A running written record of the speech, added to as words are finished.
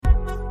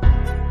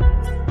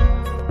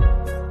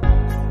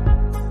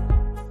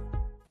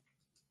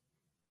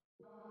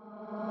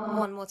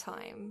normal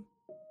time.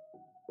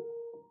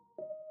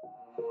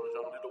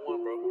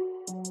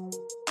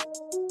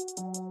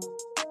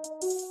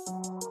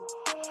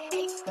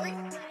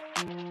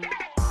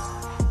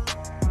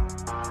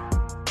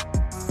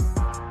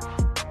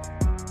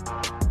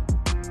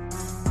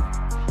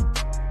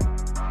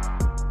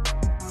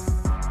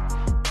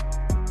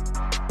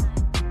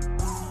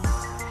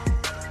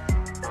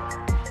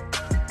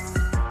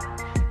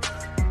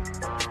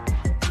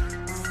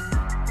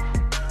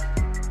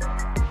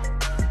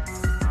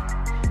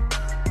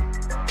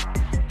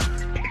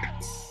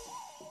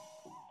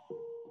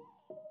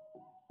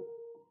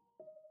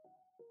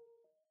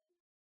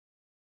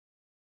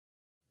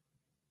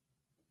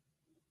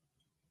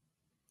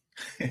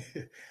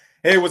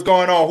 Hey, what's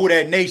going on, Who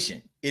Dat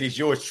Nation? It is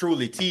yours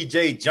truly,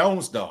 TJ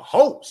Jones, the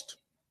host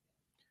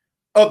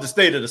of the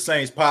State of the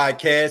Saints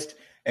podcast,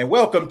 and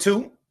welcome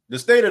to the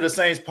State of the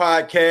Saints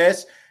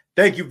podcast.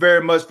 Thank you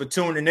very much for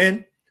tuning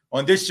in.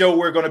 On this show,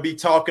 we're going to be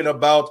talking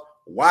about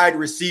wide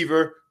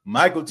receiver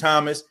Michael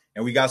Thomas,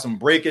 and we got some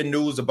breaking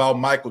news about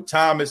Michael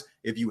Thomas.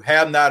 If you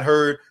have not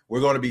heard,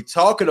 we're going to be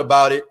talking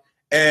about it,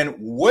 and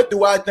what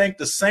do I think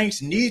the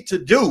Saints need to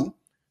do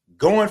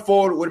going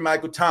forward with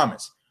Michael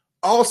Thomas.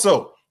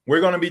 Also, we're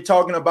going to be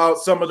talking about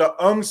some of the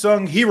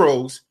unsung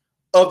heroes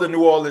of the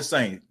New Orleans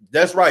Saints.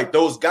 That's right.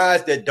 Those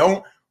guys that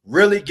don't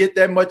really get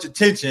that much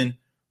attention,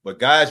 but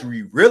guys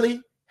we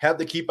really have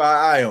to keep our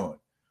eye on.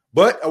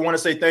 But I want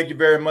to say thank you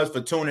very much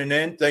for tuning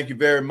in. Thank you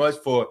very much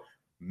for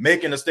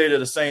making the State of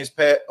the Saints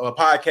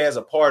podcast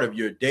a part of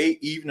your day,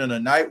 evening, or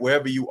night,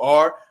 wherever you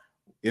are.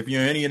 If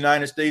you're in the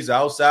United States,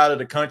 outside of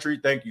the country,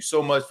 thank you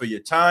so much for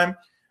your time.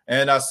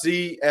 And I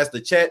see as the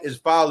chat is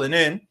filing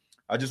in,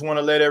 I just want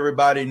to let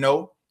everybody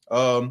know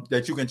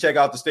that you can check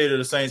out the State of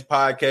the Saints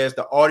podcast,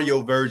 the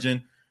audio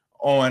version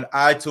on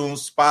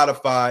iTunes,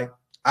 Spotify,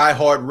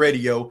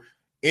 iHeartRadio,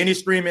 any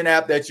streaming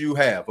app that you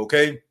have,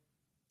 okay?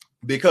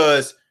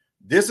 Because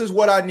this is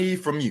what I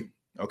need from you,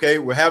 okay?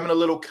 We're having a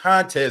little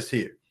contest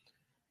here.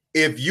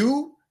 If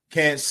you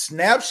can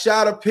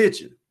snapshot a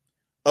picture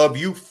of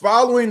you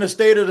following the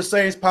State of the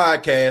Saints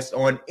podcast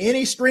on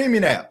any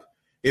streaming app,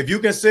 if you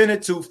can send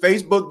it to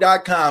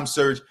facebook.com,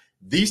 search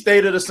The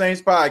State of the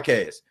Saints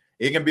podcast.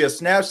 It can be a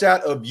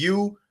snapshot of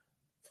you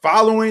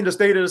following the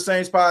State of the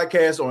Saints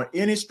podcast on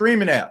any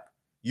streaming app.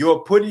 You're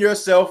putting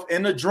yourself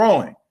in the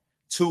drawing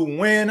to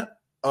win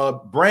a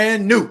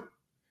brand new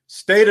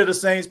State of the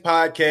Saints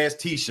podcast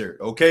t-shirt,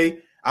 okay?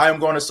 I am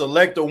going to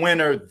select a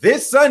winner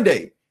this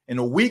Sunday in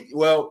a week.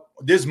 Well,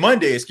 this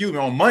Monday,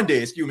 on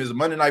Monday, it's a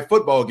Monday Night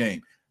Football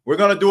game. We're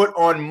going to do it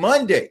on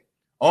Monday.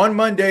 On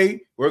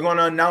Monday, we're going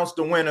to announce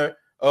the winner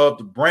of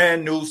the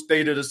brand new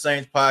State of the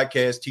Saints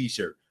podcast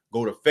t-shirt.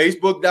 Go to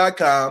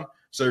facebook.com,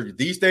 search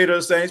The State of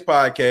the Saints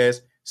podcast,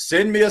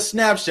 send me a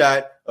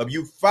snapshot of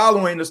you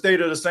following the State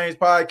of the Saints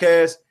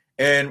podcast,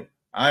 and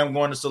I'm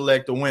going to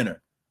select the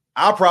winner.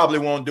 I probably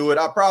won't do it.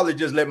 I'll probably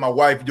just let my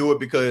wife do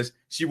it because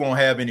she won't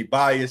have any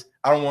bias.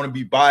 I don't want to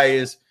be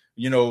biased,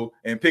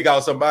 and pick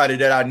out somebody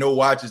that I know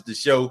watches the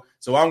show.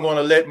 So I'm going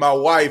to let my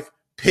wife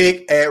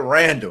pick at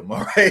random,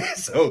 all right?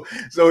 So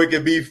it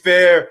can be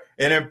fair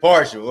and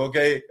impartial,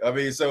 okay?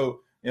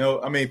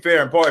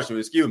 Fair and partial,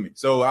 excuse me.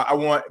 So I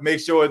want to make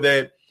sure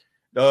that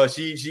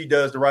she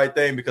does the right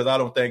thing because I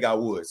don't think I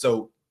would.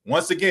 So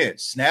once again,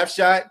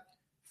 snapshot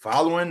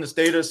following the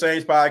State of the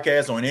Saints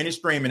podcast on any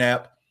streaming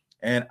app,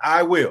 and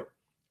I will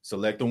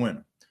select the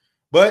winner.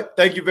 But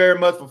thank you very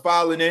much for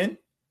filing in.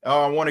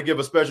 I want to give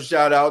a special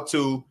shout out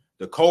to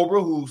the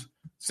Cobra, who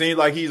seems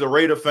like he's a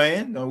Raider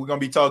fan. We're going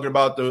to be talking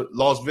about the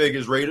Las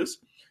Vegas Raiders.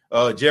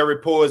 Jerry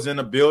Poe is in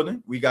the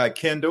building. We got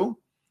Kendall.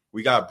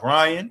 We got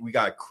Brian. We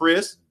got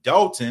Chris,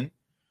 Dalton,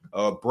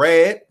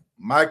 Brad,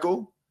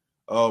 Michael,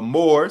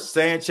 Moore,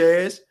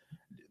 Sanchez,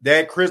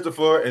 Dad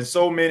Christopher, and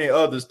so many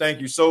others.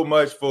 Thank you so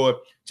much for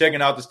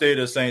checking out the State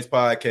of the Saints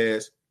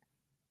podcast.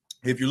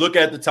 If you look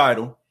at the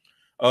title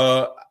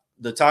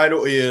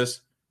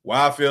is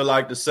Why I Feel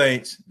Like the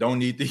Saints Don't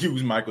Need to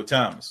Use Michael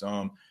Thomas.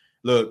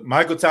 Look,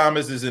 Michael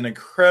Thomas is an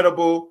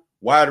incredible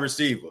wide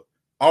receiver.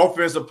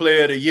 Offensive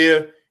Player of the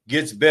Year,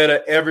 gets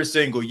better every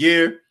single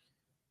year.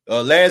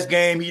 Last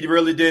game, he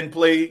really didn't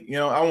play.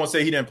 I won't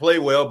say he didn't play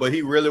well, but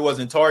he really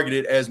wasn't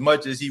targeted as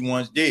much as he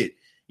once did.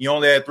 He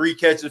only had 3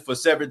 catches for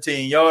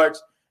 17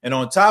 yards. And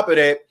on top of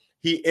that,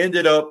 he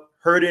ended up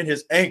hurting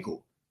his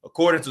ankle.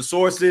 According to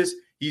sources,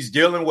 he's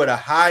dealing with a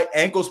high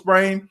ankle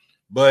sprain.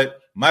 But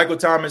Michael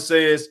Thomas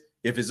says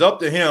if it's up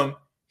to him,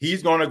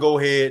 he's going to go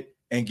ahead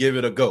and give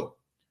it a go.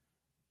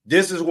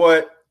 This is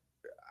what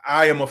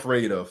I am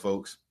afraid of,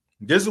 folks.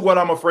 This is what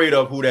I'm afraid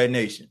of, Who Dat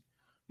Nation.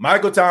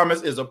 Michael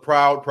Thomas is a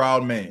proud,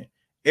 proud man.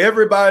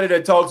 Everybody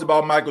that talks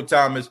about Michael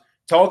Thomas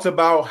talks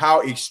about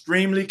how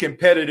extremely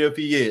competitive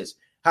he is,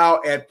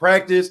 how at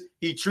practice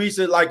he treats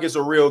it like it's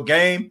a real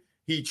game.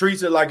 He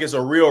treats it like it's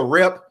a real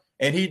rep,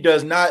 and he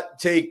does not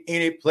take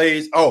any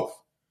plays off.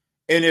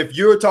 And if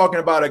you're talking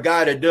about a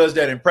guy that does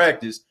that in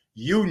practice,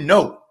 you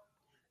know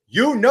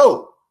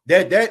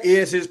that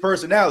is his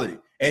personality,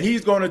 and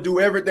he's going to do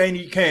everything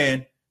he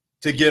can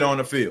to get on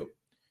the field.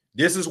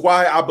 This is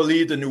why I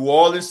believe the New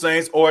Orleans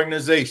Saints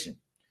organization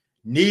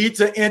need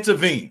to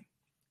intervene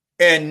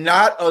and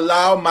not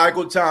allow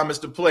Michael Thomas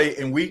to play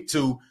in week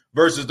 2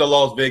 versus the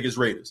Las Vegas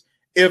Raiders.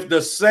 If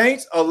the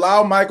Saints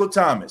allow Michael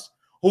Thomas,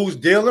 who's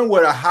dealing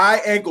with a high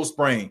ankle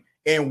sprain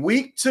in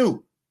week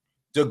 2,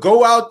 to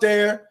go out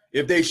there,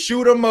 if they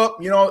shoot him up,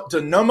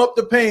 to numb up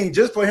the pain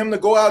just for him to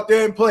go out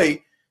there and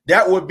play,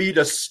 that would be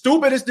the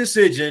stupidest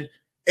decision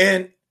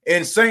in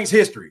Saints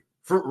history.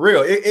 For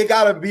real. It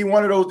got to be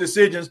one of those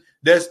decisions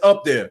that's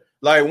up there.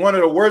 Like one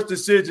of the worst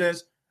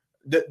decisions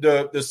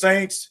the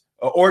Saints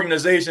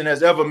organization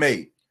has ever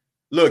made.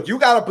 Look, you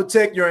got to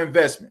protect your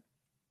investment.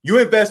 You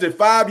invested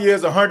 5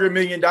 years, $100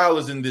 million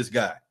in this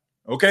guy.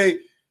 Okay.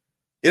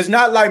 It's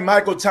not like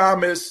Michael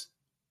Thomas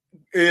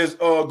is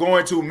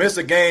going to miss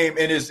a game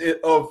and is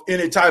of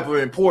any type of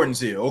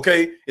importance here.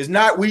 Okay. It's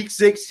not week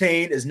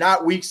 16. It's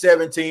not week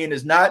 17.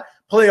 It's not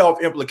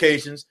playoff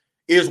implications.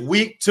 It's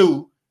week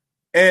 2.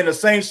 And the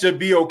Saints should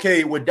be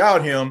okay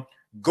without him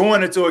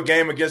going into a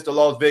game against the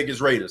Las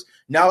Vegas Raiders.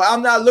 Now,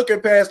 I'm not looking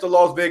past the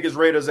Las Vegas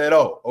Raiders at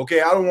all.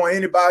 Okay. I don't want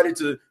anybody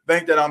to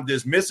think that I'm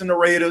dismissing the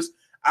Raiders.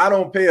 I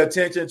don't pay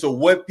attention to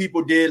what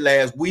people did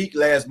last week,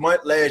 last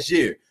month, last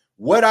year.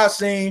 What I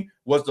seen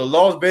was the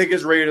Las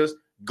Vegas Raiders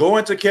go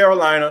into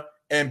Carolina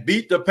and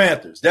beat the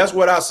Panthers. That's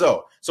what I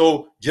saw.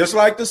 So just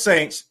like the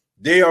Saints,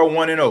 they are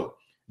 1-0.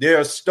 They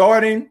are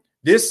starting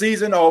this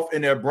season off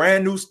in their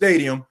brand new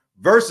stadium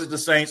versus the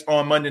Saints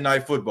on Monday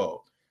Night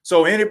Football.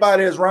 So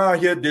anybody that's around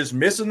here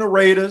dismissing the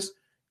Raiders,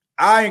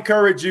 I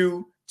encourage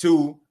you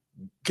to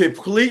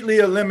completely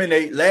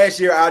eliminate last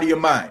year out of your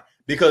mind,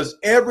 because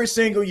every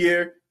single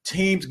year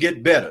teams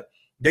get better.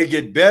 They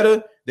get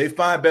better. They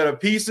find better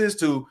pieces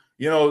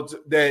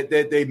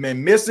that they've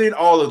been missing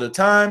all of the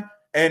time,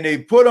 and they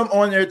put them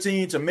on their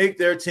team to make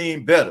their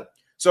team better.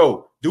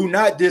 So do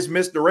not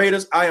dismiss the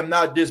Raiders. I am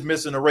not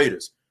dismissing the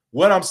Raiders.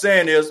 What I'm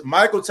saying is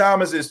Michael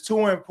Thomas is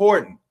too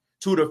important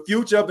to the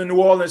future of the New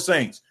Orleans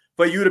Saints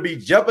for you to be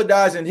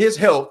jeopardizing his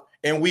health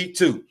in week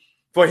 2.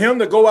 For him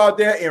to go out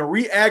there and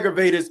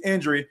re-aggravate his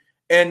injury,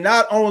 and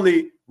not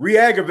only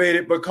re-aggravate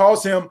it, but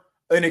cause him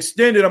an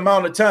extended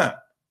amount of time.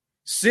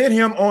 Sit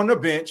him on the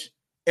bench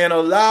and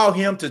allow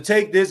him to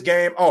take this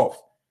game off.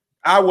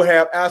 I would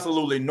have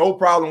absolutely no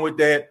problem with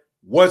that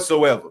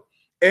whatsoever.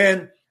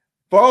 And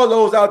for all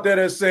those out there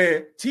that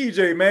saying,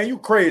 TJ, man, you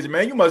crazy,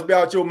 man. You must be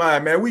out your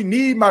mind, man. We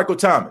need Michael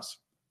Thomas.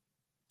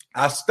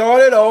 I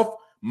started off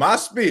my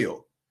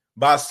spiel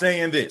by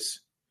saying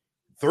this: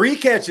 3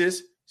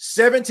 catches,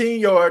 17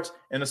 yards,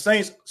 and the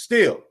Saints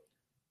still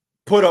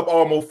put up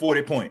almost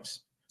 40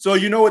 points. So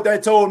you know what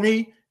that told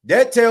me?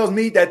 That tells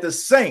me that the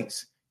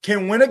Saints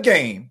can win a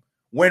game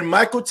when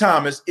Michael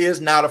Thomas is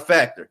not a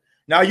factor.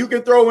 Now, you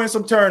can throw in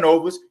some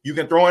turnovers. You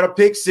can throw in a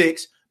pick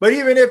 6. But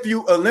even if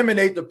you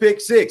eliminate the pick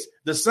 6,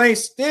 the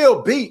Saints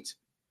still beat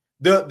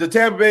the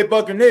Tampa Bay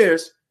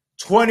Buccaneers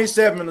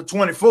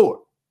 27-24.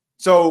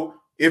 So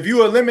if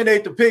you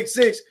eliminate the pick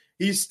 6,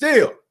 he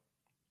still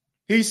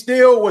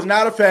was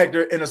not a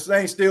factor, and the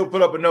Saints still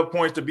put up enough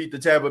points to beat the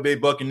Tampa Bay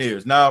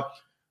Buccaneers. Now,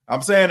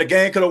 I'm saying the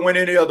game could have went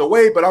any other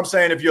way, but I'm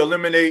saying if you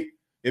eliminate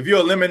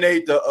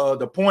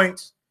the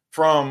points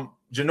from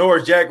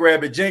Janoris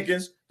Jackrabbit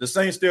Jenkins, the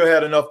Saints still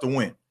had enough to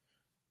win.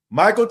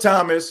 Michael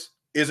Thomas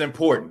is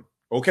important.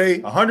 Okay,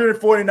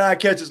 149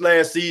 catches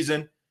last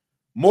season,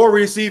 more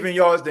receiving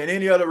yards than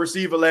any other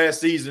receiver last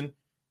season.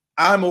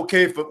 I'm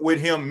okay with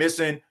him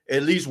missing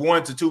at least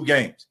 1 to 2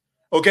 games.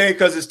 Okay,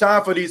 because it's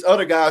time for these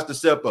other guys to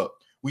step up.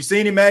 We've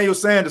seen Emmanuel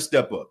Sanders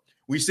step up.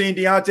 We've seen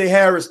Deontay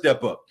Harris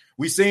step up.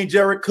 We've seen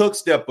Jared Cook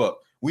step up.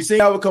 We've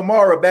seen Alvin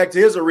Kamara back to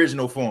his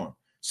original form.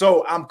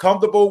 So I'm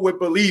comfortable with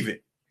believing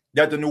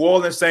that the New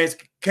Orleans Saints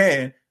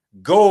can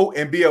go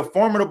and be a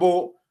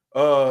formidable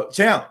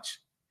challenge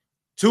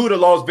to the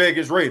Las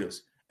Vegas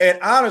Raiders. And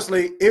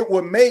honestly, it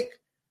would make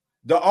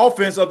the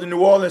offense of the New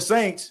Orleans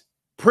Saints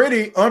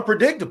pretty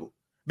unpredictable,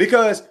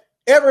 because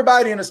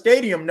everybody in the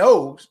stadium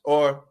knows,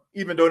 or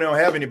even though they don't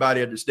have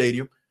anybody at the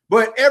stadium,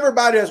 but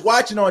everybody that's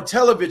watching on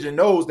television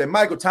knows that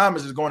Michael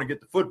Thomas is going to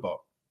get the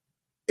football.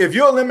 If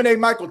you eliminate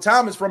Michael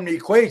Thomas from the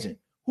equation,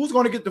 who's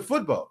going to get the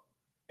football?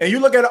 And you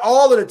look at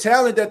all of the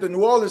talent that the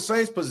New Orleans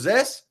Saints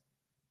possess,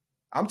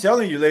 I'm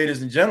telling you,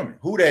 ladies and gentlemen,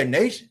 who that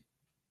nation,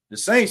 the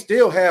Saints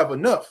still have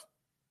enough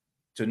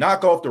to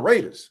knock off the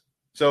Raiders.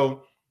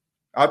 So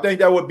I think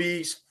that would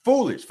be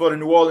foolish for the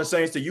New Orleans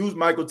Saints to use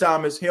Michael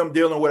Thomas, him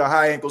dealing with a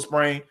high ankle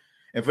sprain.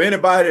 And for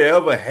anybody that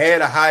ever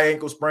had a high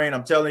ankle sprain,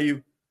 I'm telling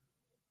you,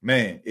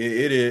 man,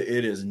 it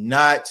is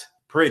not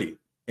pretty,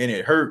 and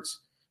it hurts.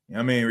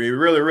 I mean, it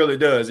really, really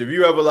does. If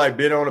you ever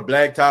been on a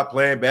blacktop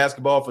playing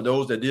basketball, for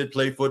those that did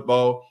play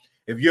football,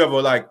 if you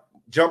ever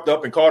jumped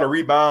up and caught a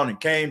rebound and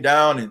came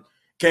down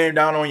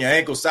on your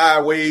ankle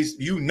sideways,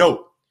 you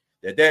know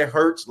that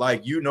hurts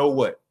like you know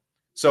what.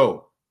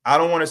 So I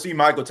don't want to see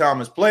Michael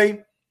Thomas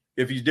play.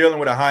 If he's dealing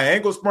with a high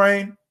ankle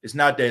sprain, it's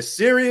not that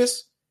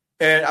serious.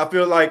 And I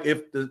feel like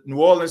if the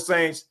New Orleans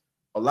Saints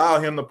allow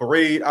him to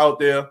parade out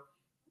there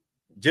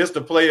just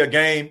to play a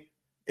game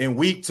in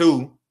week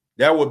 2,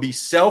 that would be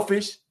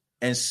selfish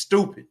and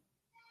stupid.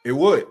 It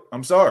would.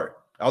 I'm sorry.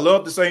 I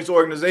love the Saints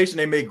organization.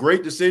 They make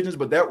great decisions,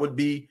 but that would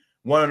be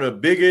one of the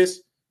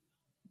biggest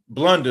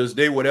blunders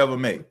they would ever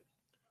make.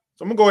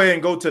 So I'm going to go ahead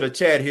and go to the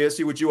chat here,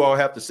 see what you all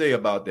have to say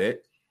about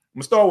that. I'm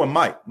going to start with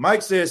Mike.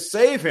 Mike says,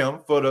 save him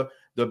for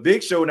the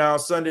big showdown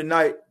Sunday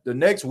night the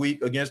next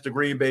week against the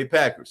Green Bay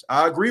Packers.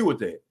 I agree with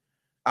that.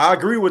 I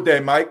agree with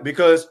that, Mike,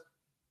 because,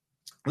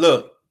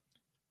 look,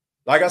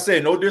 like I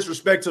said, no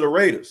disrespect to the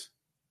Raiders.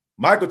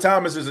 Michael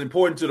Thomas is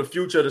important to the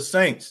future of the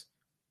Saints.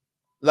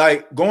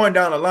 Like, going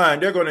down the line,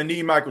 they're going to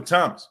need Michael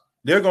Thomas.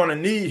 They're going to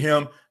need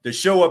him to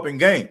show up in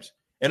games.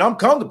 And I'm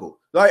comfortable.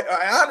 Like,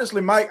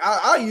 honestly, Mike,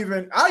 I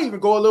even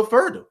go a little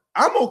further.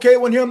 I'm okay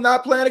with him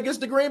not playing against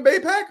the Green Bay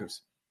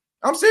Packers.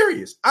 I'm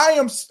serious. I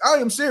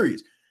am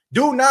serious.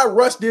 Do not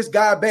rush this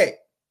guy back.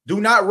 Do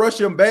not rush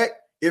him back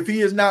if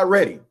he is not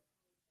ready.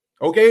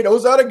 Okay,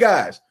 those other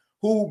guys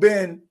who've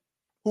been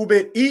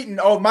eating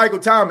off Michael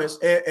Thomas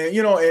and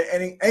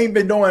he ain't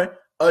been doing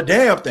a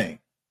damn thing.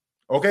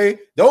 Okay,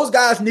 those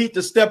guys need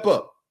to step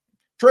up.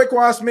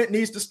 Tre'Quan Smith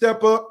needs to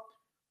step up.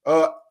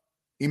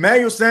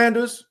 Emmanuel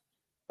Sanders,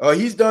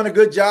 he's done a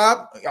good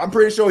job. I'm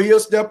pretty sure he'll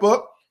step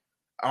up.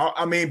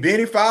 I mean,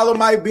 Benny Fowler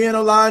might be in a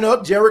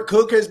lineup. Jared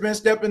Cook has been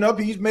stepping up.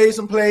 He's made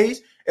some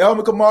plays.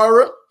 Elmer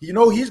Kamara,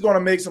 he's going to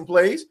make some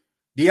plays.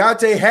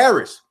 Deontay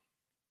Harris,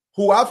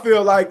 who I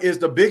feel like is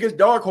the biggest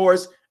dark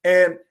horse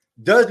and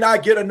does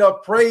not get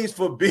enough praise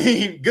for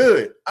being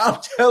good. I'm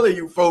telling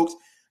you, folks,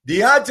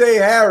 Deontay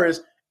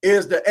Harris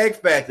is the X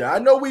factor. I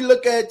know we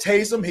look at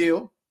Taysom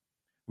Hill.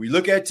 We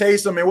look at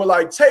Taysom and we're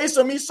like,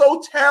 Taysom, he's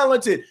so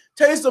talented.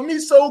 Taysom,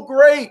 he's so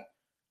great.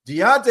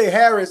 Deontay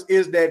Harris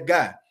is that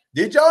guy.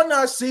 Did y'all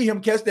not see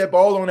him catch that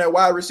ball on that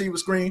wide receiver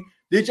screen?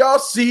 Did y'all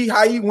see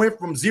how he went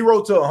from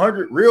 0 to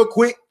 100 real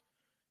quick?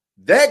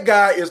 That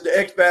guy is the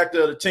X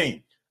factor of the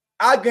team.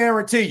 I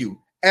guarantee you,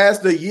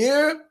 as the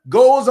year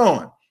goes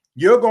on,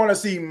 you're going to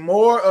see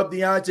more of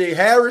Deontay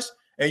Harris,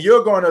 and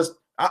you're going to,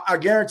 I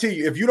guarantee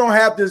you, if you don't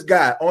have this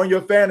guy on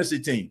your fantasy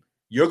team,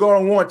 you're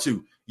going to want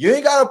to. You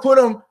ain't got to put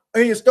him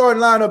in your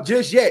starting lineup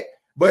just yet,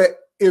 but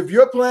if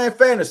you're playing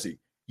fantasy,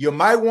 you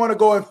might want to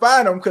go and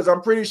find him because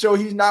I'm pretty sure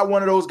he's not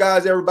one of those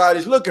guys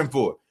everybody's looking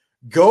for.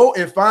 Go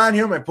and find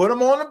him and put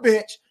him on the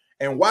bench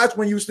and watch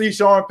when you see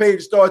Sean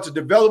Payton start to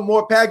develop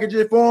more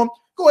packages for him.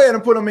 Go ahead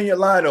and put him in your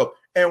lineup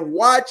and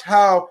watch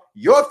how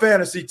your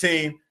fantasy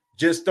team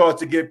just starts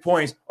to get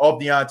points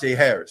off Deontay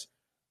Harris.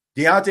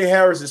 Deontay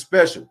Harris is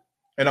special.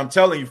 And I'm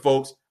telling you,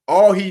 folks,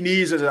 all he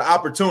needs is an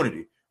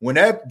opportunity. When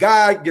that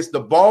guy gets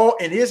the ball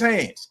in his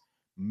hands,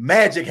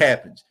 magic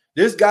happens.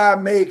 This guy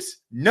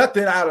makes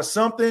nothing out of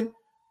something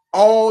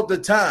all the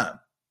time.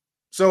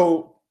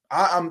 So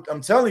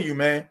I'm telling you,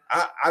 man,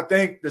 I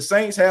think the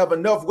Saints have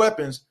enough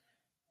weapons.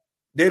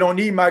 They don't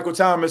need Michael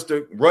Thomas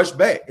to rush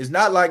back. It's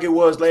not like it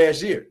was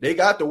last year. They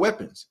got the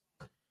weapons.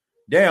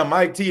 Damn,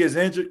 Mike T is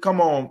injured. Come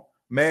on,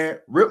 man.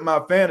 Rip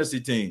my fantasy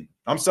team.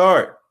 I'm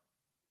sorry.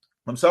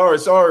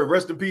 Sorry.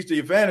 Rest in peace to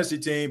your fantasy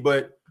team.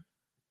 But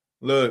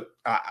look,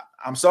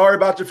 I'm sorry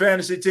about your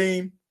fantasy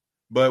team,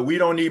 but we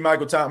don't need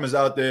Michael Thomas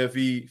out there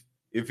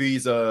if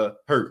he's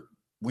hurt.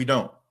 We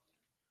don't.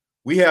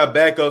 We have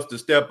backups to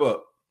step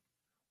up.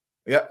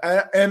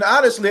 Yeah, and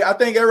honestly, I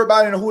think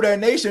everybody in the Who Dat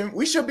Nation,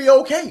 we should be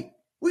okay.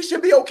 We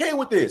should be okay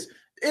with this.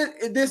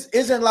 This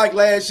isn't like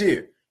last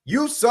year.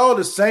 You saw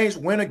the Saints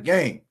win a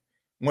game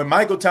when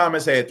Michael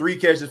Thomas had 3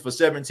 catches for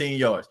 17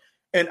 yards.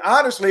 And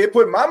honestly, it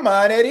put my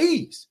mind at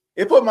ease.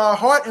 It put my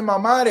heart and my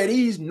mind at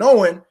ease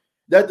knowing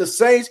that the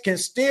Saints can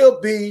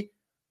still be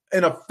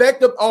an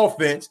effective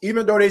offense,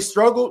 even though they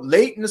struggled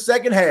late in the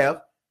second half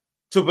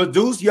to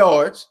produce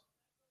yards.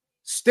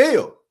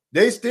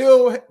 They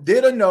still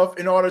did enough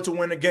in order to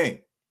win the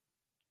game.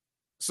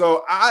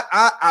 So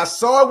I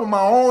saw it with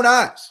my own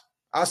eyes.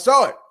 I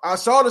saw it. I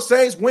saw the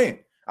Saints win.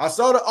 I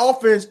saw the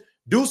offense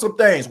do some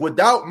things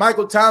without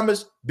Michael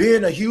Thomas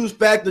being a huge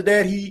factor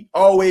that he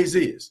always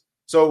is.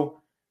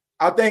 So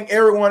I think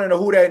everyone in the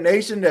Who Dat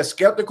Nation that's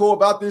skeptical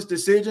about this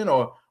decision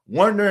or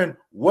wondering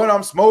what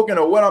I'm smoking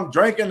or what I'm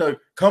drinking to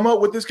come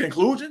up with this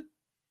conclusion,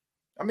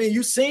 I mean,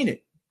 you've seen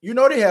it. You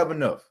know they have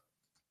enough.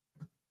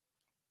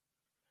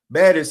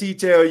 Baddest, he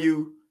tell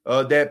you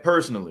that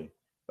personally.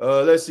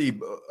 Let's see.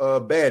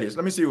 Baddest.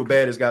 Let me see what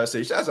Baddest got to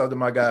say. Shouts out to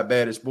my guy,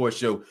 Baddest Sports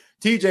Show.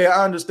 TJ,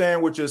 I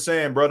understand what you're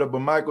saying, brother, but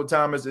Michael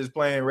Thomas is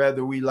playing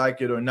whether we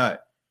like it or not.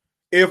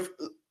 If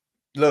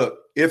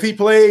he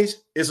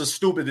plays, it's a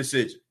stupid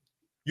decision.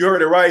 You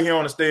heard it right here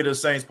on the State of the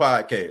Saints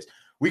podcast.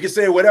 We can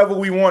say whatever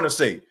we want to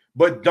say,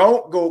 but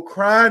don't go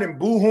crying and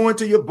boo-hooing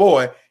to your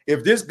boy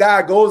if this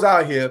guy goes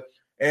out here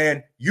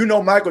and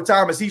Michael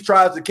Thomas, he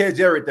tries to catch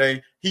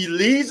everything. He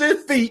leaves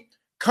his feet,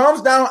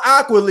 comes down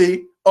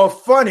awkwardly or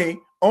funny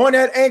on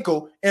that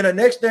ankle, and the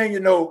next thing you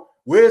know,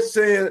 we're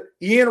seeing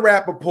Ian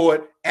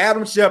Rappaport,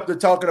 Adam Schefter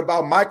talking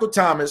about Michael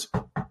Thomas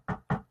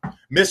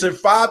missing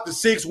 5 to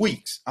 6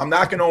 weeks. I'm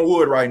knocking on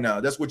wood right now.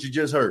 That's what you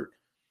just heard.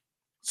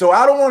 So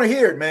I don't want to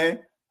hear it, man.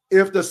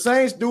 If the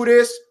Saints do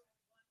this,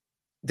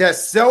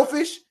 that's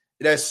selfish,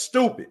 that's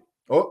stupid.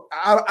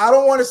 I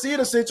don't want to see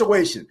the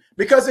situation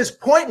because it's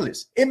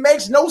pointless. It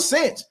makes no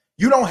sense.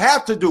 You don't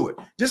have to do it.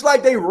 Just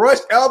like they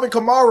rushed Alvin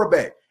Kamara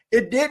back.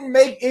 It didn't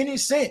make any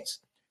sense.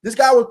 This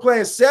guy was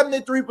playing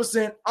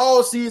 73%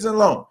 all season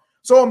long.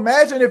 So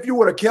imagine if you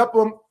would have kept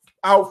him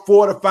out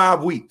 4 to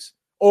 5 weeks,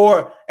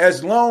 or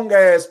as long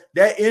as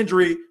that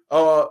injury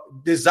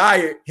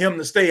desired him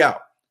to stay out.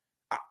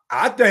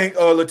 I think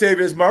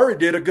Latavius Murray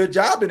did a good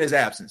job in his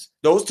absence.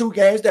 Those 2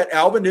 games that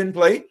Alvin didn't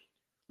play,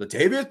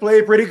 Latavius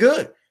played pretty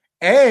good.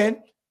 And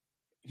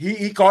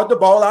he caught the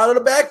ball out of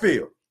the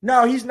backfield.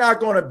 Now, he's not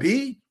going to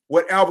be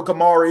what Alvin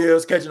Kamara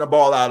is catching the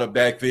ball out of the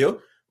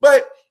backfield,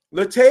 but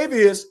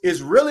Latavius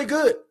is really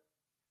good.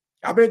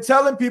 I've been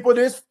telling people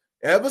this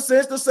ever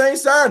since the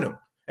Saints signed him.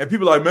 And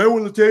people are like, man,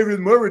 what Latavius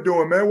Murray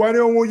doing, man? Why they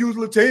don't want to use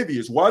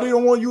Latavius? Why they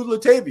don't want to use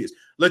Latavius?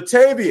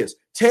 Latavius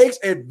takes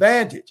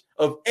advantage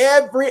of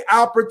every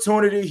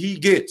opportunity he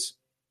gets.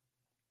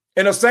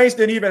 And the Saints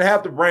didn't even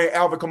have to bring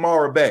Alvin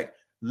Kamara back.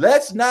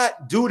 Let's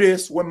not do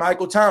this with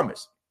Michael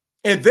Thomas.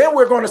 And then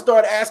we're going to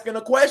start asking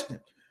a question.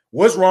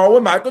 What's wrong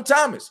with Michael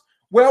Thomas?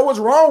 Well, what's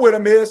wrong with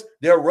him is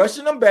they're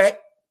rushing him back.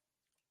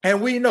 And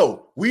we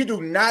know we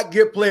do not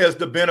give players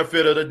the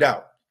benefit of the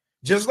doubt.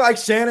 Just like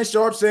Shannon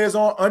Sharpe says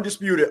on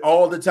Undisputed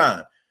all the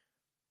time.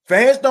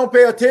 Fans don't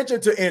pay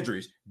attention to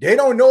injuries. They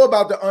don't know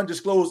about the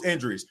undisclosed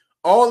injuries.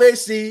 All they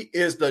see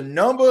is the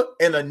number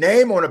and the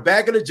name on the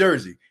back of the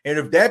jersey. And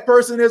if that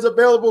person is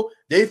available,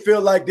 they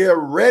feel like they're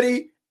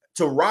ready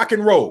to rock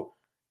and roll.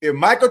 If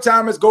Michael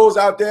Thomas goes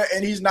out there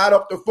and he's not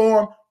up to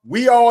form,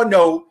 we all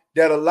know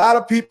that a lot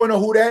of people in the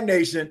Who Dat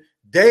Nation,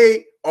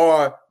 they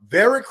are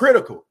very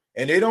critical.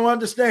 And they don't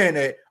understand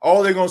that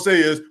all they're going to say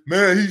is,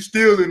 man, he's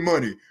stealing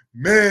money.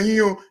 Man, he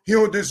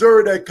don't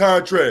deserve that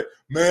contract.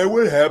 Man,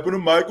 what happened to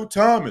Michael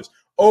Thomas?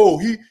 Oh,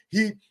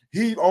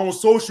 he on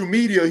social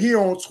media. He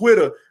on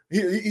Twitter.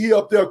 He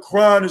up there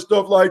crying and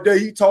stuff like that.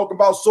 He talking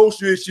about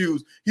social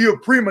issues. He a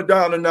prima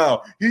donna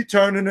now. He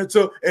turning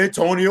into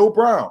Antonio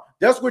Brown.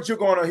 That's what you're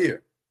going to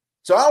hear.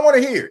 So I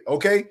want to hear it,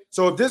 okay?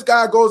 So if this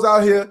guy goes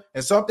out here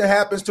and something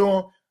happens to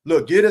him,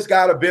 look, give this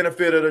guy the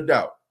benefit of the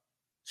doubt.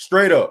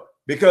 Straight up.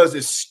 Because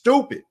it's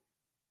stupid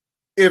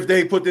if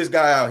they put this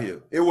guy out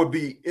here. It would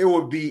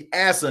be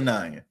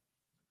asinine.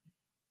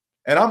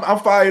 And I'm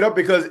fired up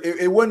because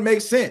it wouldn't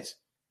make sense.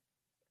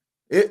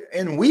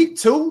 In week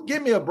 2,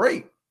 give me a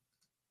break.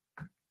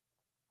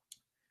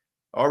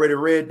 Already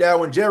read that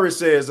one. Jerry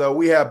says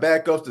we have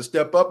backups to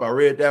step up. I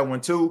read that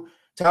one too.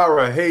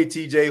 Tyra, hey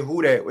TJ,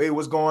 who that? Hey,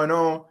 what's going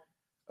on?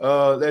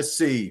 Let's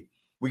see.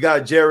 We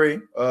got Jerry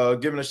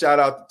giving a shout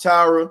out to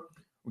Tyra.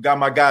 We got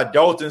my guy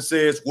Dalton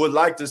says, would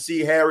like to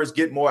see Harris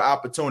get more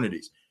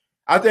opportunities.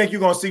 I think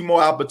you're going to see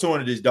more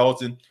opportunities,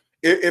 Dalton.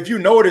 If you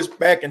notice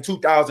back in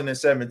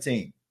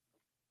 2017,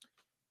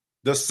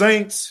 the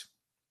Saints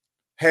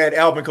had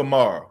Alvin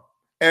Kamara.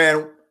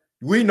 And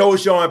we know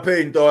Sean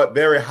Payton thought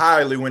very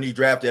highly when he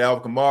drafted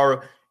Alvin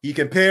Kamara. He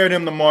compared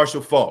him to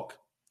Marshall Faulk.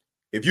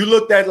 If you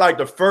looked at like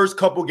the first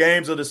couple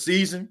games of the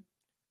season,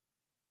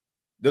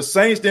 the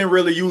Saints didn't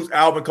really use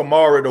Alvin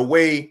Kamara the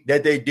way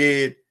that they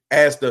did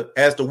as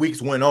the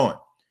weeks went on.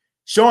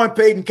 Sean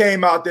Payton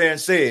came out there and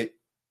said,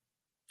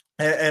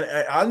 and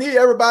I need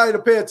everybody to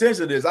pay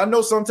attention to this. I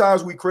know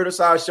sometimes we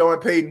criticize Sean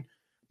Payton,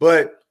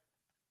 but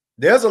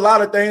there's a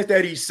lot of things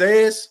that he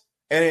says,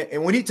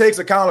 and when he takes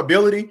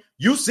accountability,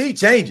 you see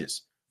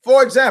changes.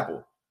 For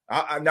example,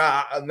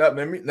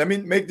 let me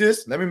make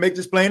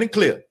this plain and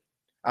clear.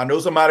 I know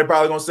somebody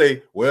probably gonna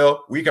say,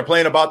 well, we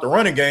complain about the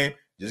running game.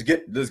 Just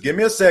give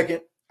me a second.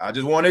 I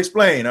just want to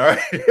explain. All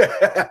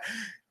right.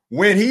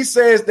 When he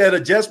says that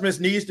adjustments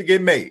needs to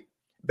get made,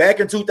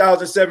 back in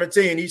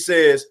 2017, he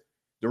says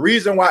the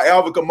reason why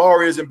Alvin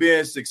Kamara isn't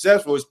being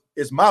successful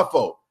is my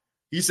fault.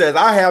 He says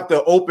I have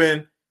to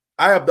open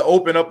up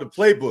the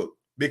playbook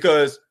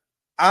because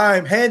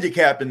I'm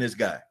handicapping this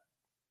guy.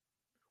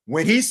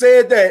 When he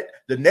said that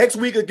the next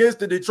week against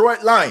the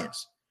Detroit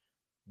Lions,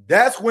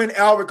 that's when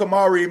Alvin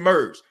Kamara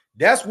emerged.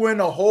 That's when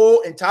the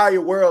whole entire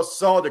world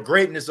saw the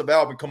greatness of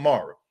Alvin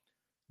Kamara.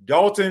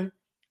 Dalton,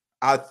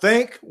 I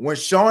think when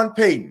Sean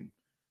Payton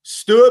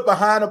stood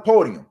behind a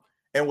podium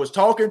and was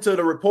talking to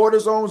the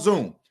reporters on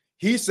Zoom,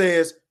 he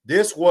says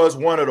this was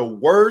one of the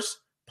worst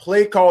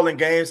play calling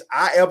games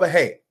I ever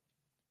had.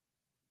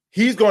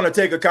 He's going to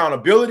take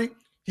accountability.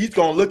 He's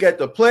going to look at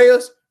the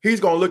players. He's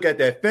going to look at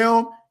that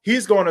film.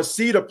 He's going to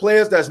see the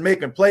players that's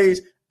making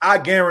plays. I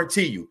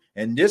guarantee you.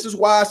 And this is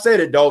why I said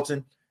it,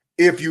 Dalton.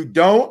 If you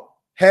don't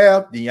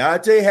have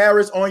Deontay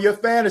Harris on your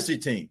fantasy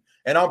team,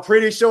 and I'm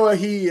pretty sure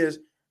he is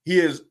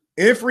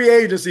in free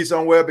agency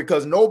somewhere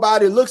because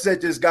nobody looks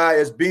at this guy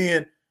as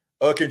being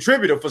a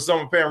contributor for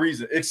some apparent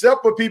reason,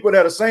 except for people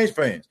that are Saints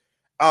fans.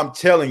 I'm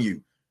telling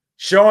you,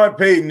 Sean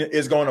Payton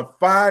is going to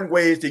find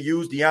ways to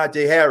use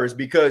Deontay Harris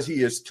because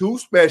he is too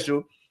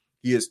special,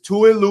 he is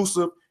too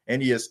elusive,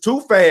 and he is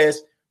too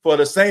fast for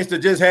the Saints to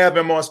just have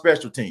him on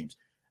special teams.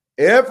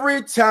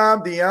 Every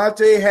time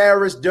Deontay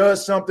Harris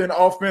does something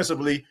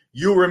offensively,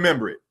 you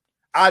remember it.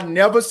 I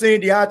never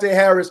seen Deontay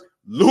Harris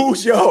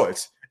lose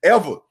yards,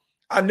 ever.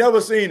 I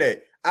never seen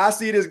that. I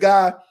see this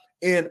guy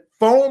in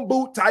phone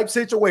boot type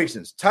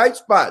situations, tight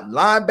spot,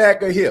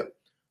 linebacker here,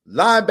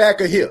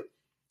 linebacker here.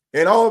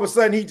 And all of a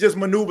sudden, he just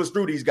maneuvers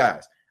through these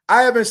guys.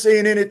 I haven't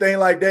seen anything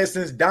like that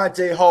since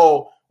Dante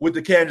Hall with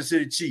the Kansas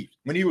City Chiefs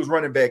when he was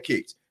running back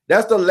kicks.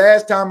 That's the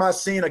last time I've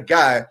seen a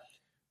guy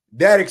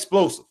that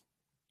explosive.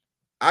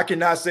 I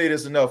cannot say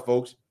this enough,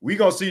 folks. We're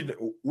gonna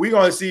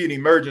see an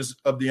emergence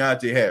of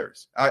Deontay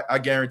Harris. I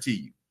guarantee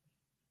you.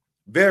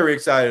 Very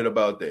excited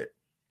about that.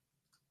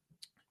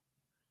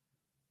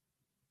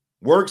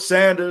 Work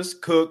Sanders,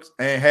 Cooks,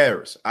 and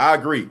Harris. I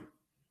agree.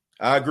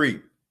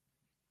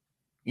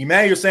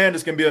 Emmanuel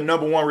Sanders can be a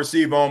number one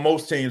receiver on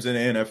most teams in the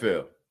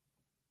NFL.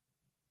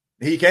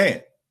 He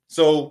can.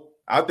 So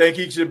I think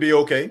he should be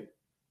okay.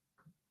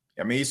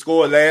 I mean, he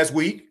scored last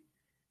week.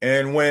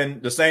 And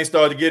when the Saints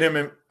started to get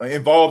him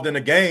involved in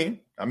the game,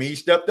 I mean, he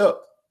stepped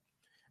up.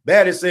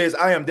 Batty says,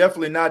 I am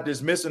definitely not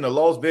dismissing the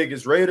Las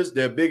Vegas Raiders.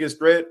 Their biggest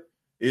threat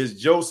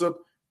is Joseph,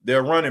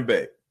 their running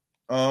back.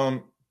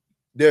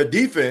 Their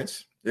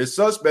defense is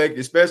suspect,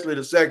 especially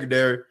the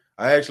secondary.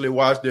 I actually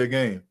watched their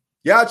game.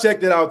 Yeah, I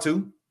checked it out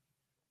too.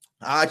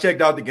 I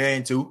checked out the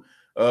game too.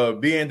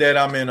 Being that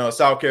I'm in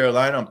South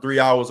Carolina, I'm 3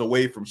 hours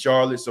away from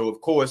Charlotte. So,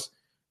 of course,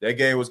 that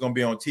game was going to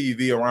be on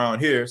TV around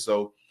here.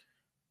 So,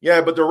 yeah,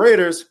 but the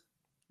Raiders,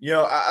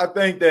 I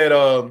think that,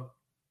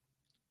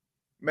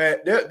 man,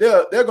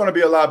 they're going to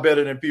be a lot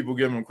better than people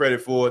give them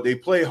credit for. They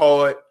play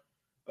hard.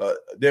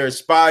 They're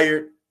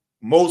inspired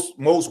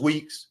most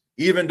weeks,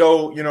 even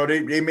though,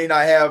 they may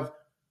not have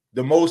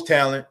the most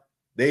talent.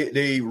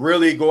 They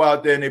really go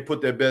out there and they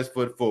put their best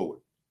foot forward.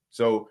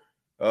 So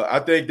I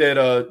think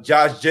that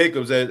Josh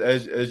Jacobs,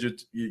 as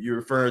you're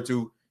referring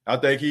to, I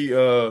think he's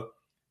going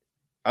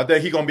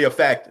to be a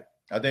factor.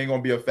 I think he's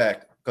going to be a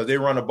factor because they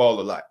run the ball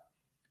a lot.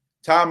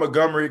 Ty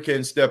Montgomery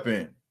can step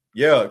in.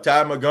 Yeah,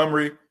 Ty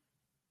Montgomery,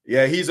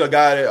 yeah, he's a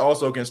guy that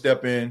also can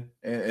step in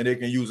and they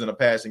can use in a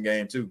passing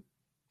game too.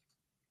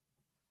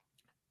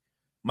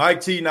 Mike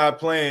T not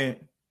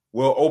playing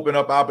will open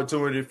up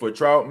opportunity for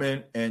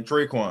Troutman and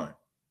Traquan.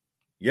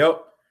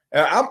 Yep.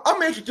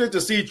 I'm interested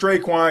to see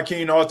Traquan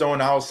Keenan on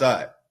the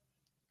outside.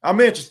 I'm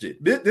interested.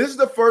 This is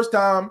the first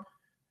time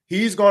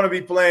he's going to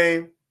be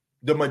playing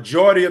the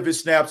majority of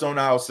his snaps on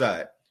the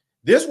outside.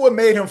 This what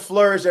made him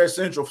flourish at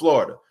Central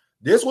Florida.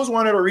 This was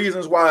one of the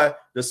reasons why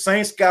the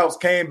Saints scouts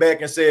came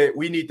back and said,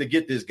 we need to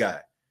get this guy.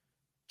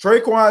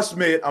 Traquan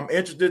Smith, I'm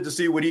interested to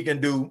see what he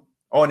can do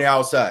on the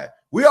outside.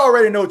 We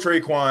already know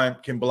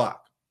Traquan can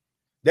block.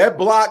 That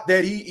block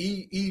that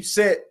he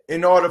set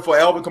in order for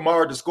Alvin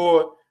Kamara to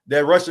score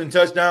that rushing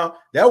touchdown,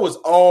 that was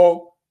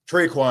all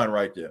Traquan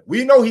right there.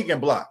 We know he can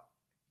block.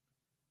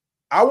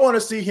 I want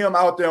to see him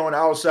out there on the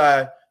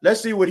outside.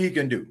 Let's see what he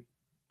can do.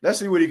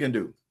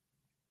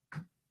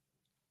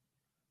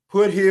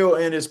 Put Hill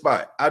in his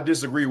spot. I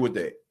disagree with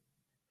that.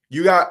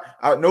 You got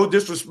no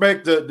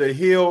disrespect to the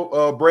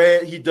Hill,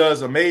 Brad. He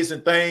does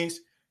amazing things.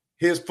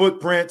 His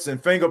footprints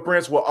and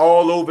fingerprints were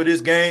all over this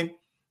game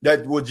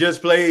that were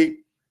just played.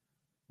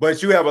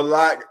 But you got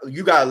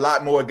a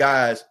lot more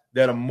guys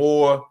that are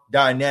more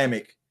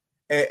dynamic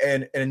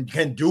and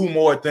can do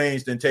more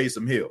things than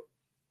Taysom Hill.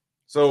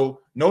 So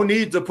no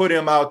need to put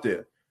him out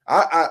there.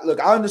 I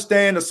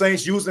understand the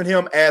Saints using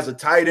him as a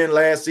tight end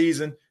last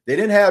season. They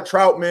didn't have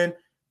Troutman.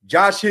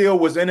 Josh Hill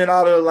was in and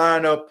out of the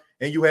lineup,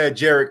 and you had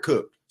Jared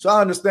Cook. So I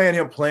understand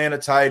him playing a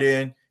tight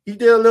end. He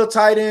did a little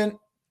tight end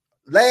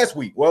last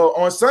week. Well,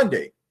 on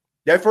Sunday,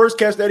 that first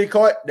catch that he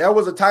caught, that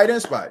was a tight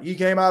end spot. He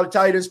came out of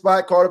tight end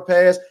spot, caught a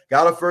pass,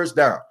 got a first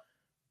down.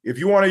 If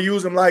you want to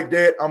use him like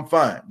that, I'm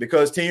fine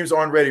because teams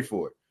aren't ready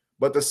for it.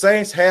 But the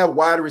Saints have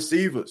wide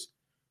receivers.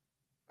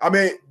 I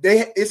mean,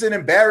 it's an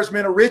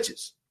embarrassment of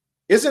riches.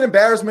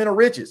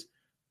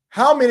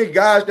 How many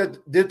guys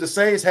did the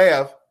Saints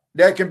have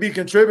that can be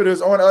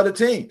contributors on other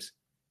teams?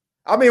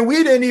 I mean,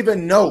 we didn't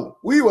even know.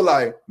 We were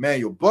like,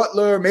 Manuel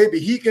Butler, maybe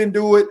he can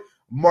do it.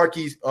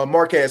 Marquez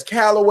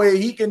Callaway,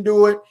 he can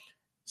do it.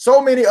 So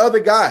many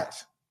other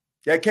guys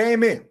that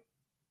came in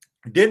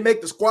didn't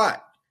make the squad.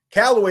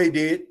 Callaway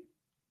did.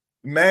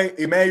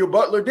 Emmanuel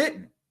Butler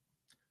didn't.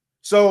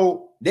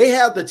 So they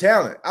have the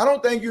talent. I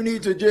don't think you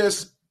need to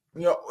just,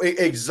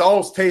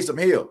 exhaust Taysom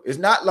Hill. It's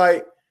not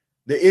like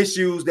the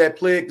issues that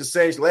plagued the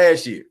Saints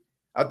last year.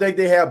 I think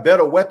they have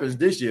better weapons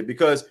this year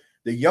because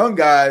the young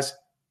guys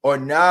are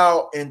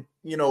now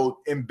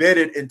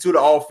embedded into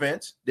the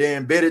offense. They're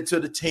embedded to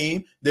the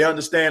team. They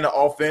understand the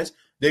offense.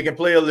 They can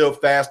play a little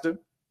faster.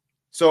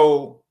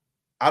 So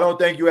I don't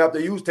think you have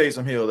to use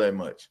Taysom Hill that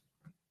much.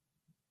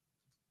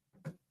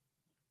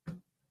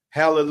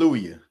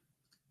 Hallelujah.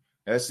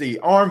 Let's see.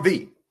 Arm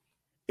V.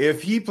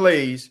 If he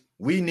plays,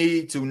 we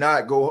need to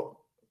not go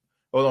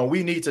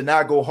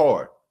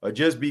hard or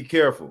just be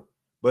careful.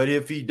 But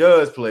if he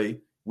does play,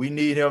 we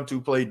need him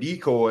to play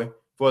decoy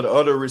for the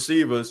other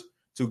receivers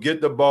to get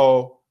the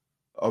ball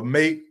or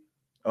make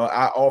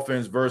our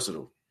offense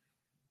versatile.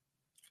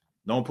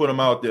 Don't put him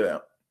out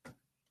there.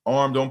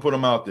 Arm, don't put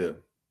him out there.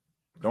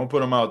 Don't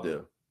put him out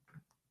there.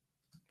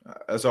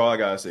 That's all I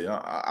got to say.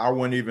 I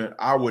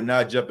would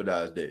not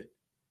jeopardize that.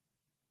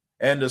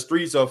 And the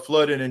streets are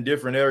flooded in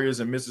different areas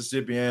in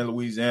Mississippi and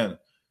Louisiana.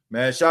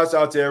 Man, shouts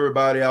out to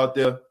everybody out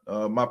there.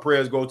 My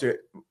prayers go to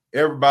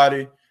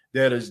everybody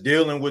that is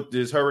dealing with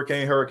this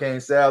Hurricane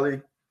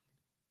Sally.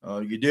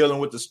 You're dealing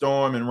with the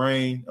storm and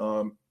rain.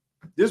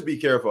 Just be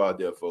careful out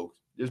there, folks.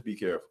 Just be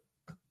careful.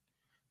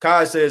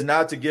 Kai says,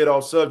 not to get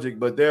off subject,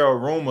 but there are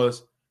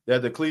rumors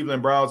that the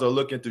Cleveland Browns are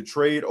looking to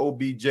trade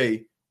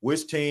OBJ.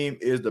 Which team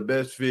is the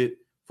best fit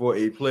for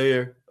a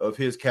player of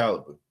his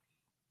caliber?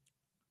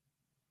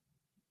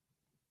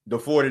 The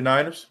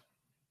 49ers.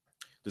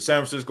 The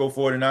San Francisco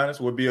 49ers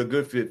would be a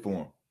good fit for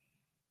him.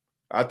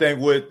 I think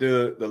with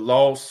the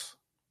loss,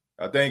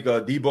 I think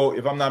Debo,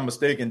 if I'm not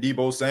mistaken,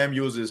 Debo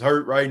Samuels is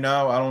hurt right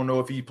now. I don't know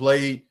if he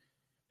played.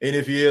 And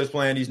if he is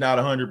playing, he's not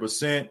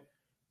 100%.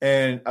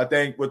 And I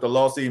think with the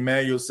loss of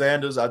Emmanuel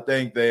Sanders, I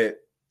think that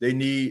they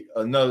need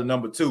another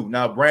number 2.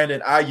 Now, Brandon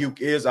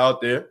Ayuk is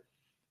out there,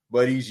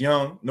 but he's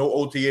young. No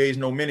OTAs,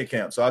 no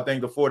minicamp. So I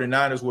think the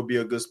 49ers would be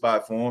a good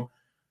spot for him.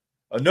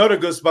 Another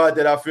good spot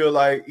that I feel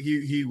like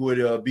he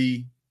would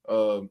be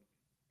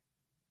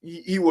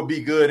he would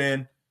be good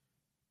in,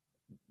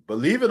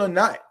 believe it or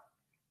not,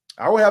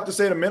 I would have to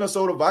say the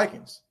Minnesota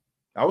Vikings.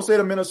 I would say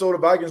the Minnesota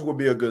Vikings would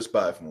be a good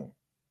spot for him.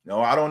 No,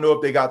 I don't know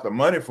if they got the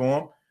money for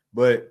him,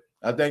 but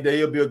I think that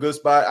he'll be a good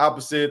spot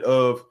opposite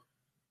of,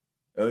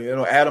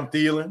 Adam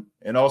Thielen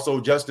and also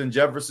Justin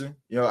Jefferson.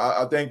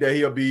 I think that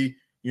he'll be,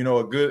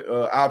 a good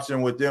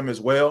option with them as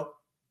well.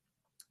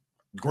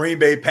 Green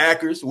Bay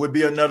Packers would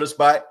be another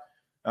spot.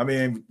 I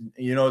mean,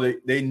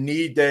 they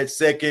need that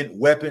second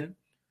weapon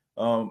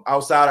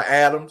outside of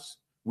Adams.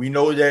 We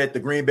know that the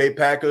Green Bay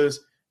Packers,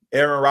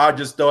 Aaron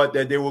Rodgers thought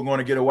that they were going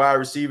to get a wide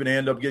receiver and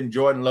end up getting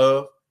Jordan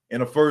Love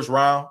in the first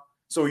round.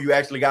 So you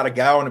actually got a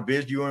guy on the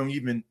bench you don't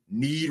even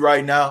need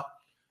right now.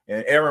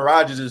 And Aaron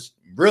Rodgers is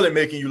really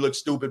making you look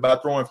stupid by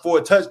throwing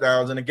 4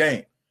 touchdowns in a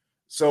game.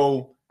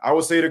 So I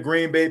would say the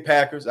Green Bay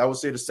Packers. I would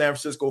say the San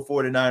Francisco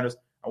 49ers.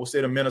 I would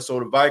say the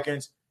Minnesota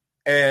Vikings.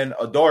 And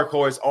a dark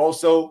horse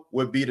also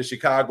would be the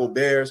Chicago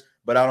Bears,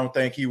 but I don't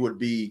think he'll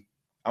be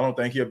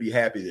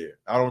happy there.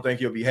 I don't think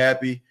he'll be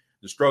happy.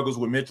 The struggles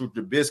with Mitchell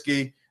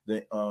Trubisky,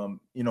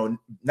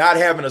 not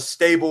having a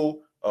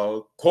stable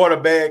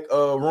quarterback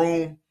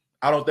room,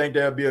 I don't think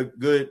that'll be a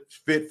good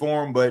fit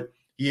for him, but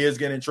he is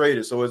getting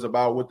traded. So it's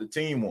about what the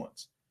team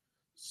wants.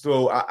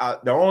 So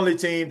the only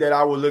team that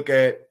I would look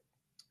at,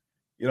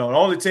 the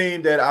only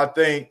team that I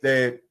think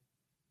that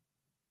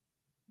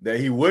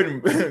he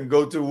wouldn't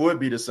go to would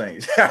be the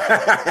Saints.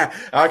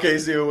 I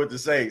can't see it with the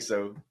Saints.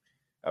 So,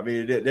 I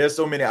mean, there's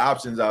so many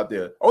options out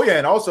there. Oh, yeah,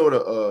 and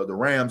also the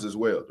Rams as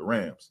well, the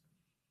Rams.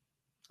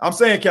 I'm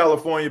saying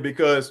California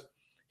because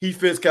he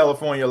fits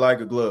California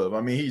like a glove.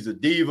 I mean, he's a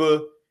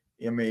diva.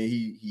 I mean,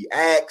 he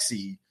acts,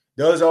 he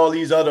does all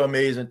these other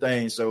amazing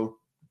things. So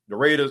the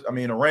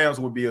Rams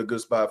would be a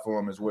good spot for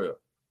him as well.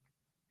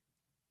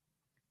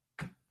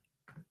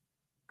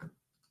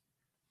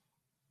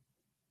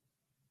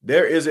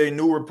 There is a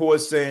new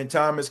report saying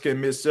Thomas can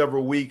miss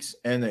several weeks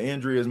and the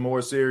injury is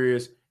more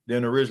serious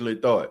than originally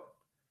thought.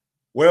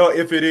 Well,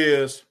 if it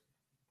is,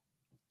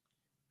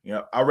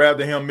 I'd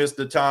rather him miss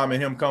the time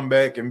and him come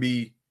back and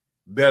be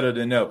better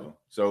than ever.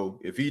 So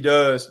if he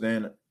does,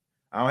 then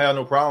I don't have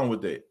no problem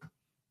with that.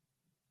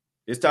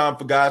 It's time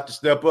for guys to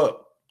step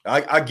up.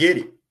 I get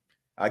it.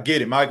 I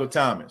get it. Michael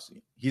Thomas,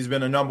 he's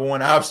been a number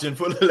 1 option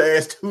for the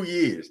last 2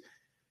 years.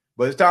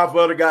 But it's time for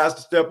other guys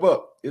to step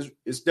up.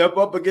 It's step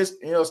up against,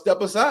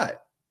 step aside.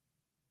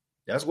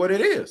 That's what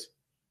it is.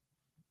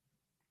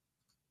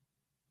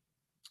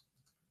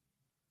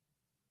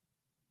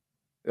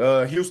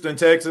 Houston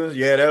Texans,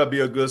 yeah, that'll be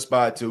a good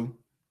spot too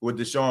with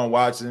Deshaun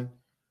Watson.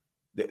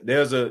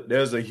 There's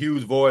a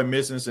huge void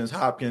missing since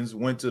Hopkins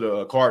went to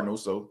the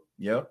Cardinals. So,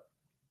 yeah.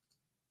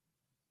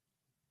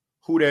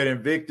 Who that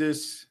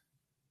Invictus?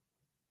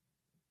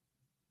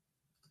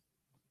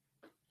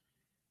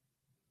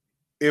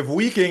 If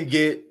we can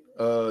get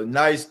a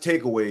nice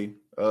takeaway,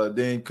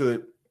 then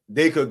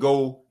they could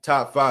go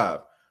top 5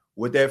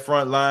 with that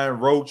front line: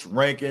 Roach,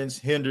 Rankins,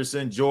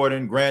 Henderson,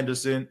 Jordan,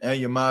 Granderson, and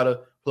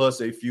Yamada,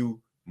 plus a few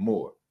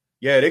more.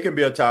 Yeah, they can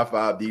be a top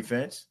 5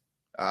 defense.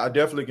 I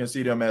definitely can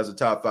see them as a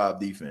top 5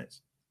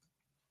 defense.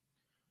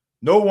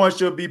 No one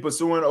should be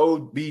pursuing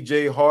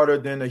OBJ harder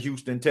than the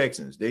Houston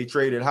Texans. They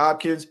traded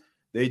Hopkins.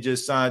 They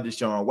just signed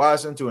Deshaun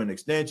Watson to an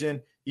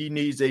extension. He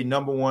needs a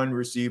number 1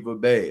 receiver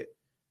bad.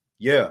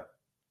 Yeah,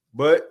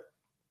 but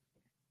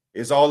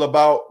it's all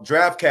about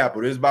draft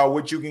capital. It's about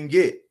what you can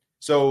get.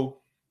 So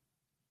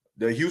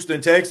the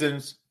Houston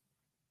Texans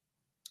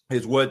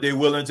is what they're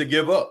willing to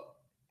give up.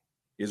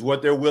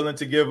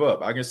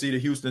 I can see the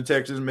Houston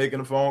Texans making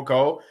a phone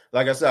call.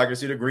 Like I said, I can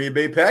see the Green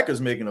Bay Packers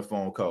making a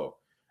phone call.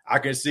 I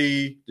can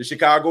see the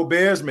Chicago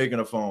Bears making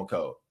a phone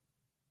call.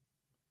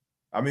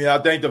 I mean, I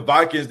think the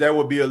Vikings, that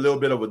would be a little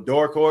bit of a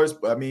dark horse,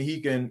 but I mean, he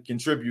can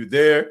contribute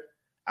there.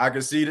 I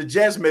can see the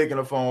Jets making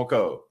a phone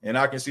call, and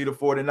I can see the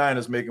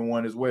 49ers making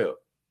one as well.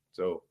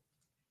 So,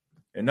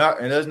 and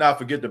let's not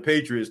forget the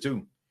Patriots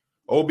too.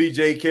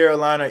 OBJ,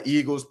 Carolina,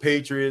 Eagles,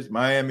 Patriots,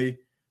 Miami,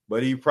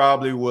 but he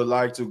probably would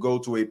like to go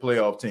to a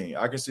playoff team.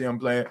 I can see him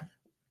playing.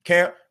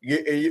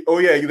 You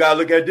got to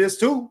look at this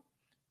too.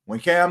 when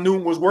Cam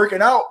Newton was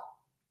working out,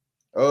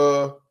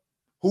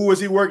 who was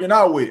he working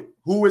out with?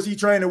 Who was he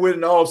training with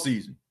in the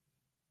offseason?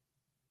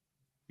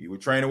 He was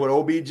training with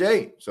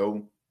OBJ.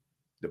 So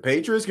the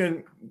Patriots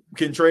can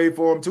trade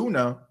for him too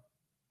now.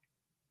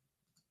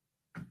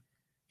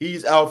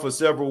 He's out for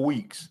several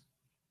weeks.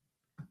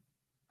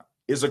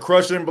 It's a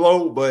crushing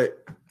blow,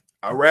 but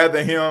I'd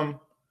rather him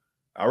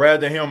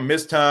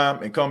miss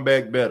time and come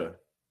back better.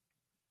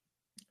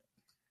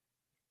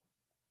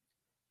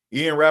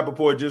 Ian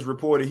Rappaport just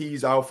reported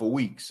he's out for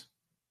weeks.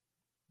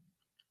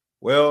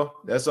 Well,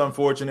 that's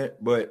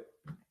unfortunate, but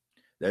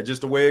that's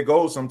just the way it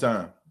goes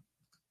sometimes.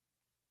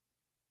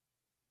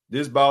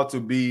 This about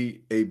to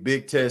be a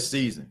big test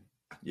season.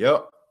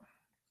 Yep.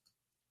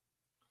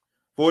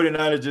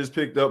 49ers just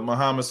picked up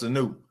Muhammad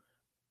Sanu.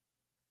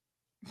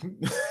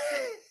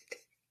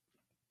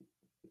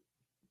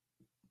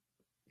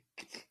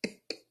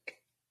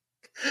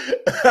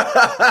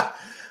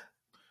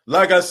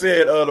 Like I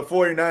said, the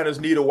 49ers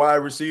need a wide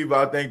receiver.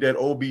 I think that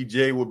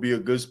OBJ would be a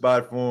good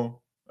spot for him,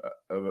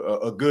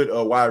 a good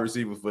wide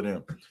receiver for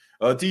them.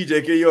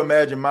 TJ, can you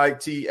imagine Mike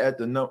T at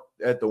the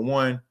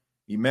 1,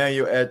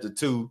 Emmanuel at the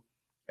 2,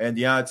 and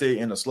Deontay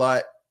in the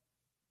slot?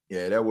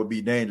 Yeah, that would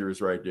be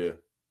dangerous right there.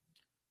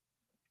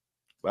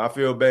 But I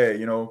feel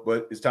bad,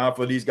 but it's time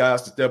for these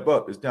guys to step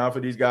up. It's time for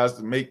these guys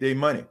to make their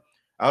money.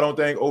 I don't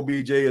think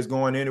OBJ is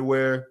going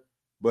anywhere,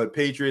 but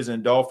Patriots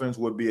and Dolphins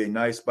would be a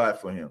nice spot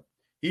for him.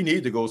 He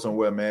needs to go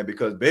somewhere, man,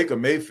 because Baker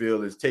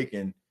Mayfield is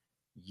taking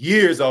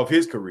years off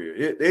his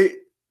career.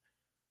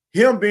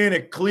 Him being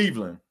in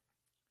Cleveland,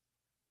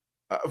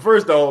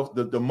 first off,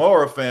 the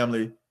Mara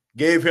family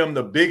gave him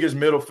the biggest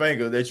middle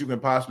finger that you can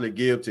possibly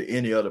give to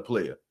any other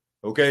player.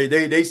 Okay,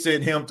 they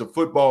sent him to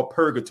football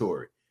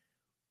purgatory.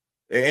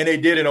 And they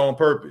did it on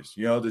purpose,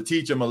 to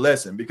teach him a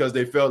lesson because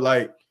they felt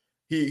like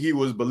he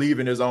was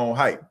believing his own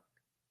hype.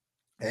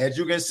 As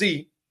you can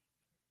see,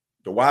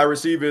 the wide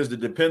receiver is the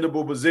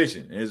dependable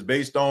position, and it's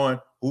based on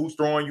who's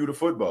throwing you the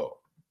football.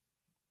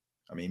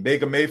 I mean,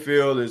 Baker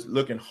Mayfield is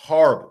looking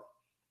horrible.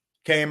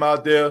 Came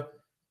out there,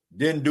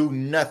 didn't do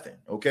nothing,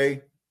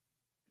 okay,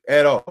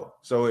 at all.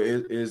 So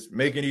it's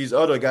making these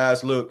other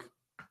guys look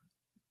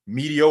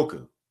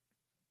mediocre,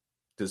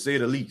 to say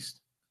the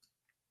least.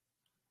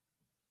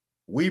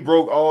 We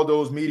broke all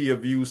those media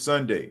views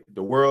Sunday.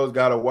 The world's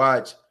got to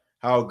watch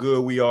how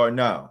good we are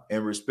now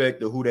and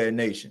respect the Who Dat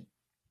Nation.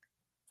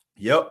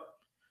 Yep.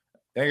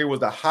 I think it was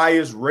the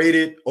highest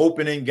rated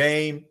opening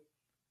game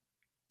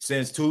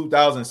since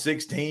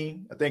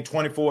 2016. I think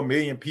 24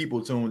 million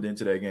people tuned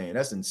into that game.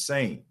 That's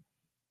insane.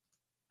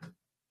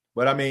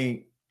 But, I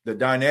mean, the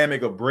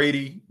dynamic of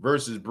Brady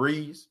versus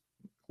Breeze,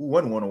 who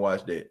wouldn't want to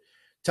watch that?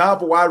 Time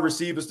for wide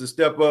receivers to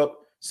step up.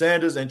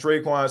 Sanders and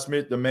Traquan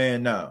Smith, the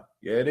man now.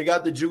 Yeah, they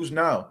got the juice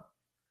now.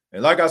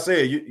 And like I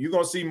said, you're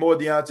going to see more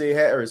Deontay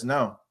Harris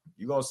now.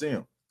 You're going to see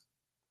him.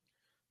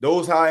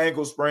 Those high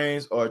ankle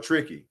sprains are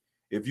tricky.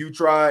 If you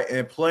try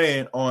and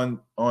plan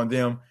on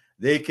them,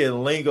 they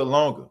can linger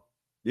longer.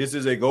 This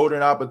is a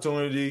golden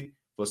opportunity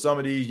for some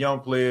of these young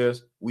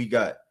players we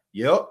got.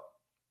 Yep.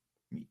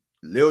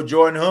 Lil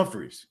Jordan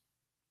Humphreys,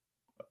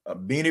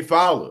 Beanie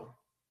Fowler.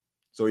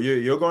 So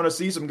you're going to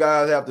see some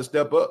guys have to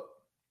step up.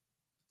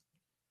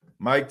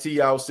 Mike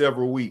T out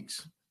several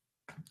weeks.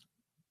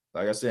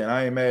 Like I said,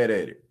 I ain't mad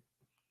at it.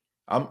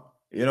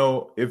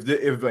 If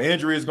the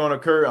injury is going to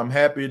occur, I'm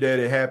happy that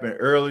it happened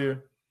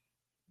earlier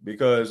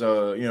because,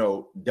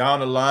 down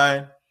the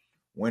line,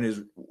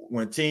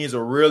 when teams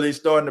are really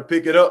starting to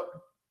pick it up,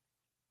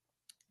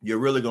 you're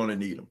really going to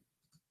need them.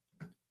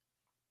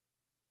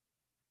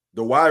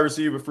 The wide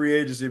receiver free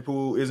agency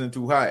pool isn't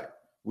too hot.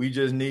 We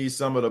just need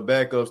some of the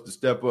backups to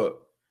step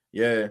up.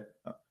 Yeah,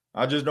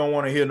 I just don't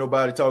want to hear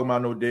nobody talking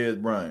about no Dez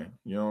Bryant.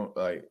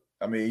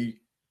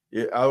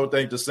 I don't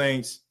think the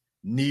Saints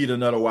need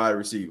another wide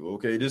receiver,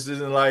 okay? This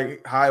isn't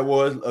like how it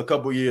was a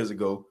couple years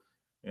ago.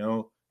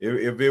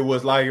 If it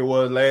was like it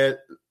was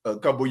a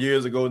couple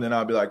years ago, then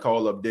I'd be like,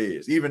 call up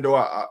Dez. Even though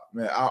I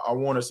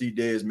want to see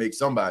Dez make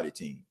somebody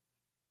team.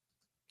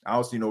 I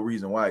don't see no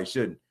reason why he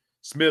shouldn't.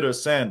 Smith or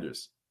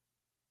Sanders,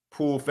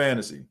 pool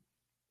fantasy.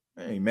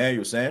 Hey,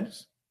 Emmanuel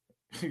Sanders.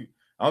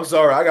 I'm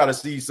sorry, I got to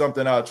see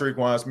something out of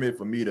Traquan Smith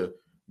for me to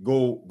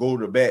go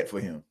to bat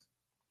for him.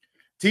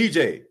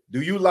 TJ,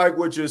 do you like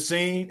what you're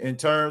seeing in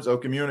terms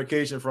of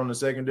communication from the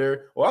secondary?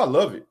 Oh, I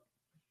love it.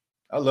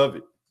 I love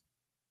it.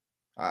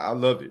 I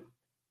love it.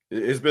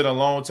 It's been a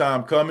long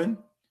time coming.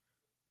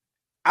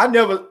 I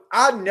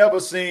never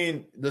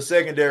seen the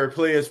secondary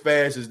play as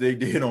fast as they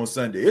did on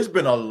Sunday. It's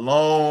been a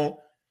long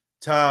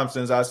time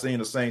since I seen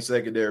the Saints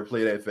secondary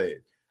play that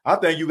fast. I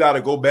think you got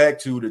to go back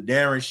to the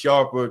Darren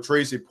Sharper,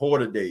 Tracy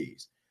Porter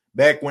days,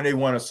 back when they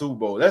won a Super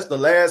Bowl. That's the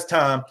last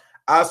time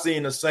I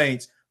seen the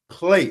Saints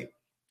play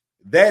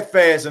that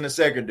fast in the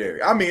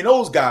secondary. I mean,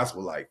 those guys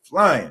were like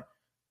flying.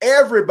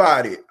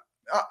 Everybody,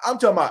 I'm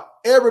talking about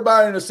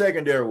everybody in the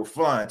secondary was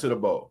flying to the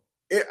ball.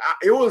 It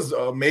was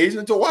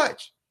amazing to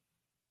watch.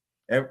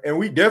 And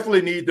we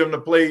definitely need them to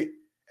play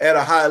at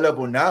a high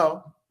level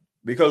now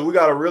because we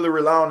got to really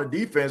rely on the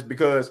defense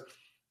because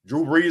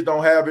Drew Brees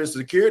don't have his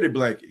security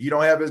blanket. He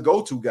don't have his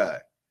go-to guy.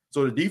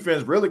 So the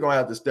defense really going to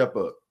have to step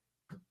up.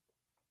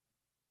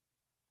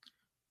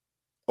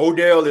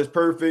 Odell is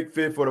perfect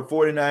fit for the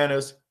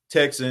 49ers,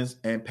 Texans,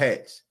 and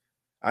Pats.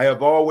 I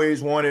have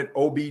always wanted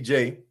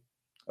OBJ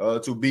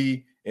to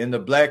be in the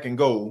black and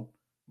gold,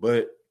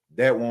 but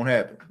that won't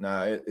happen.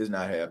 Nah, it's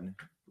not happening.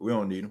 We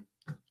don't need him.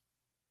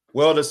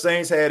 Well, the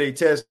Saints had a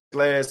test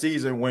last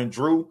season when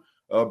Drew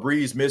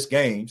Brees missed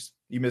games.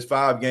 He missed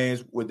 5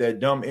 games with that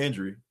dumb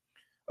injury.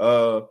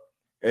 And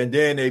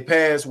then they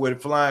passed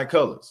with flying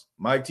colors.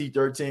 Mike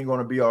T13 going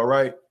to be all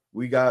right.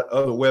 We got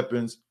other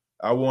weapons.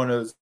 I want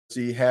to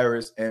see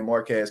Harris and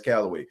Marquez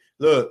Callaway.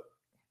 Look,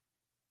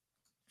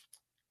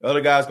 the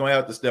other guys going to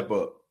have to step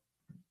up.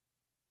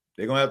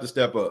 They're going to have to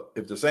step up.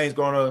 If the Saints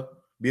going to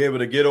be able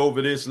to get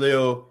over this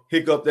little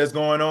hiccup that's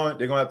going on,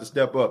 they're going to have to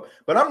step up.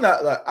 But I'm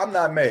not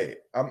mad.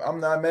 I'm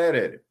not mad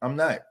at it. I'm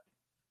not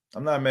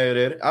mad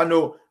at it. I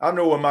know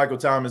what Michael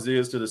Thomas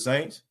is to the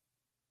Saints.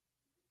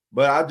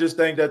 But I just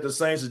think that the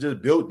Saints are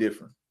just built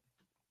different.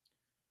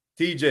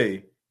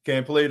 TJ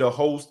can play the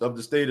host of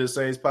the State of the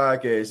Saints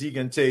podcast. He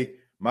can take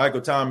Michael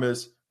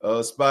Thomas'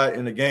 spot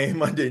in the game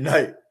Monday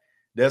night.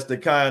 That's the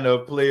kind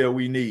of player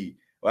we need.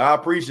 Well, I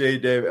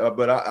appreciate that,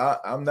 but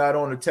I'm not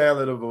on the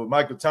talent of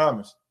Michael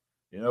Thomas.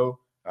 You know,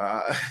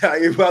 I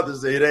ain't about to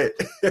say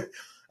that.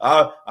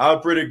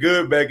 I'm pretty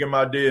good back in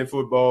my day in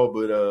football,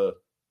 but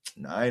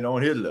I ain't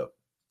on his level.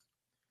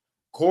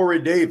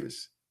 Corey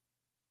Davis.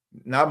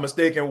 Not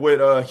mistaken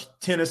with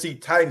Tennessee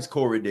Titans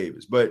Corey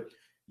Davis, but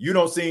you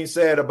don't seem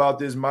sad about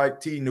this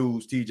Mike T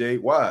news, TJ.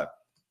 Why?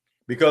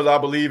 Because I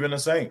believe in the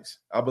Saints.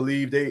 I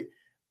believe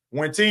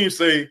when teams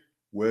say,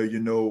 well, you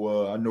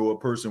know, I know a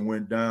person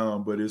went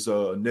down, but it's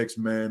a next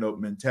man up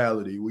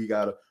mentality. We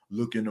got to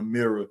look in the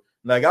mirror.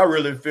 Like, I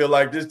really feel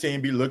like this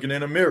team be looking in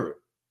the mirror.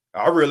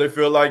 I really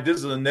feel like this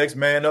is a next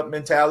man up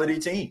mentality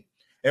team.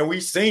 And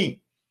we've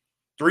seen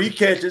 3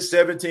 catches,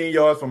 17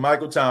 yards from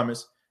Michael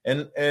Thomas.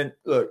 And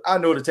look, I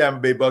know the Tampa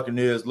Bay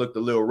Buccaneers looked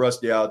a little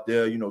rusty out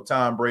there. You know,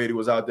 Tom Brady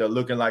was out there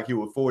looking like he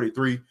was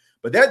 43.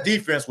 But that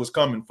defense was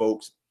coming,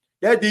 folks.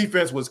 That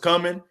defense was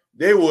coming.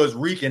 They was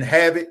wreaking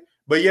havoc.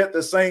 But yet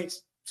the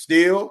Saints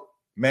still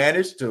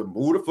managed to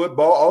move the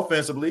football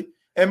offensively.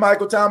 And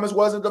Michael Thomas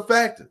wasn't the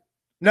factor.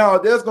 Now,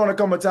 there's going to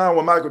come a time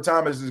when Michael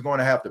Thomas is going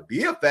to have to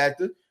be a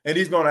factor. And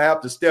he's going to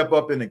have to step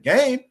up in the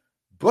game.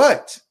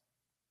 But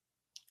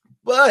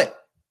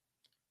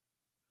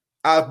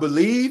I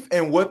believe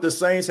in what the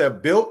Saints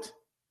have built.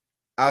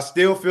 I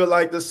still feel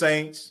like the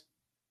Saints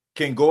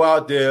can go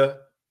out there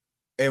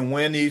and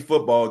win these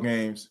football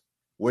games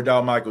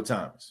without Michael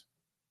Thomas.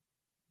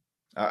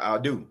 I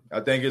do. I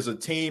think it's a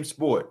team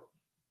sport.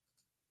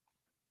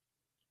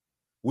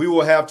 We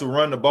will have to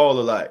run the ball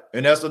a lot.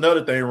 And that's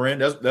another thing, Ren.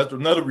 That's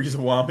another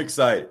reason why I'm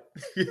excited.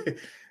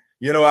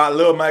 You know, I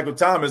love Michael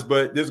Thomas,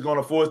 but this is going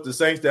to force the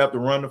Saints to have to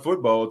run the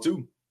football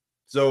too.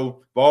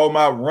 So for all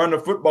my run the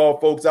football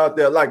folks out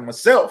there like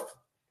myself,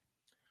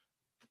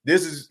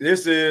 this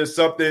is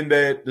something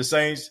that the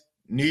Saints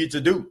need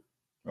to do.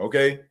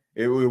 Okay,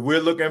 if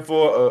we're looking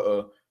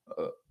for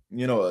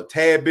a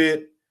tad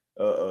bit,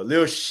 a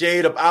little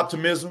shade of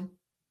optimism,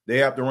 they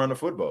have to run the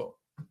football.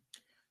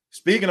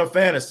 Speaking of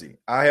fantasy,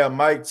 I have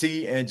Mike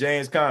T and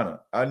James Conner.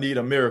 I need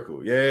a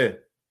miracle. Yeah.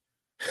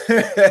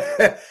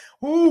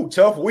 Woo,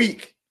 tough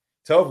week.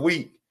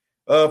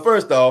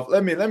 First off,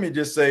 let me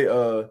just say,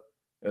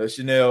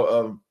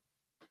 Chanel,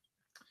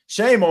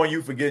 shame on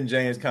you for getting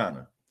James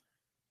Conner.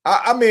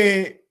 I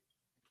mean,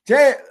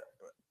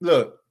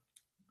 look,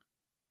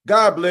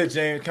 God bless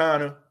James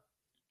Conner.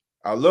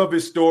 I love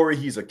his story.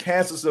 He's a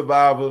cancer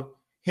survivor.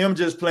 Him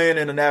just playing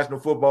in the National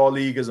Football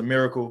League is a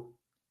miracle.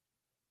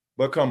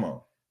 But come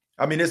on.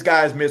 I mean, this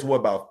guy's missed,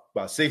 about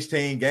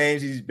 16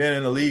 games. He's been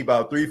in the league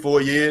about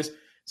 3-4 years.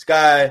 This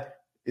guy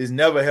is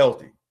never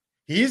healthy.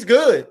 He's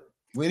good.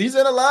 When he's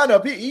in the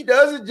lineup, he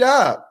does his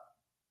job.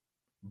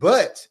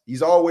 But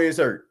he's always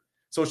hurt.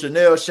 So,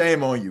 Chanel,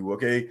 shame on you,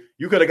 okay?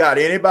 You could have got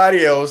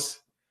anybody else.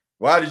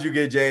 Why did you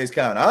get James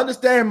Conner? I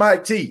understand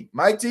Mike T.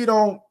 Mike T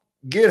don't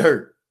get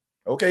hurt,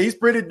 okay? He's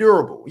pretty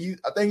durable.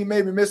 I think he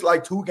maybe missed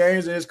like 2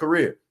 games in his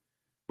career.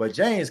 But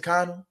James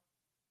Conner,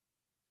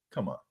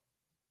 come on.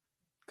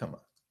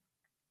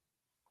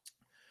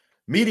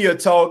 Media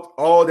talked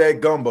all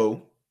that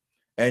gumbo,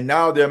 and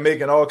now they're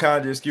making all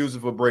kinds of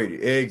excuses for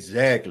Brady.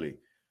 Exactly.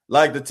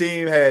 Like the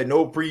team had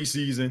no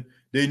preseason.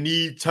 They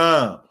need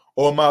time.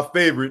 Or my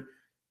favorite,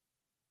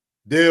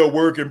 they're a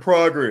work in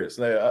progress.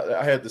 Like,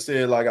 I had to say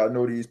it like I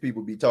know these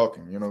people be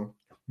talking, you know.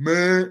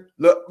 Man,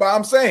 look, but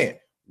I'm saying,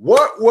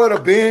 what would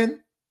have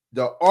been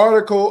the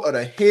article or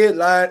the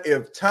headline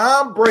if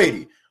Tom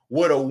Brady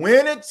would have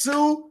went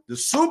into the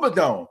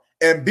Superdome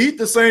and beat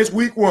the Saints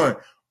week 1?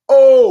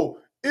 Oh,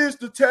 it's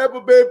the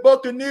Tampa Bay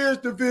Buccaneers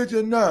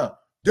division now.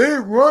 They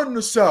run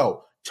the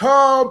South.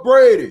 Tom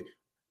Brady.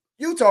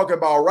 You talking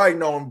about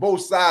writing on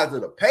both sides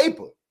of the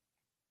paper.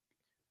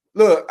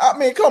 Look, I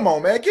mean, come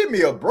on, man. Give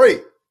me a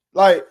break.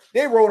 Like,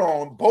 they wrote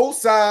on both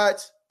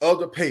sides of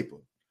the paper.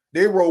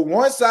 They wrote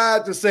one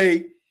side to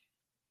say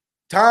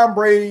Tom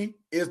Brady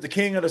is the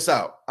king of the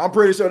South. I'm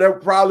pretty sure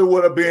that probably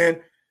would have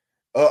been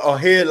a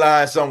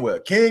headline somewhere.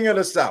 King of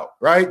the South,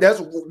 right? That's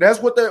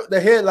what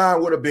the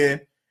headline would have been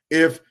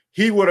if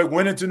he would have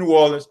went into New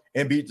Orleans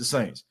and beat the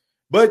Saints.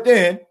 But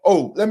then,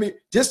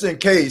 just in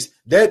case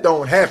that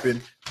don't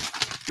happen,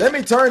 let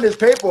me turn this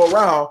paper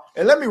around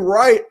and let me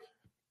write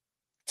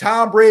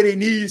Tom Brady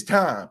needs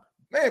time.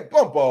 Man,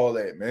 bump all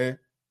that, man.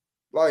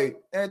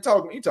 Like, man,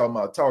 you talking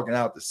about talking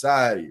out the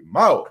side of your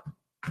mouth.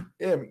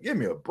 Yeah, give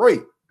me a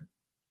break.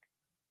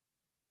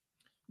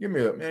 Give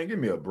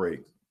me a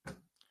break.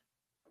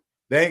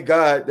 Thank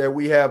God that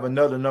we have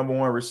another number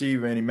one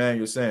receiver in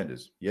Emmanuel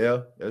Sanders.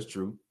 Yeah, that's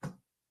true.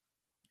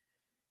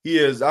 He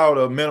is out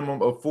a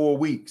minimum of 4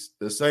 weeks.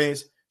 The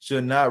Saints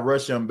should not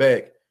rush him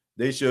back.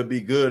 They should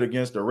be good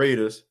against the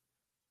Raiders.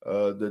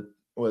 The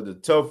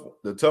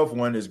tough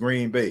one is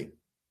Green Bay.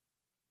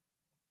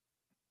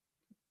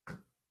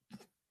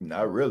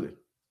 Not really.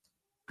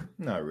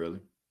 Not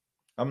really.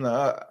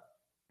 Not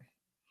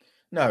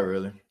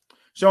really.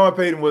 Sean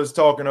Payton was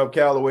talking up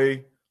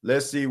Callaway.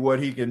 Let's see what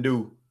he can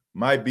do.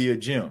 Might be a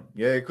gem.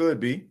 Yeah, it could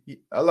be.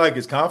 I like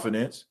his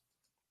confidence.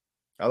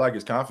 I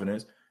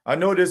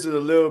know this is a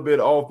little bit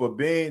off, but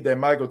being that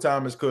Michael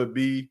Thomas could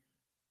be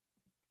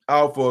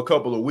out for a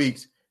couple of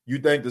weeks, you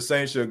think the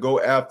Saints should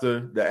go after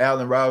the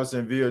Allen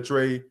Robinson via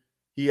trade?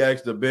 He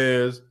asked the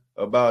Bears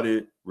about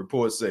it.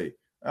 Reports say,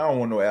 I don't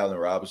want no Allen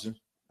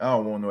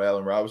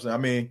Robinson. I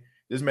mean,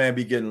 this man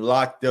be getting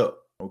locked up.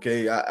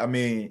 Okay. I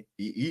mean,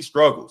 he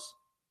struggles.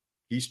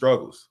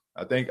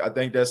 I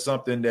think that's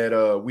something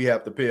that we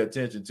have to pay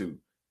attention to.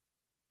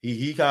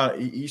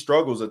 He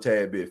struggles a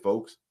tad bit,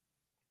 folks.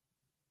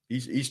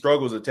 He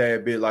struggles a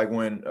tad bit, like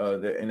when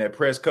in that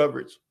press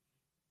coverage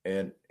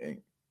and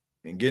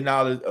getting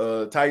out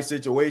of tight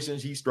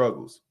situations, he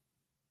struggles.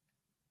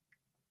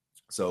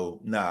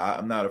 So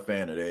I'm not a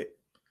fan of that.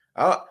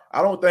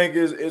 I don't think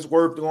it's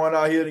worth going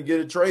out here to get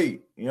a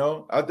trade. You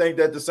know, I think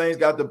that the Saints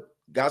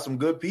got some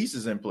good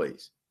pieces in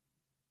place.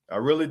 I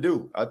really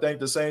do. I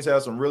think the Saints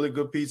have some really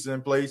good pieces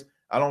in place.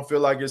 I don't feel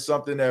like it's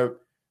something that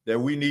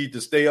we need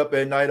to stay up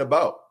at night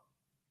about.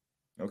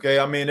 Okay.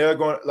 I mean, they're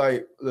going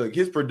look,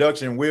 his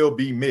production will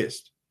be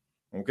missed.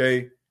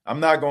 Okay. I'm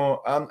not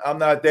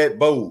that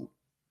bold,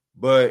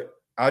 but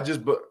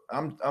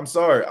I'm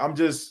sorry.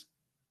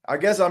 I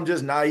guess I'm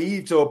just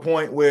naive to a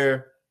point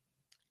where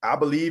I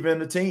believe in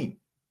the team.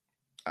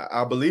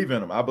 I believe in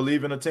them. I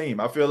believe in the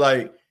team. I feel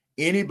like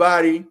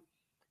anybody,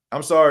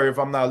 I'm sorry if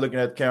I'm not looking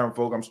at the camera,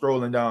 folk. I'm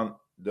strolling down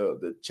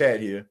the chat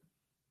here.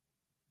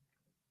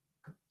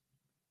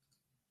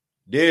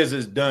 Dez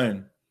is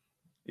done.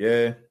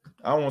 Yeah,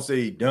 I won't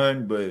say he's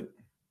done, but it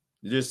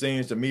just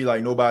seems to me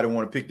like nobody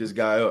want to pick this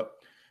guy up.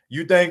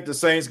 You think the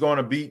Saints going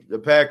to beat the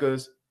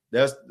Packers?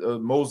 That's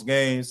most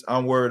games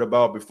I'm worried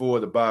about before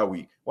the bye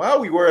week. Why are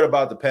we worried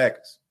about the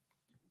Packers?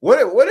 What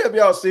have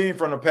y'all seen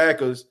from the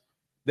Packers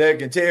that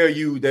can tell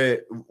you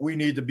that we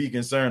need to be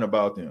concerned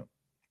about them?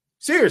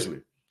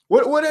 Seriously,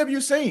 what have you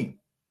seen?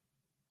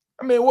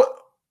 I mean,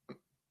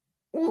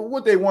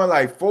 what they won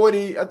like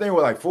 40? I think it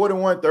was like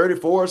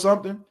 41-34 or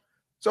something.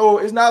 So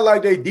it's not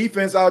like they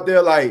defense out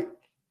there like,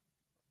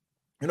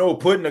 you know,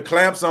 putting the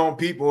clamps on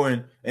people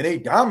and they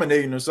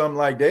dominating or something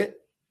like that.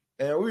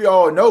 And we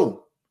all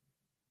know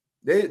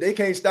they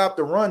can't stop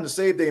the run to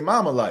save their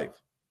mama life.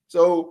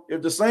 So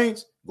if the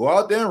Saints go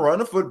out there and run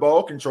the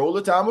football, control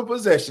the time of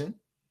possession,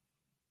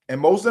 and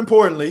most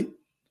importantly,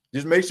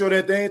 just make sure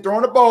that they ain't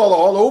throwing the ball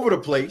all over the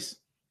place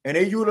and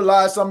they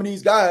utilize some of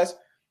these guys.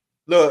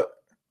 Look,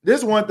 this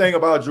is one thing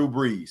about Drew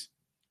Brees.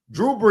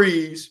 Drew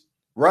Brees,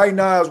 right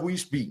now as we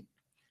speak,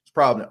 is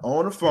probably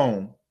on the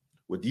phone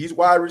with these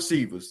wide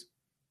receivers.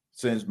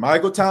 Since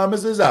Michael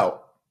Thomas is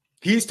out,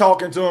 he's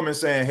talking to them and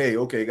saying, hey,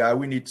 okay, guy,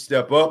 we need to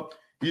step up.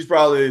 He's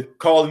probably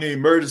calling the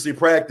emergency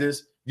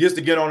practice just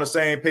to get on the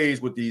same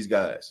page with these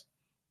guys.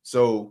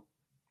 So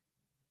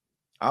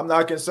I'm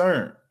not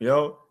concerned, you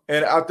know,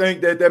 and I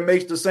think that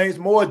makes the Saints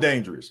more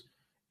dangerous.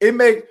 It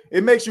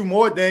makes you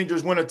more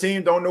dangerous when a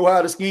team don't know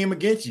how to scheme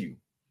against you.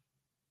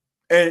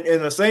 And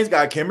the Saints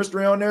got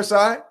chemistry on their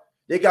side.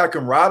 They got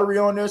camaraderie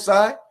on their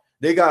side.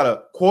 They got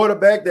a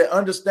quarterback that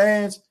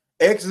understands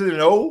X's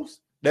and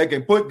O's, that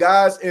can put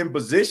guys in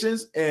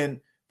positions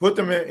and put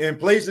them in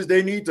places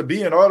they need to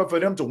be in order for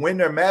them to win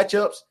their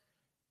matchups.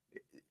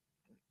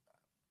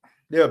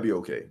 They'll be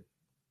okay.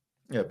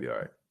 They'll be all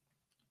right.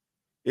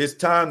 It's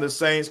time the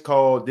Saints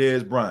call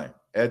Dez Bryant.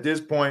 At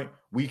this point,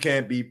 we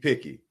can't be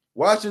picky.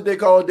 Why should they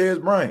call Dez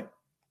Bryant?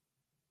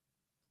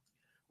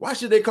 Why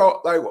should they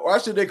call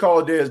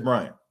Dez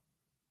Bryant?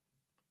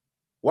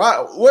 Why?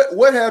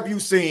 What have you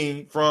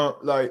seen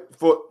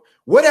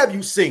what have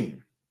you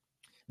seen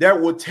that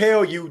will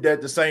tell you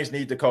that the Saints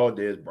need to call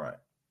Dez Bryant?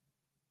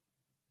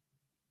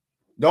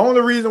 The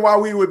only reason why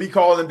we would be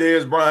calling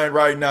Dez Bryant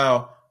right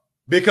now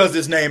because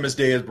his name is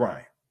Dez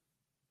Bryant.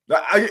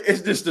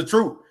 It's just the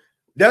truth.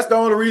 That's the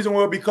only reason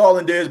we'll be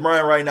calling Dez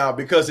Bryant right now,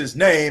 because his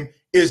name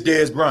is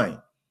Dez Bryant.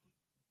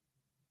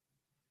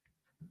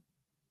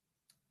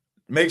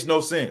 Makes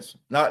no sense.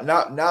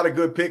 Not a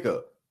good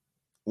pickup.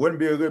 Wouldn't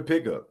be a good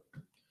pickup.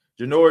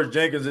 Janoris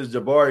Jenkins is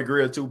Jabari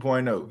Greer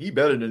 2.0. He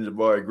better than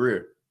Jabari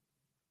Greer.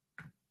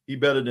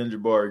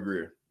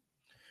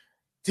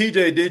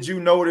 TJ, did you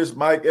notice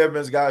Mike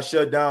Evans got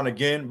shut down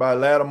again by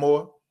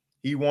Lattimore?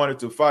 He wanted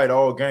to fight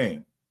all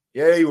game.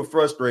 Yeah, he was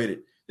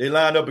frustrated. They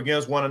lined up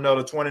against one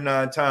another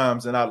 29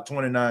 times, and out of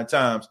 29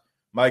 times,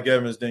 Mike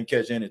Evans didn't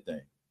catch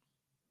anything.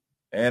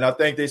 And I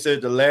think they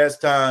said the last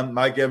time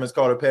Mike Evans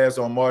caught a pass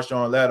on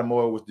Marshawn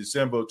Lattimore was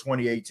December of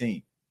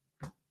 2018.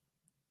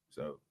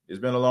 So it's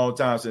been a long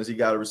time since he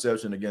got a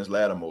reception against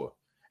Lattimore.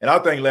 And I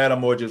think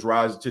Lattimore just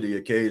rises to the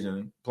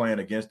occasion playing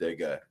against that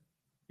guy.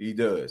 He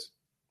does.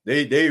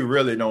 They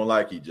really don't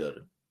like each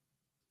other.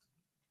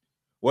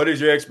 What is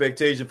your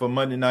expectation for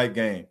Monday night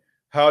game?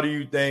 How do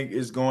you think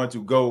it's going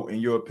to go, in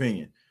your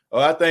opinion?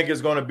 I think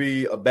it's going to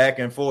be a back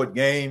and forth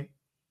game.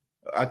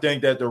 I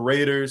think that the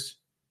Raiders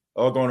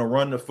are going to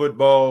run the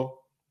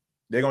football.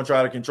 They're going to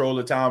try to control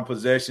the time of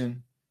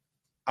possession.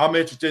 I'm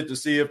interested to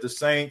see if the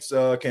Saints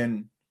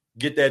can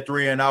get that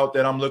 3 and out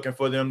that I'm looking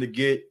for them to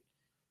get.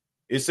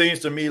 It seems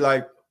to me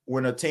like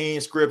when a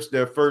team scripts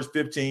their first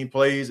 15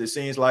 plays, it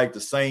seems like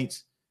the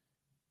Saints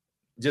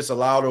just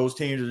allow those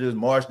teams to just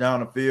march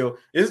down the field.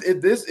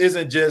 This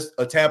isn't just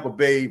a Tampa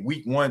Bay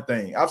week 1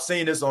 thing. I've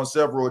seen this on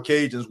several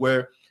occasions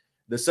where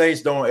the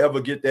Saints don't ever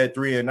get that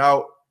 3 and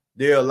out.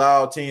 They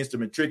allow teams to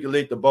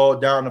matriculate the ball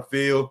down the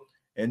field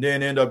and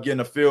then end up getting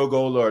a field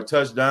goal or a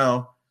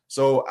touchdown.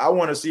 So I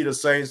want to see the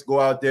Saints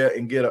go out there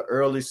and get an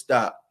early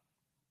stop.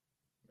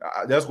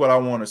 That's what I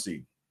want to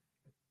see.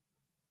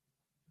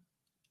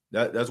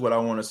 That's what I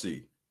want to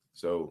see.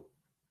 So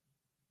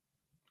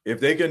if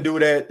they can do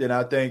that, then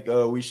I think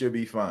we should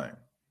be fine.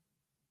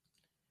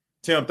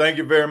 Tim, thank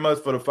you very much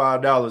for the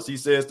 $5. He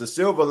says the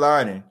silver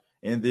lining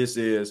in this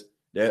is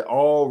that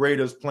all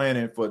Raiders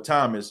planning for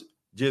Thomas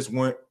just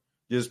went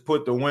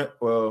out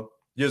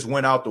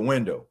the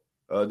window.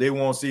 They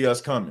won't see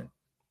us coming.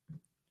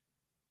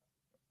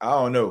 I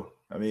don't know.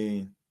 I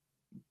mean,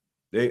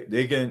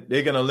 they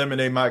can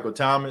eliminate Michael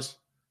Thomas,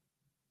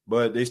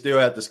 but they still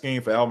have to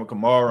scheme for Alvin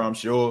Kamara, I'm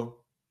sure.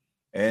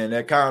 And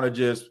that kind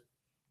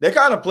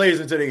of plays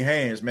into their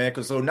hands, man.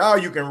 Because so now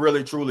you can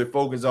really truly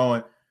focus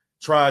on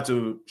trying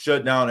to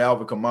shut down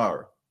Alvin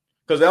Kamara.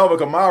 Because Alvin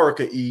Kamara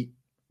could eat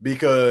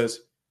because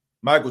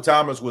Michael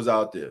Thomas was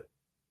out there.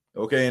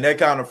 Okay, and that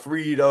kind of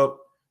freed up,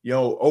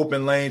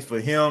 open lanes for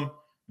him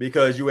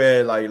because you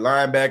had like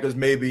linebackers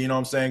maybe,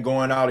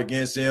 going out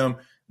against him,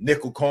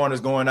 nickel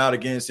corners going out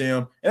against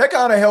him. And that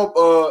kind of helped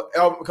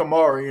Alvin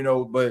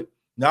Kamara, but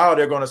now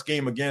they're going to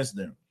scheme against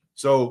them.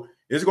 So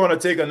it's going to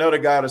take another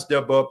guy to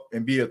step up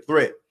and be a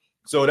threat.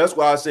 So that's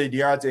why I say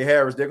Deontay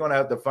Harris, they're going to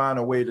have to find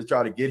a way to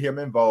try to get him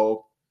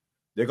involved.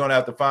 They're going to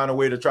have to find a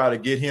way to try to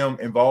get him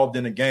involved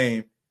in the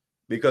game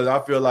because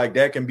I feel like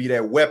that can be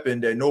that weapon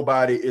that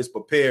nobody is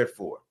prepared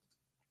for.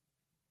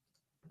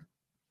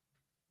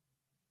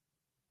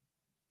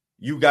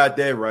 You got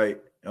that right.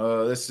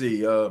 Let's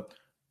see.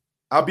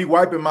 I'll be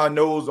wiping my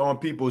nose on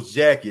people's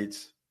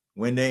jackets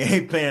when they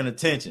ain't paying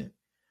attention.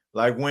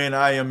 Like when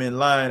I am in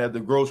line at the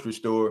grocery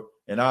store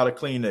and out of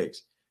Kleenex.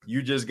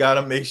 You just got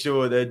to make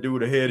sure that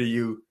dude ahead of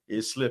you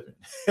is slipping.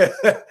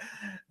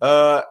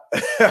 Well,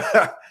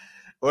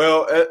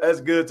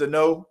 that's good to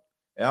know.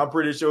 And I'm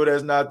pretty sure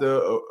that's not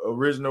the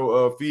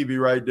original Phoebe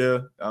right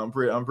there. I'm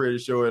pretty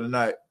sure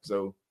tonight.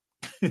 So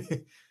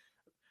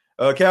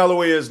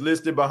Callaway is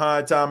listed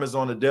behind Thomas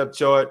on the depth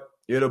chart.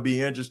 It'll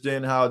be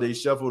interesting how they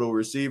shuffle the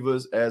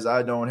receivers, as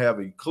I don't have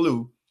a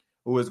clue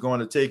who is going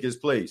to take his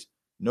place.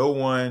 No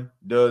one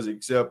does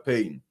except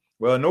Peyton.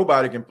 Well,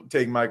 nobody can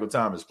take Michael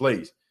Thomas'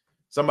 place.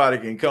 Somebody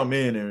can come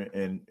in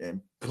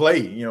and play,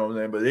 you know what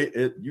I'm saying?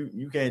 But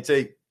you can't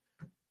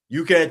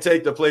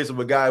take the place of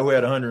a guy who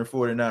had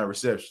 149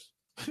 receptions.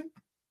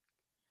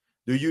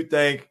 Do you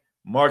think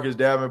Marcus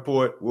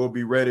Davenport will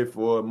be ready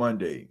for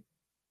Monday?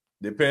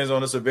 Depends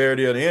on the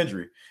severity of the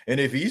injury. And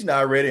if he's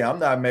not ready, I'm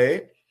not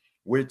mad,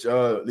 which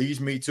leads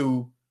me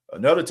to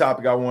another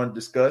topic I want to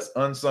discuss,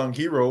 unsung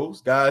heroes,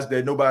 guys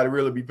that nobody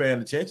really be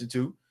paying attention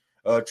to.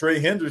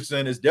 Trey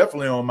Hendrickson is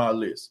definitely on my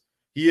list.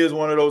 He is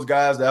one of those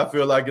guys that I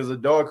feel like is a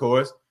dark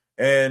horse.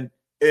 And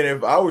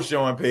if I was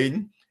Sean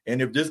Payton,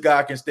 and if this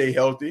guy can stay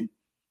healthy,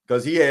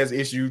 because he has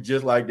issues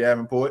just like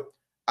Davenport,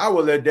 I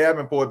would let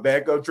Davenport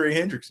back up Trey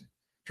Hendrickson.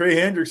 Trey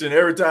Hendrickson,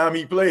 every time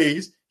he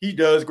plays, he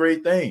does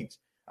great things.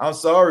 I'm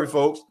sorry,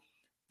 folks.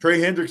 Trey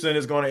Hendrickson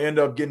is going to end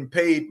up getting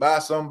paid by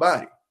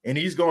somebody, and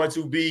he's going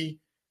to be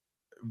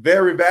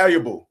very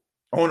valuable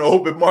on the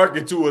open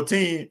market to a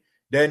team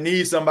that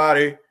needs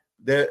somebody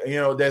that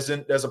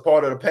that's a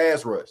part of the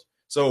pass rush.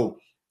 So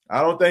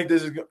I think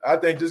this is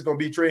going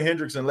to be Trey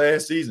Hendrickson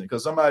last season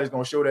because somebody's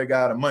going to show that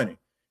guy the money.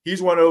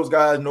 He's one of those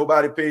guys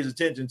nobody pays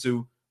attention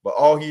to, but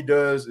all he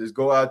does is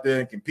go out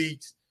there and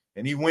competes,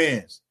 and he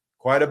wins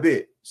quite a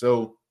bit.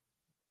 So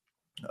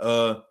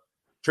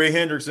Trey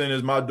Hendrickson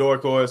is my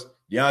dark horse.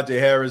 Deontay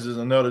Harris is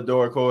another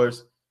dark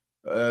horse.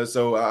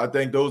 So I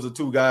think those are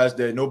two guys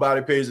that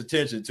nobody pays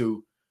attention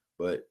to,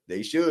 but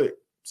they should.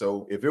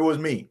 So if it was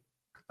me,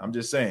 I'm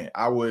just saying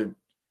I would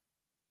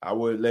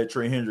let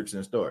Trey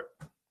Hendrickson start.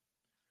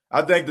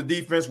 I think the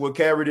defense will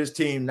carry this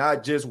team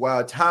not just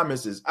while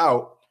Thomas is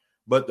out,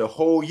 but the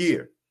whole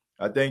year.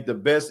 I think the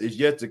best is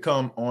yet to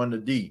come on the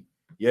D.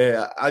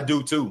 Yeah, I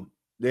do too.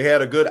 They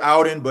had a good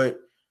outing,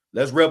 but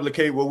let's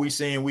replicate what we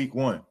see in week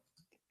 1.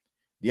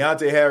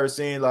 Deontay Harris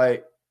seemed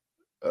like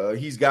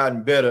he's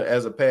gotten better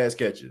as a pass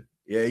catcher.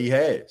 Yeah, he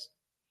has.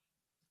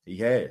 He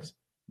has.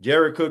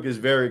 Jared Cook is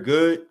very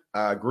good.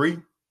 I agree.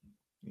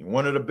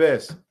 One of the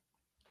best.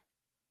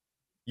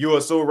 You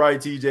are so right,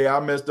 TJ. I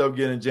messed up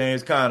getting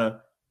James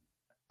Conner.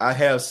 I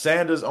have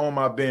Sanders on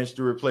my bench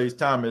to replace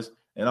Thomas,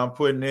 and I'm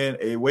putting in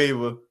a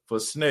waiver for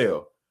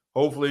Snell.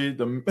 Hopefully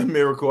the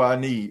miracle I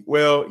need.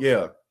 Well,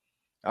 yeah.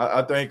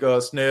 I think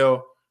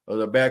Snell,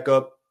 the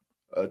backup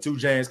to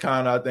James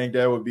Conner, I think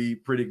that would be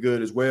pretty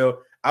good as well.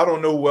 I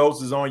don't know who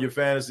else is on your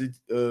fantasy,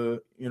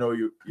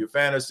 your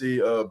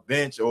fantasy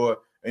bench or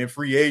in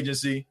free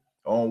agency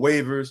on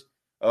waivers.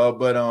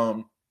 But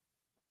I'm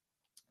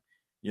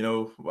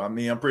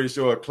pretty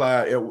sure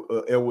Clyde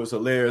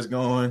Edwards-Helaire is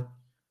going.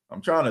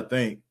 I'm trying to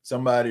think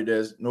somebody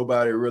that's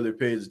nobody really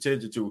pays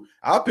attention to.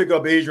 I'll pick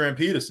up Adrian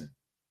Peterson.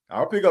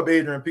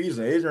 Adrian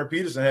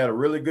Peterson had a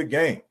really good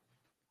game.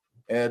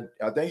 And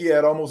I think he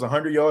had almost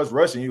 100 yards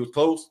rushing. He was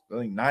close, I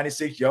think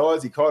 96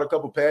 yards. He caught a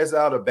couple passes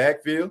out of the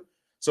backfield.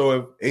 So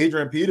if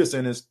Adrian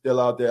Peterson is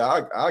still out there,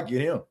 I'll get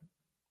him.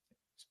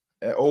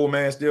 That old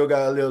man still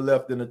got a little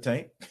left in the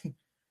tank.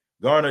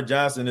 Garner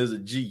Johnson is a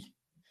G.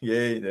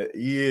 Yeah,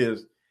 he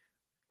is.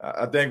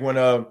 I think when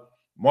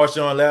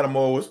Marshawn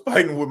Lattimore was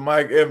fighting with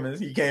Mike Evans,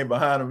 he came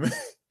behind him and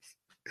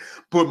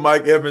put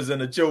Mike Evans in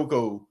the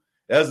chokehold.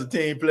 That's a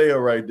team player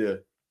right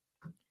there.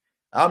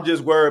 I'm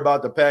just worried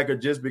about the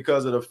Packers just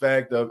because of the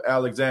fact of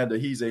Alexander.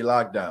 He's a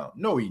lockdown.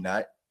 No, he's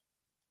not.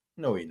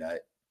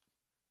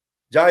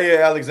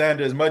 Jair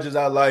Alexander, as much as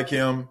I like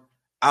him,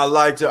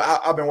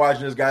 I've been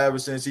watching this guy ever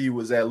since he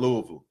was at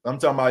Louisville. I'm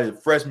talking about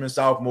his freshman,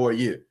 sophomore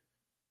year.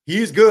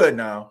 He's good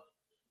now,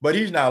 but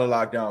he's not a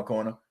lockdown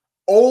corner.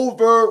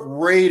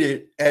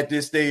 Overrated at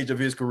this stage of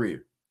his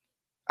career.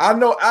 I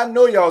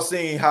know y'all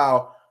seen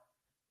how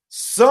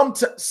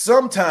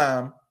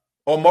sometime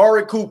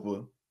Amari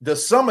Cooper, the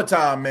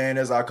summertime man,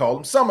 as I call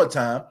him,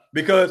 summertime,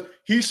 because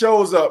he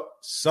shows up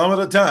some of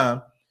the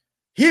time.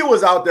 He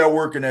was out there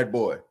working that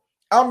boy.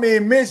 I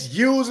mean,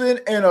 misusing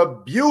and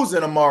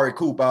abusing Amari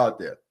Cooper out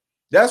there.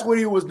 That's what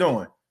he was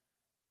doing.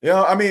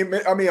 I mean,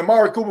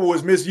 Amari Cooper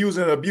was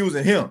misusing and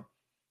abusing him.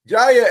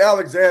 Jair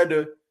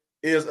Alexander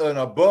is an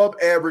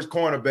above-average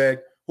cornerback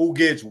who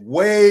gets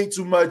way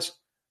too much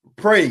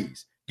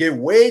praise.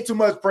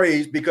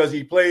 Because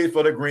he plays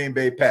for the Green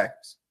Bay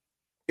Packers.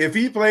 If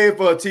he played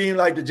for a team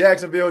like the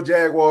Jacksonville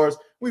Jaguars,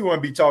 we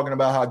wouldn't be talking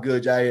about how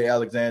good Jair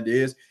Alexander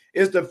is.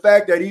 It's the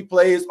fact that he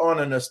plays on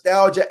a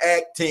nostalgia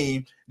act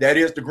team that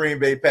is the Green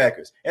Bay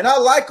Packers. And I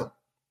like him,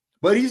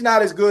 but he's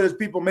not as good as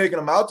people making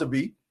him out to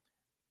be.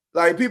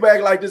 Like, people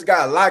act like this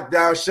guy locked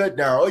down, shut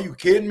down. Are you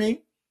kidding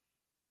me?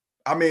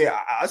 I mean,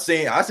 I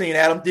seen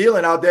Adam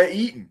Thielen out there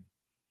eating.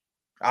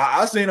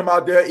 I seen him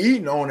out there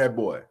eating on that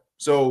boy.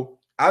 So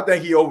I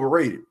think he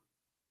overrated.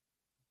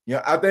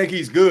 Yeah, I think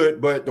he's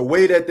good, but the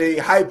way that they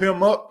hype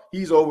him up,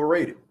 he's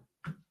overrated.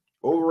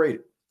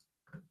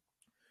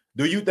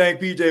 Do you think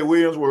P.J.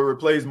 Williams will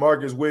replace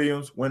Marcus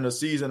Williams when the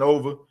season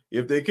over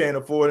if they can't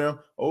afford him?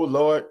 Oh,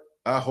 Lord,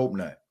 I hope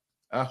not.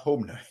 I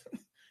hope not.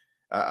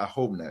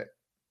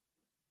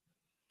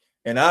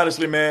 And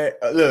honestly, man,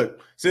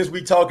 look, since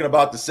we talking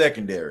about the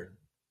secondary,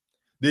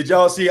 did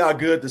y'all see how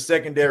good the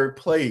secondary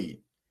played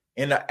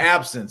in the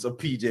absence of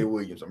P.J.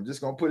 Williams? I'm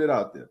just going to put it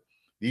out there.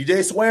 DJ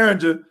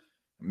Swearinger,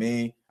 I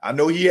mean, I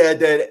know he had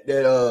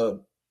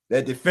that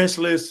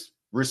defenseless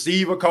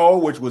receiver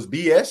call, which was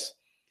BS,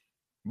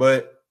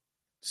 but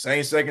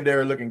same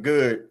secondary looking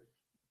good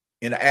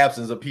in the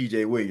absence of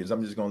P.J. Williams.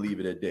 I'm just going to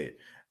leave it at that.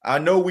 I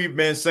know we've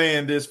been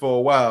saying this for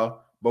a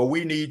while, but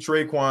we need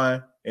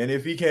Traquan, and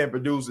if he can't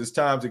produce, it's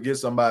time to get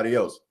somebody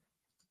else.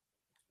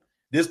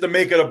 This to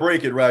make it or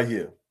break it right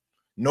here.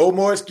 No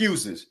more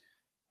excuses.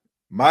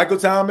 Michael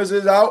Thomas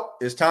is out.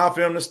 It's time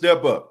for him to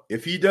step up.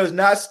 If he does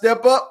not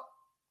step up,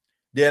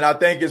 then I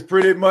think it's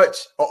pretty much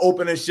an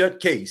open and shut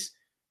case.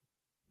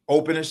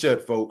 Open and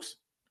shut, folks.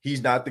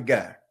 He's not the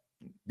guy.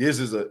 This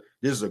is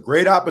a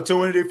great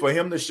opportunity for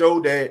him to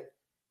show that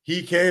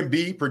he can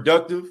be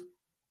productive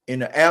in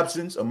the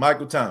absence of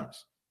Michael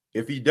Thomas.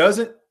 If he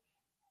doesn't,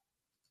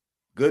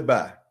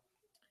 goodbye.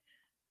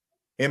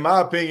 In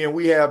my opinion,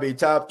 we have a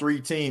top 3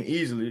 team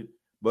easily,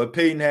 but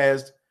Peyton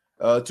has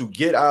to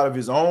get out of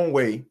his own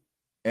way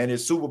and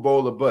his Super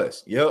Bowl or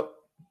bust. Yep.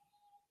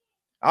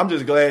 I'm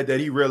just glad that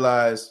he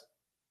realized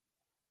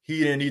he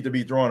didn't need to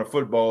be throwing a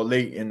football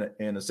late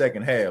in the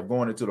second half,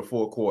 going into the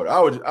fourth quarter.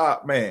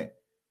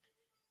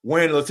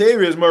 When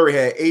Latavius Murray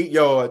had 8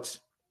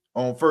 yards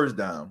on first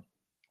down,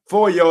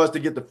 4 yards to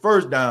get the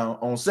first down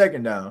on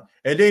second down,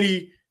 and then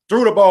he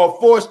threw the ball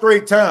 4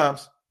 straight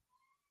times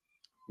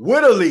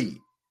with a lead,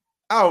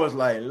 I was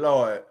like,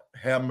 Lord,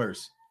 have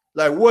mercy.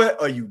 Like,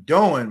 what are you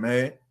doing,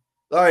 man?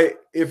 Like,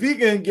 if he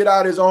can get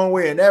out his own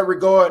way in that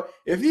regard,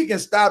 if he can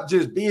stop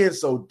just being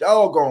so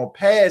doggone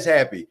pass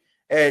happy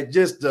at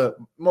just the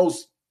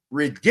most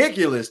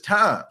ridiculous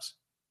times,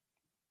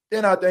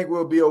 then I think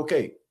we'll be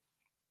okay.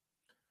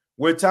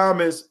 With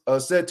Thomas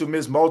set to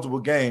miss multiple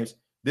games,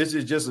 this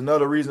is just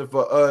another reason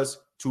for us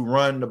to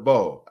run the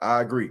ball.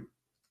 I agree.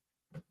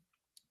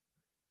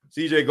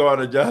 CJ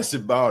Gardner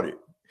Johnson bought it.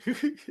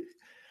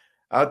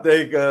 I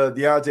think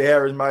Deontay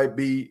Harris might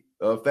be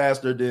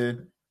faster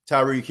than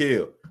Tyreek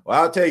Hill.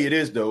 Well, I'll tell you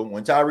this, though.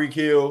 When Tyreek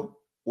Hill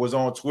was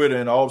on Twitter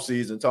in the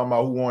offseason talking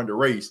about who won the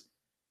race,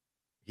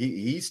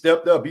 he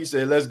stepped up. He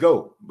said, let's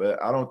go.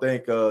 But I don't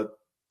think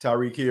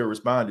Tyreek Hill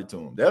responded to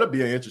him. That'll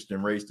be an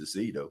interesting race to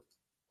see, though.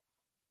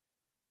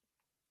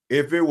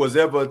 If it was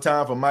ever a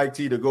time for Mike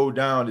T to go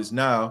down, it's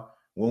now,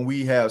 when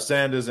we have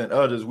Sanders and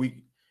others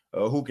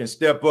who can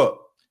step up.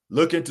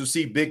 Looking to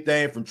see big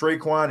things from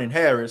Traquan and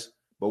Harris,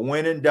 but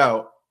when in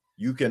doubt,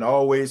 you can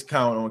always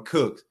count on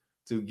Cook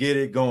to get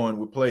it going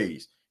with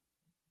plays.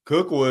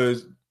 Cook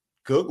was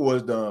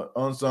the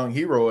unsung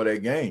hero of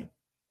that game.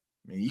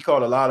 I mean, he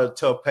caught a lot of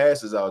tough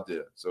passes out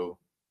there. So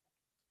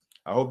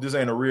I hope this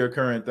ain't a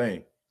reoccurring thing.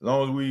 As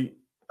long as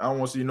I don't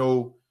want to see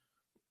no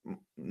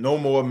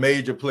more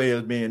major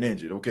players being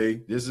injured.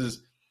 Okay, this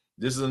is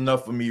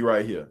enough for me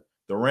right here.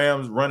 The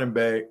Rams running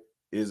back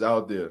is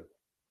out there.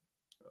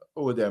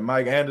 Who was that?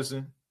 Mike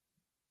Anderson?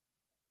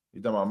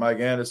 You talking about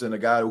Mike Anderson, the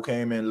guy who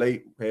came in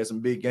late, had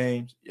some big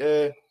games?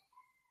 Yeah,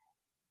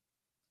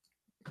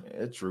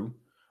 that's true.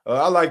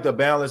 I like the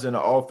balance in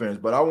the offense,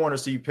 but I want to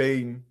see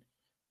Peyton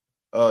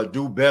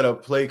do better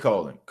play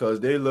calling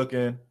because they're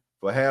looking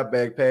for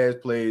halfback pass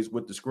plays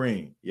with the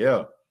screen.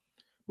 Yeah,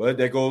 but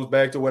that goes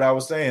back to what I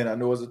was saying. I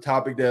know it's a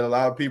topic that a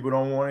lot of people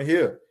don't want to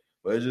hear,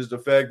 but it's just the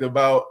fact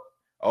about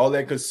all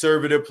that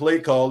conservative play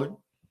calling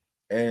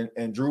and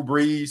Drew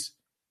Brees'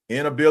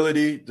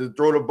 inability to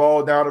throw the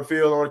ball down the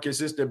field on a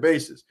consistent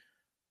basis.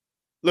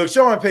 Look,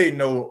 Sean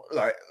Payton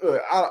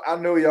I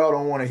know y'all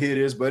don't want to hear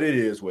this, but it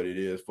is what it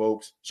is,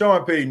 folks.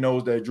 Sean Payton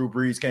knows that Drew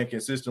Brees can't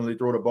consistently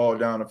throw the ball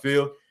down the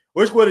field,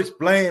 which would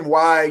explain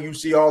why you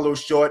see all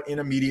those short,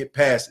 intermediate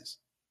passes.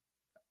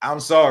 I'm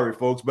sorry,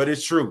 folks, but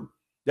it's true.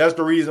 That's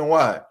the reason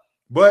why.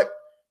 But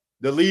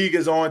the league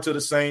is on to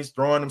the Saints,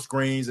 throwing them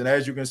screens, and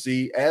as you can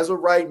see, as of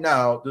right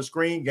now, the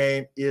screen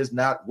game is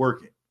not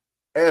working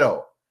at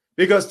all.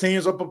 Because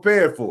teams are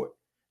prepared for it.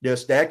 They're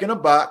stacking a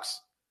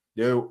box.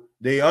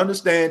 They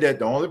understand that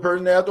the only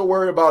person they have to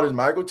worry about is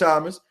Michael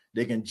Thomas.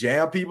 They can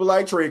jam people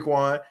like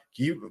Traquan,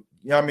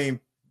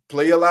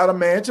 play a lot of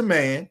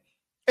man-to-man,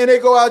 and they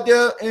go out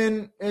there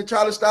and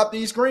try to stop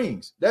these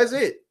screens. That's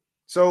it.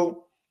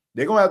 So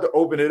they're going to have to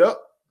open it up.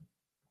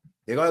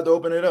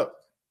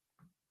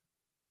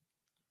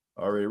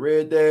 Already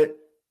read that.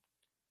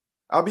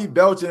 I'll be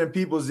belching in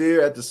people's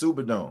ear at the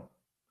Superdome.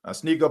 I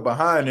sneak up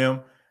behind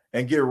them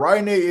and get right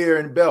in their ear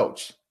and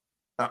belch.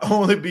 I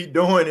only be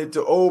doing it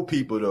to old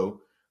people,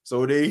 though,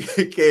 so they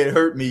can't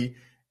hurt me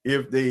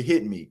if they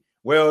hit me.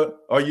 Well,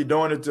 are you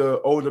doing it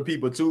to older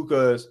people, too?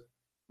 Because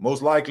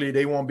most likely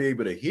they won't be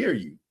able to hear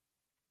you.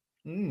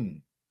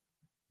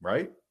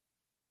 Right?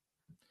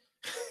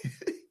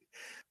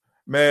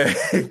 Man,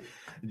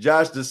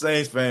 Josh, the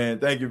Saints fan,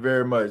 thank you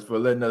very much for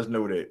letting us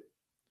know that.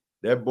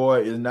 That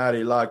boy is not a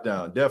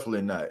lockdown.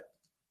 Definitely not.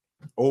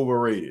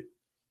 Overrated.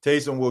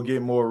 Taysom will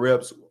get more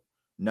reps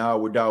now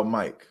without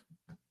Mike.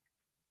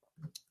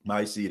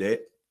 Might see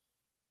that.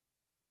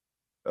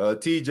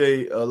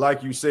 TJ,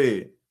 like you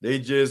said, they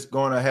just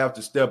going to have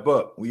to step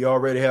up. We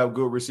already have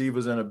good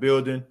receivers in the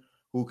building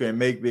who can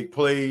make big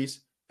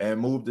plays and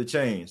move the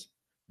chains.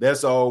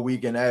 That's all we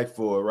can act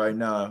for right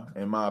now,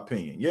 in my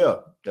opinion. Yeah,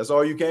 that's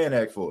all you can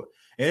act for.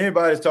 And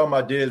anybody's talking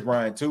about Dez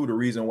Bryant, too, the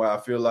reason why I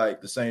feel like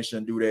the Saints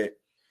shouldn't do that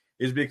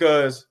is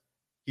because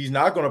he's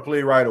not going to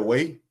play right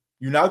away.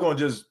 You're not going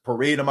to just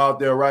parade him out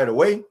there right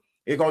away.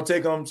 It's going to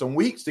take him some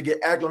weeks to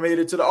get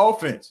acclimated to the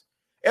offense.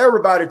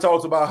 Everybody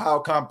talks about how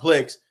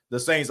complex the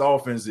Saints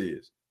offense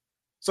is.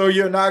 So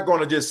you're not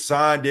going to just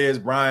sign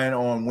Dez Bryant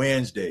on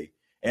Wednesday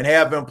and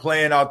have him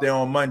playing out there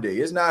on Monday.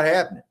 It's not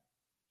happening.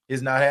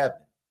 It's not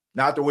happening.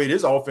 Not the way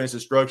this offense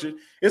is structured.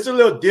 It's a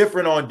little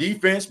different on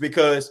defense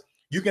because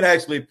you can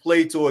actually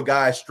play to a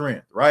guy's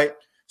strength, right?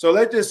 So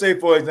let's just say,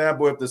 for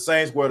example, if the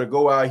Saints were to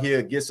go out here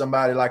and get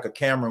somebody like a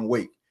Cameron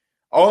Wake,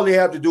 all they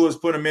have to do is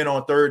put him in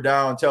on third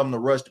down and tell him to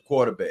rush the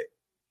quarterback.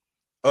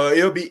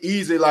 It'll be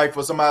easy like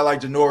for somebody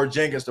like Janoris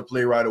Jenkins to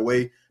play right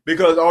away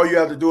because all you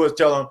have to do is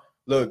tell him,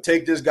 look,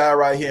 take this guy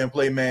right here and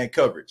play man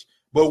coverage.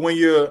 But when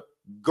you're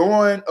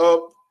going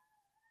up,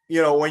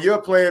 when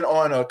you're playing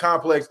on a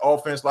complex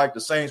offense like the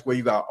Saints where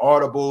you got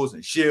audibles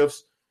and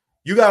shifts,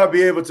 you got to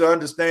be able to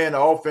understand the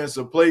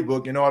offensive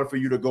playbook in order for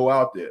you to go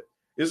out there.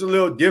 It's a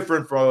little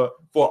different for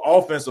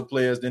offensive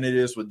players than it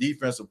is for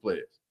defensive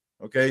players.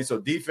 Okay, so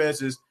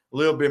defense is a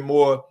little bit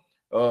more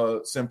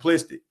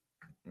simplistic,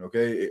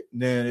 okay,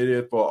 than it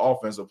is for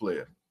offensive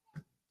players.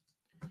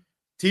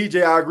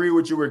 TJ, I agree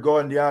with you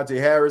regarding Deontay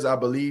Harris. I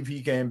believe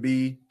he can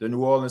be the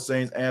New Orleans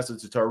Saints' answer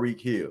to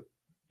Tyreek Hill.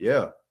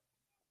 Yeah,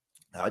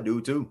 I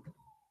do too.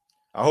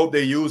 I hope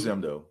they use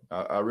him, though.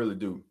 I really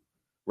do.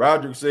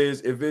 Roderick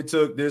says, if it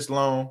took this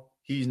long,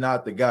 he's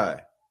not the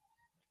guy.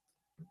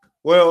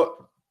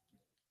 Well,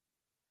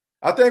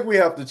 I think we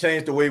have to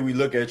change the way we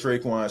look at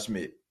Traquan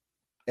Smith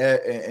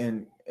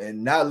and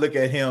not look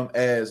at him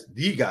as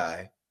the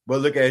guy,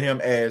 but look at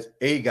him as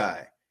a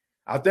guy.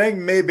 I think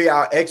maybe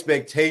our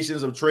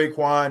expectations of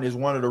Traquan is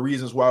one of the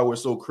reasons why we're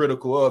so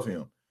critical of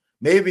him.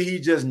 Maybe he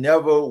just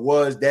never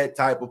was that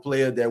type of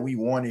player that we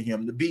wanted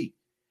him to be.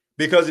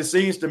 Because it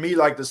seems to me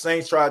like the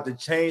Saints tried to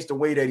change the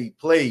way that he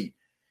played.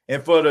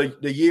 And for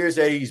the years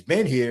that he's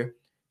been here,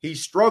 he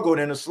struggled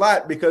in the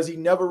slot because he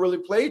never really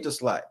played the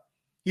slot.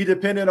 He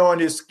depended on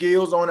his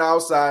skills on the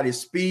outside, his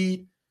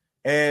speed,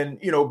 and,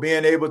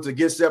 being able to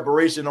get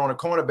separation on the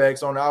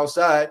cornerbacks on the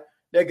outside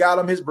that got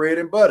him his bread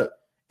and butter.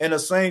 And the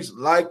Saints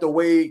liked the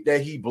way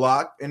that he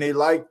blocked, and they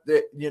liked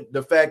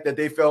the fact that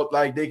they felt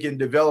like they can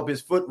develop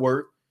his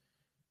footwork.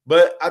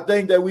 But I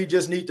think that we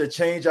just need to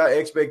change our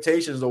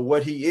expectations of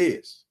what he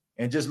is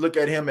and just look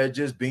at him as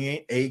just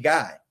being a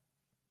guy.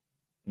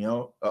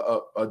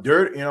 A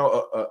dirt,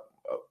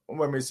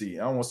 let me see.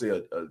 I don't want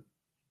to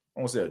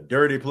say a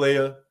dirty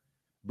player,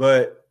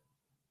 but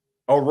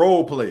a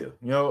role player.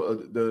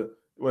 Let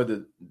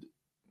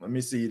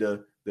me see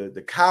the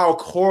Kyle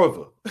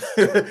Korver,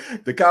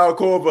 the Kyle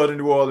Korver of the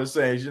New Orleans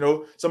Saints.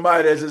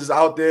 Somebody that's just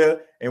out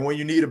there, and when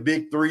you need a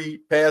big three,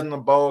 passing the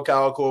ball,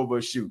 Kyle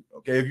Korver shoot.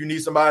 Okay, if you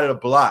need somebody to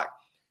block,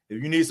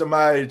 if you need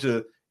somebody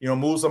to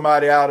move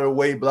somebody out of the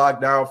way, block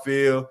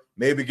downfield,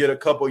 maybe get a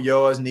couple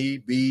yards,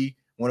 need be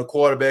when a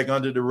quarterback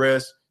under the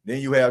rest, then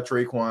you have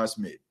Traquan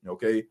Smith.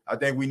 Okay, I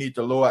think we need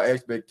to lower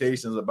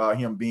expectations about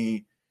him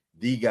being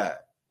the guy,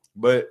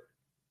 but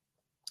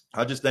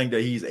I just think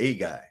that he's a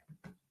guy.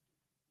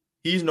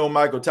 He's no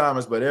Michael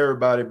Thomas, but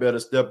everybody better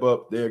step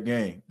up their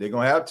game. They're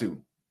going to have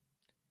to.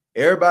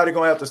 Everybody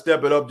going to have to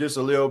step it up just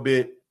a little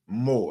bit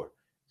more.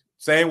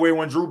 Same way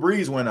when Drew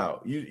Brees went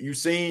out. You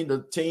seen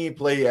the team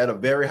play at a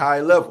very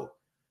high level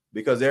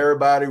because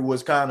everybody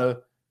was kind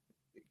of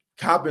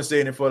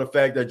compensating for the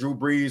fact that Drew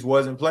Brees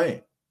wasn't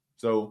playing.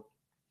 So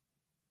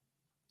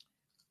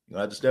you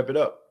have to step it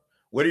up.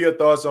 What are your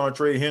thoughts on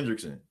Trey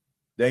Hendrickson?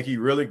 Think he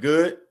really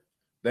good?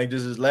 Think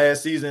this is his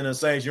last season in the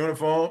Saints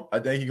uniform? I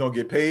think he's going to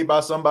get paid by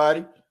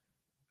somebody.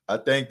 I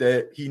think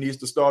that he needs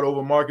to start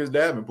over Marcus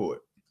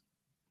Davenport.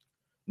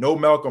 No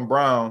Malcolm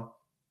Brown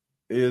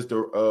is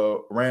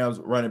the Rams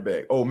running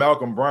back. Oh,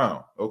 Malcolm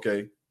Brown.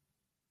 Okay.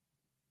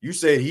 You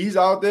said he's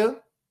out there?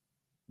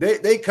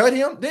 They cut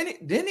him?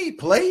 Didn't he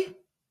play?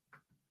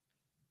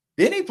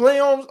 Didn't he play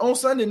on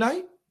Sunday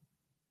night?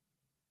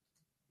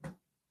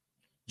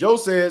 Joe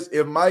says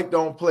if Mike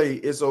don't play,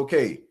 it's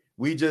okay.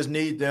 We just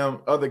need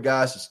them other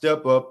guys to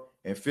step up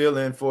and fill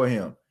in for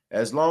him.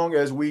 As long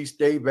as we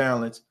stay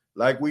balanced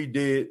like we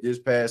did this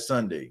past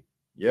Sunday.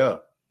 Yeah,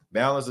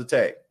 balanced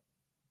attack.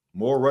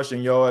 More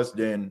rushing yards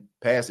than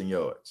passing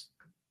yards.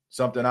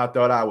 Something I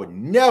thought I would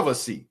never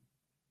see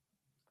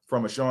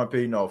from a Sean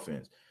Payton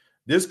offense.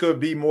 This could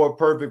be more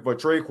perfect for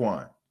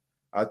Traquan.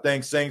 I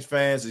think Saints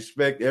fans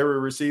expect every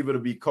receiver to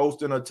be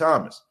Colston or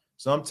Thomas.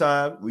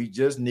 Sometimes we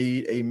just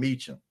need a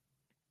Micheal.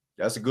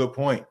 That's a good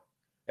point.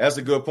 That's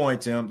a good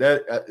point, Tim.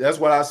 That's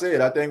what I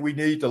said. I think we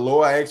need to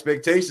lower our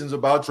expectations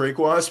about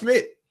Traquan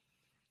Smith.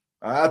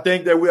 I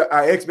think that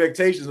our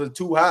expectations are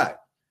too high.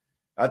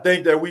 I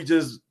think that we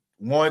just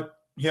want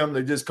him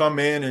to just come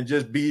in and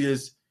just be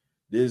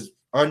this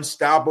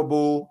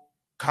unstoppable,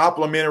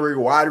 complimentary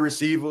wide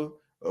receiver,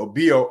 or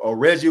be a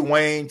Reggie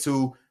Wayne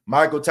to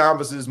Michael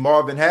Thomas's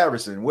Marvin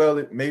Harrison. Well,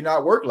 it may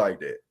not work like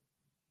that.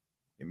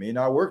 It may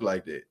not work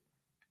like that.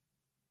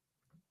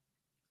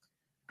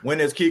 When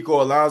is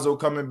Kiko Alonso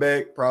coming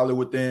back? Probably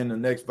within the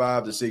next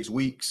 5 to 6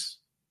 weeks.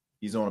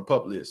 He's on a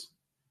PUP list.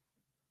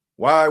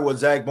 Why was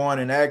Zach Bourne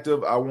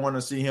inactive? I want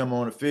to see him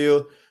on the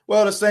field.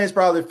 Well, the Saints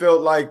probably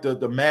felt like the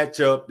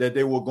matchup that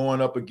they were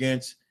going up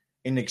against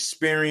an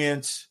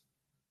experienced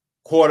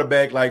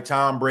quarterback like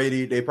Tom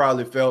Brady, they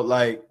probably felt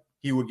like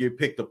he would get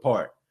picked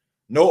apart.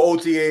 No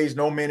OTAs,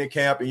 no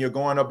minicamp, and you're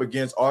going up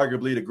against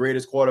arguably the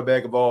greatest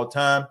quarterback of all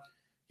time.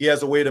 He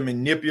has a way to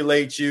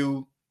manipulate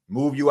you,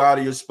 move you out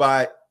of your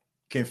spot,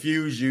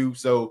 confuse you.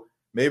 So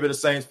maybe the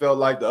Saints felt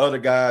like the other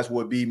guys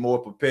would be more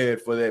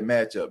prepared for that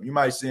matchup. You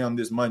might see them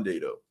this Monday,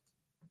 though.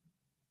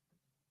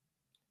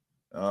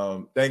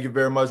 Thank you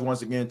very much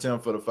once again, Tim,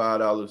 for the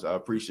 $5. I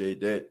appreciate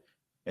that.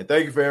 And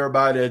thank you for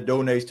everybody that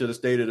donates to the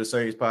State of the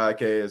Saints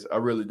podcast. I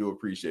really do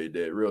appreciate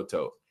that. Real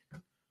talk.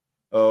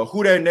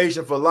 Who that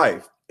nation for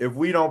life? If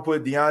we don't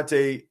put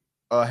Deontay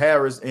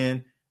Harris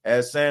in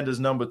as Sanders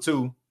number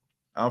 2,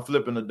 I'm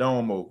flipping the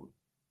dome over.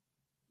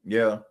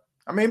 Yeah.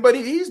 I mean, but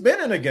he's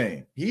been in the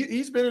game.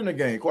 He's been in the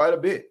game quite a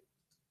bit.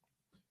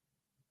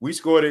 We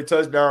scored a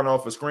touchdown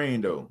off a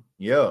screen, though.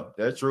 Yeah,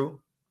 that's true.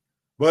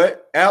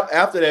 But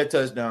after that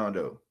touchdown,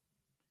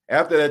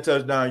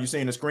 you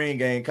seen the screen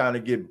game kind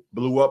of get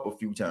blew up a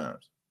few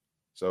times.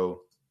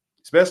 So,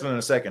 especially in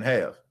the second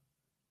half.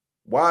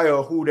 Why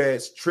are who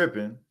that's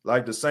tripping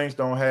like the Saints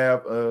don't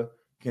have a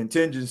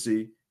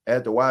contingency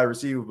at the wide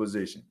receiver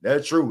position?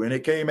 That's true, and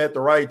it came at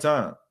the right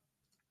time.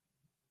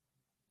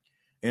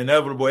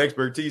 Inevitable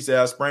expertise said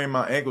I sprained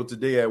my ankle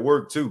today at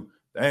work too.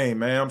 Dang,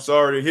 man, I'm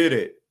sorry to hear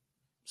that.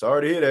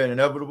 Sorry to hear that,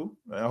 Inevitable.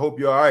 I hope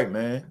you're all right,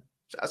 man.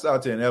 Shouts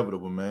out to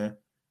Inevitable, man.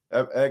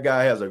 That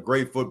guy has a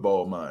great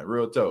football mind,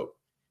 real talk.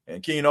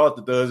 And Keen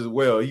Arthur does as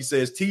well. He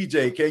says,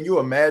 TJ, can you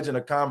imagine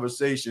a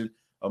conversation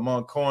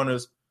among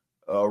corners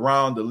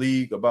around the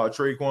league about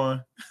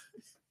Traquan?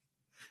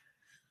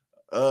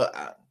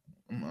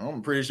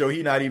 I'm pretty sure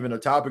he's not even a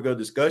topic of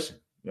discussion.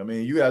 I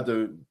mean, you have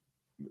to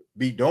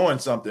be doing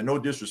something, no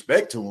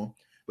disrespect to him,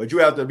 but you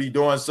have to be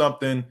doing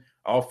something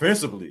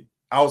offensively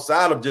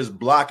outside of just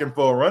blocking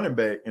for a running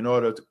back in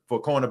order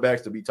for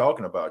cornerbacks to be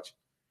talking about you.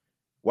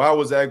 Why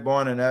was Zach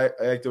Barn and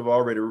active?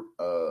 Already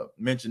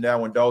mentioned that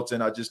one,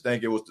 Dalton. I just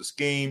think it was the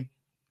scheme.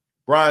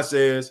 Brian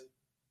says,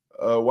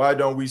 why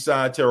don't we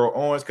sign Terrell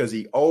Owens? Because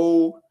he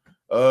old.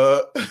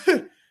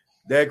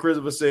 Dad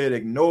Christopher said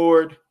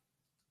ignored.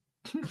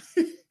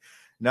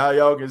 Now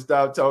y'all can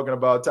stop talking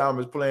about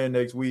Thomas playing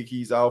next week.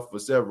 He's out for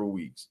several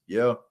weeks.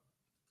 Yeah.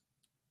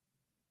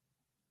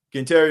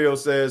 Quinterio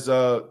says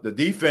the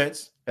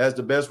defense has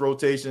the best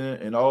rotation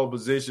in all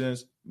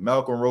positions.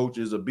 Malcolm Roach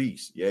is a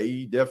beast. Yeah,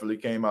 he definitely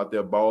came out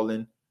there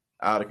balling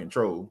out of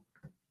control.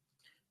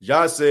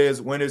 Josh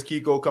says, when is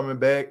Kiko coming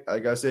back?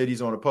 Like I said,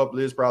 he's on the pup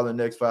list probably the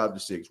next 5 to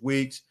 6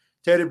 weeks.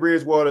 Teddy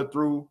Bridgewater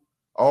threw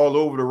all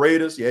over the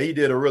Raiders. Yeah, he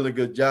did a really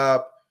good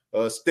job.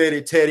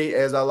 Steady Teddy,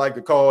 as I like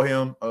to call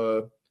him.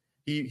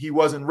 He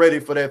wasn't ready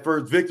for that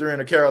first victory in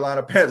the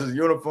Carolina Panthers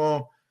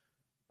uniform.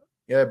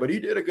 Yeah, but he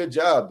did a good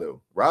job,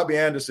 though. Robbie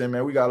Anderson,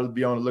 man, we got to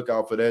be on the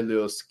lookout for that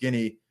little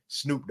skinny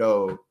Snoop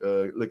Dogg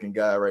looking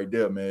guy right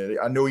there, man.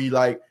 I know he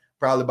like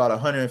probably about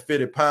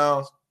 150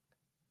 pounds,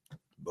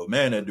 but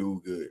man, that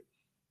dude good.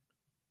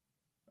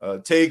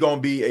 Tay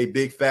gonna be a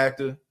big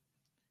factor.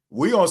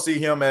 We're gonna see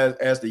him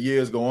as the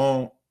years go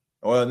on,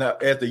 or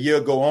not, as the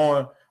year go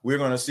on. We're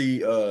gonna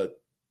see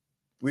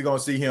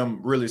him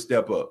really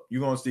step up.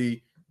 You're gonna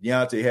see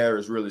Deontay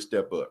Harris really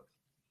step up,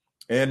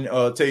 and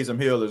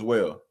Taysom Hill as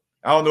well.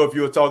 I don't know if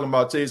you were talking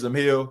about Taysom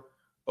Hill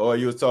or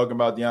you were talking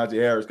about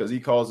Deontay Harris, because he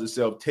calls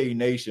himself Tay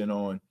Nation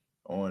on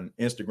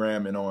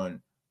Instagram and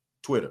on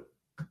Twitter.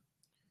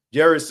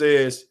 Jared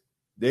says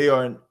they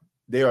are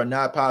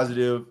not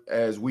positive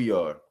as we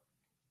are.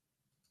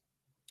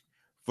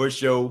 For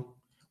sure.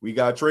 We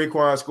got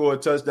Traquan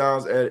scored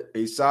touchdowns at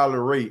a solid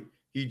rate.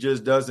 He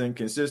just doesn't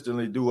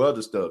consistently do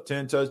other stuff.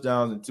 10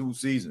 touchdowns in 2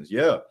 seasons.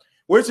 Yeah.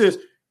 Which is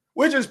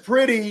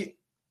pretty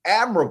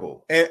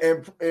admirable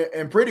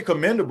and pretty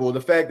commendable,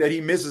 the fact that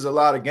he misses a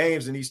lot of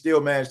games and he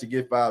still managed to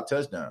get 5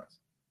 touchdowns.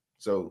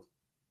 So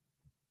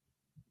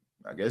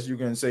I guess you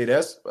can say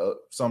that's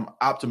some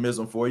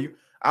optimism for you.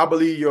 I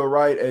believe you're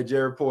right at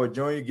Jared Poor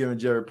Jr., giving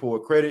Jared Poor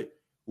credit.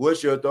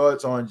 What's your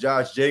thoughts on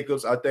Josh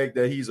Jacobs? I think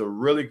that he's a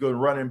really good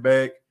running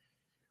back.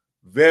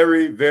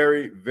 Very,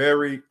 very,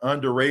 very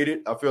underrated.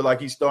 I feel like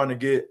he's starting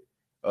to get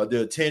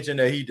the attention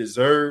that he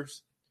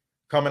deserves.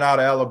 Coming out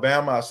of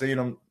Alabama, I've seen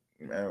him.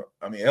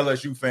 I mean,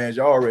 LSU fans,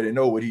 y'all already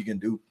know what he can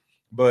do.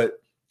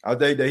 But I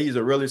think that he's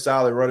a really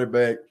solid running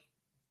back.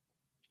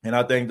 And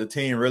I think the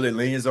team really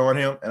leans on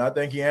him. And I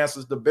think he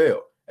answers the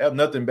bell. I have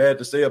nothing bad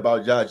to say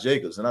about Josh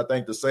Jacobs. And I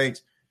think the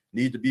Saints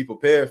need to be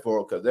prepared for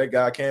him, because that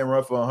guy can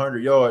run for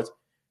 100 yards.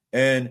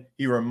 And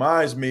he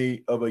reminds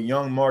me of a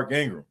young Mark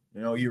Ingram.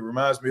 You know, he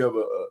reminds me of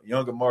a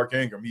younger Mark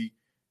Ingram.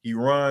 He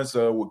runs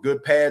with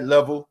good pad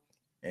level,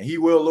 and he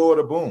will lower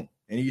the boom.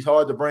 And he's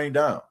hard to bring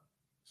down.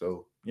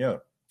 So, yeah,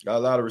 got a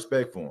lot of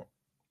respect for him.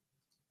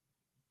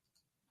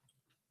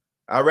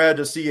 I'd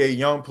rather see a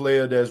young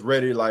player that's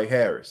ready like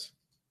Harris.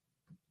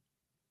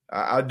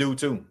 I do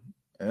too.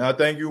 And I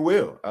think you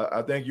will.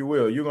 I think you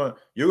will. You're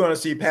gonna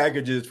see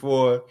packages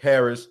for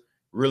Harris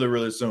really,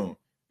 really soon.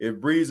 If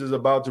Breeze is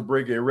about to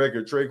break a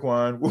record,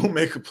 Traquan will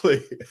make a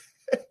play.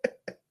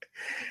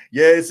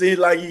 Yeah, it seems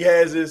like he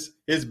has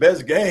his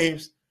best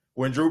games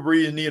when Drew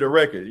Brees need a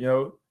record. You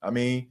know, I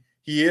mean,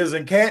 he is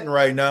in Canton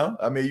right now.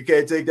 I mean, you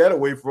can't take that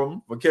away from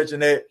him for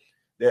catching that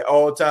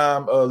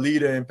all-time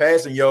leader in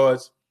passing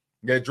yards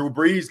that Drew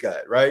Brees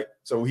got, right?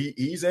 So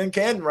he's in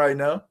Canton right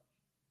now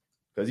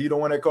because he's the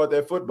one that caught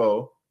that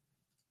football.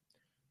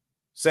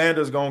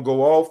 Sanders going to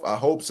go off. I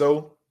hope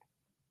so.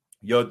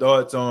 Your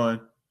thoughts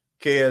on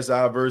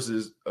KSI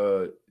versus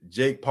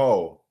Jake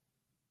Paul?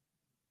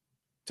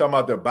 Talking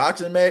about the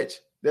boxing match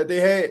that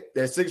they had,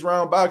 that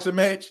 6-round boxing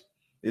match?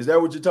 Is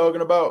that what you're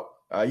talking about?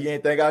 You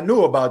ain't think I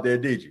knew about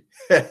that, did you?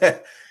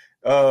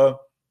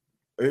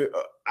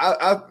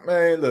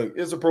 Man, look,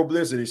 it's a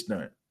publicity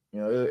stunt. You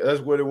know,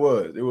 that's what it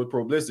was. It was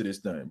publicity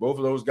stunt. Both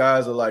of those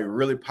guys are like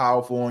really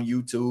powerful on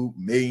YouTube,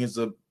 millions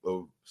of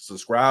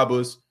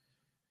subscribers,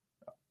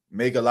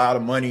 make a lot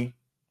of money,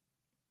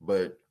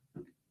 but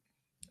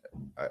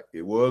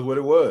it was what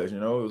it was. You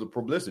know, it was a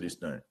publicity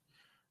stunt.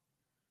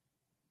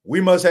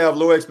 We must have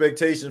low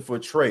expectations for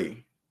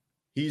Trey.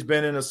 He's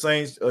been in the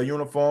Saints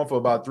uniform for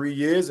about 3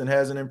 years and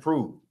hasn't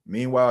improved.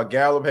 Meanwhile,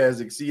 Gallup has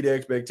exceeded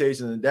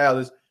expectations in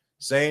Dallas.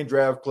 Same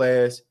draft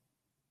class.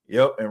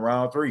 Yep, in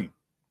round 3.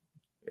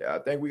 Yeah, I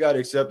think we got to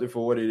accept it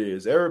for what it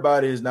is.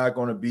 Everybody is not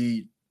going to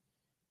be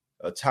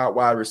a top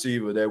wide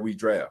receiver that we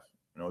draft.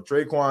 You know,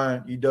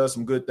 Traquan, he does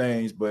some good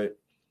things, but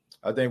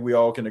I think we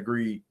all can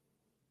agree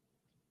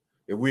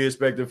if we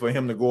expected for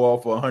him to go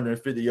off for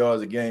 150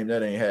 yards a game,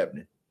 that ain't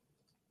happening.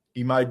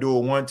 He might do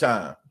it one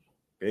time.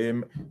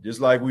 Okay? Just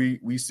like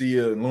we see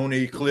a lunar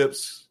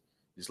eclipse,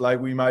 just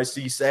like we might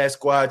see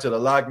Sasquatch to the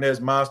Loch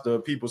Ness Monster.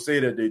 People say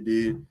that they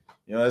did.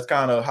 That's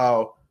kind of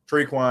how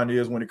Traquan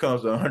is when it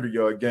comes to a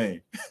 100-yard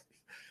game.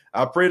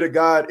 I pray to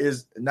God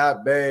is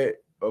not bad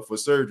for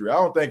surgery. I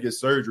don't think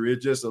it's surgery.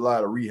 It's just a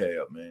lot of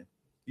rehab, man.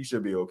 He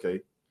should be okay.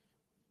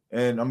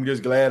 And I'm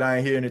just glad I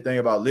ain't hear anything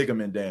about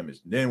ligament damage.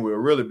 Then we'll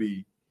really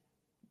be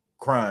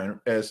crying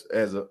as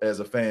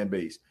a fan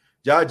base.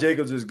 Josh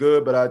Jacobs is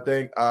good, but I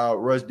think our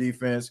rush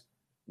defense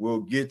will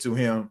get to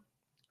him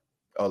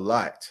a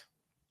lot.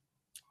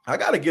 I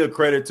got to give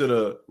credit to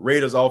the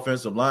Raiders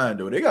offensive line,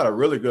 though. They got a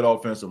really good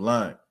offensive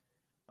line.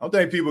 I don't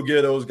think people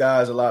give those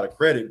guys a lot of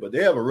credit, but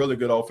they have a really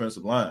good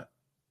offensive line.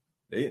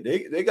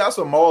 They got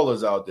some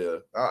maulers out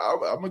there. I'm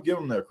going to give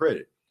them their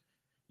credit.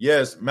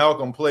 Yes,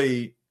 Malcolm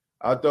played.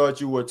 I thought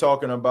you were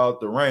talking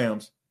about the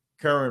Rams'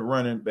 current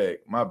running back.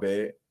 My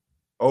bad.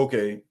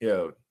 Okay,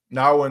 yeah.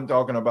 Now I wasn't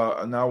talking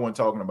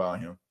about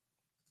him.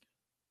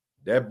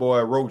 That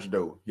boy Roach,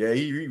 though. Yeah,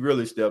 he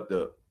really stepped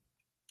up.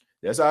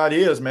 That's how it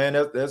is, man.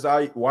 That's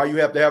why you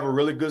have to have a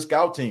really good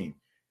scout team,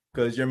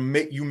 because you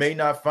may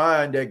not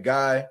find that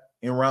guy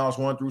in rounds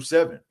 1 through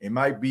 7. It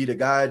might be the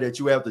guy that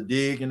you have to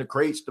dig in the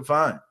crates to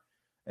find.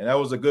 And that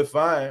was a good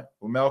find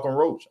with Malcolm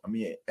Roach. I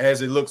mean,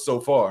 as it looks so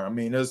far. I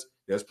mean,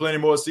 there's plenty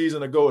more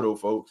season to go, though,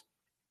 folks.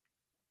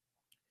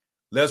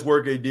 Let's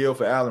work a deal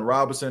for Allen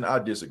Robinson. I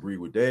disagree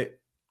with that.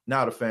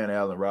 Not a fan of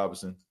Allen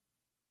Robinson.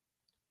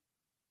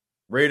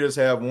 Raiders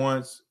have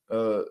once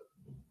the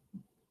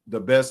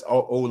best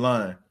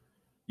O-line.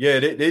 Yeah,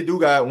 they do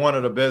got one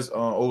of the best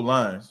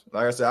O-lines.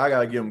 Like I said, I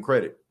got to give them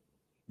credit.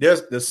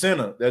 There's the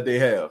center that they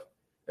have.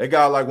 They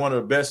got like one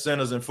of the best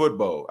centers in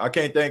football. I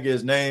can't think of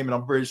his name, and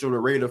I'm pretty sure the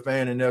Raider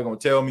fan in there going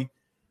to tell me.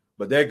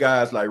 But that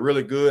guy's like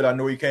really good. I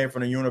know he came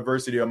from the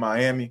University of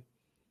Miami.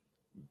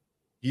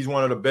 He's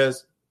one of the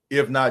best,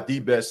 if not the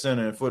best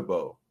center in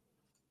football.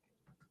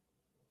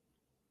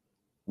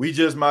 We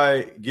just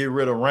might get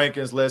rid of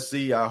Rankins. Let's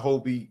see. I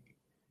hope he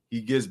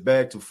gets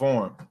back to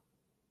form.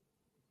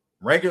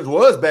 Rankins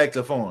was back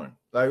to form.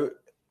 Like,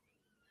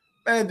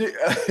 man,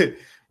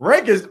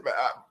 Rankins,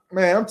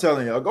 man, I'm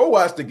telling you, go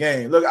watch the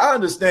game. Look, I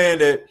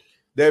understand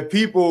that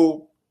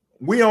people,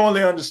 we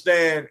only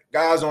understand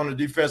guys on the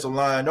defensive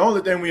line. The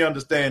only thing we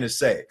understand is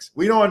sacks.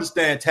 We don't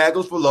understand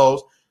tackles for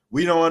loss.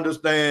 We don't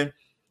understand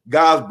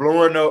guys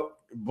blowing up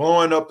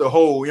the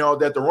hole,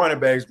 that the running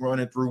back's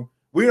running through.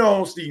 We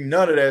don't see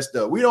none of that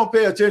stuff. We don't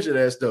pay attention to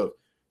that stuff.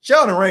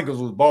 Sheldon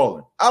Rankins was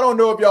balling. I don't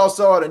know if y'all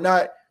saw it or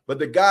not, but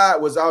the guy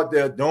was out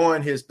there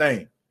doing his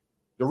thing.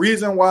 The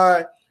reason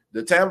why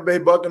the Tampa Bay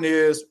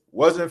Buccaneers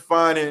wasn't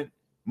finding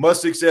much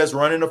success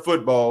running the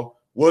football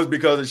was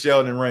because of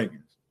Sheldon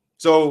Rankins.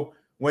 So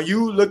when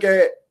you look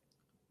at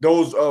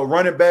those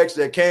running backs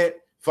that can't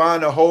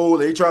find a hole,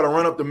 they try to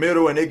run up the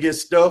middle and they get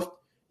stuffed,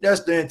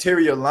 that's the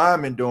interior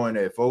lineman doing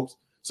that, folks.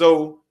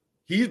 So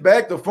he's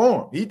back to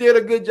form. He did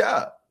a good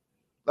job.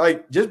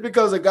 Like, just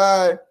because a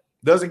guy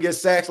doesn't get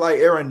sacks like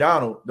Aaron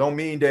Donald don't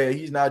mean that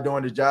he's not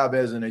doing his job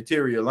as an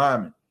interior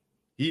lineman.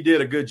 He did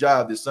a good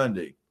job this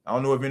Sunday. I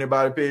don't know if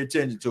anybody paid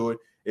attention to it.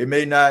 It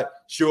may not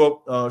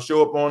show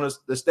up on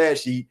the stat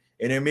sheet,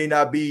 and it may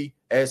not be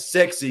as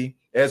sexy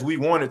as we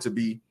want it to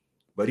be,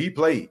 but he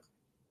played.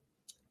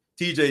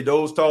 TJ,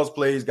 those toss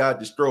plays got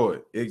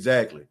destroyed.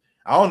 Exactly.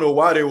 I don't know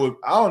why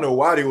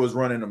they was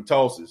running them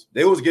tosses.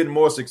 They was getting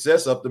more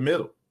success up the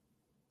middle.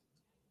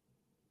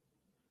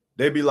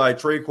 They be like,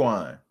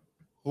 Traquan,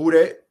 who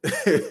that?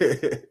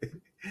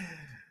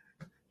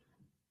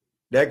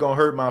 That gonna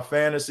hurt my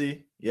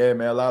fantasy. Yeah,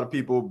 man. A lot of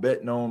people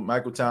betting on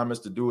Michael Thomas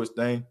to do his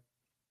thing.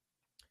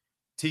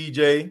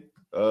 TJ,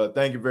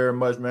 thank you very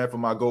much, man, for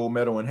my gold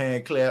medal and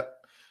hand clap.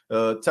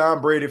 Tom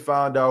Brady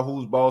found out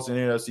who's boss in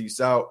NFC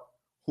South.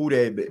 Who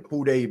they,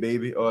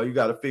 baby? You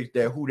got to fix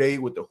that who they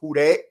with the who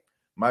that.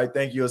 Might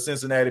think you're a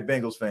Cincinnati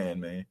Bengals fan,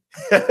 man.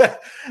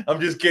 I'm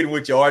just kidding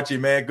with you, Archie,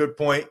 man. Good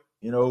point.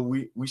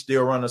 We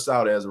still run us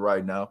out as of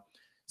right now.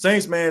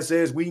 Saints man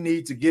says we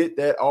need to get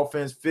that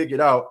offense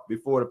figured out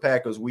before the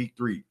Packers week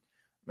 3.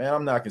 Man,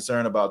 I'm not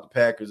concerned about the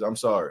Packers. I'm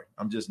sorry.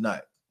 I'm just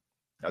not.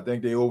 I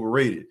think they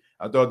overrated.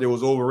 I thought they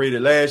was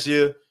overrated last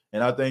year,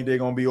 and I think they're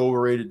going to be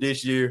overrated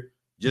this year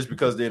just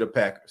because they're the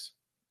Packers.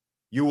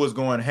 You was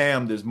going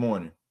ham this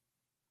morning.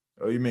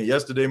 Oh, you mean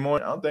yesterday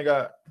morning? I don't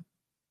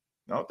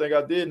think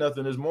I did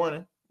nothing this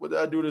morning. What did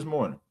I do this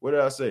morning? What did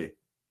I say?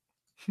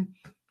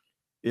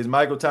 Is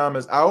Michael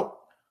Thomas out?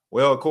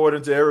 Well,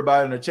 according to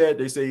everybody in the chat,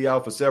 they say he's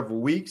out for several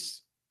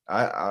weeks.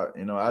 I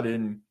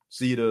didn't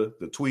see the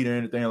tweet or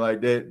anything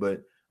like that,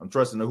 but I'm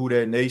trusting the Who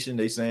Dat Nation.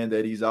 They saying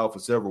that he's out for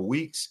several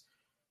weeks.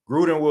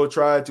 Gruden will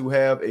try to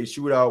have a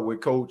shootout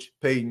with Coach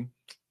Payton.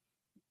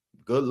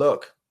 Good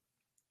luck.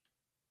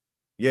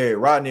 Yeah,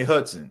 Rodney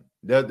Hudson.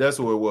 That's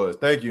who it was.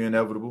 Thank you,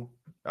 Inevitable.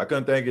 I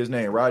couldn't think of his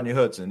name. Rodney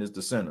Hudson is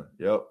the center.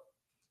 Yep.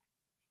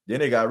 Then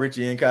they got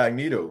Richie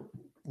Incognito,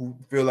 who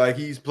feel like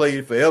he's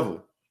played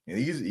forever. And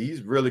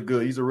he's really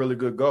good. He's a really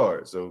good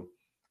guard. So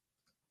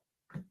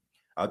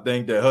I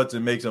think that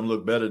Hudson makes him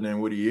look better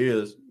than what he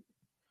is.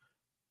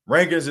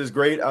 Rankins is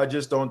great. I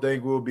just don't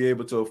think we'll be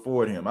able to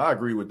afford him. I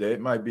agree with that.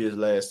 It might be his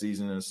last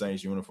season in the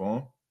Saints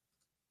uniform.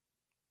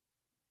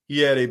 He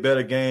had a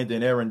better game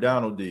than Aaron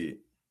Donald did.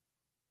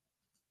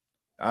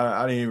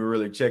 I didn't even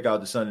really check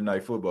out the Sunday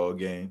Night Football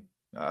game.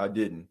 I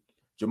didn't.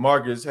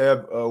 Jamarcus,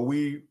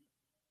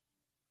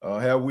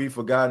 have we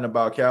forgotten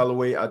about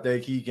Callaway? I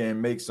think he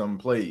can make some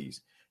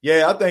plays.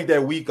 Yeah, I think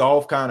that week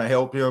off kind of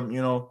helped him,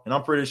 and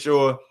I'm pretty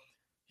sure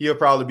he'll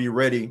probably be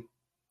ready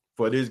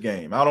for this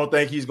game. I don't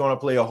think he's going to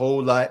play a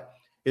whole lot.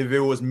 If it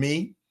was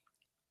me,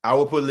 I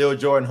would put Lil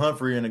Jordan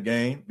Humphrey in the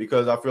game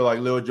because I feel like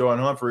Lil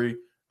Jordan Humphrey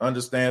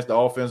understands the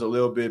offense a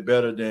little bit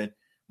better than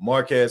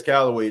Marquez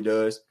Callaway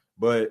does.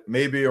 But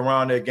maybe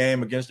around that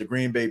game against the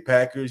Green Bay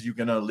Packers, you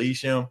can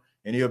unleash him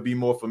and he'll be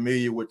more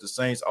familiar with the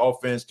Saints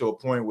offense to a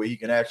point where he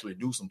can actually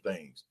do some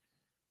things.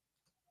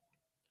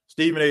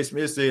 Stephen A.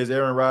 Smith says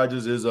Aaron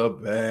Rodgers is a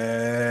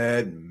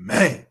bad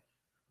man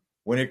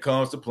when it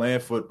comes to playing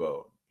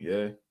football.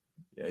 Yeah,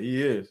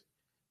 he is.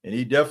 And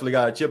he definitely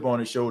got a chip on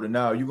his shoulder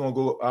now. You're going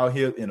to go out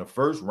here in the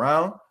first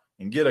round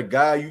and get a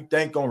guy you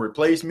think going to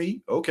replace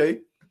me? Okay.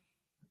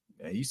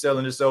 And he's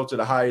selling himself to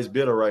the highest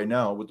bidder right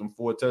now with them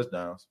 4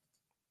 touchdowns.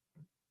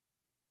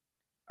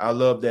 I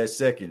love that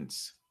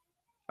seconds.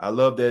 I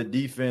love that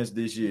defense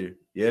this year.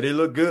 Yeah, they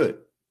look good.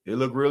 They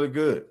look really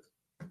good.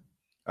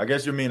 I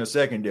guess you mean a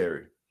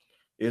secondary.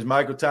 Is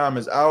Michael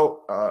Thomas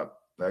out?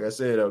 Like I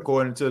said,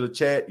 according to the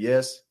chat,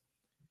 yes.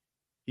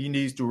 He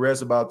needs to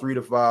rest about 3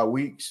 to 5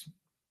 weeks.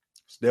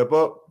 Step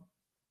up.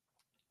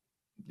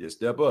 Just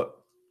step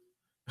up.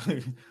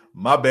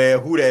 My bad.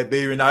 Who that,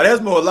 baby? Now,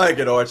 that's more like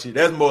it, Archie.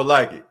 That's more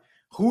like it.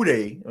 Who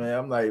they? Man,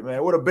 I'm like,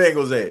 man, where the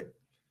Bengals at?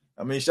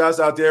 I mean, shouts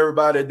out to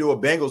everybody that do a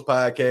Bengals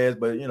podcast,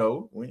 but,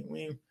 we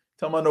ain't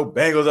talking about no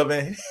Bengals up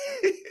in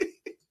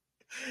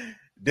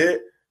here.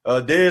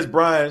 Dez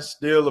Bryant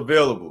still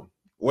available.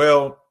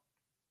 Well,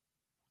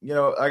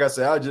 like I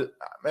said,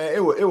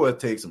 it would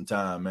take some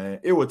time,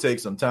 man. It would take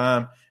some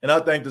time. And I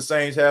think the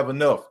Saints have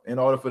enough in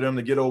order for them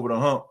to get over the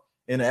hump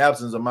in the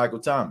absence of Michael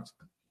Thomas.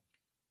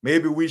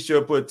 Maybe we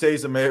should put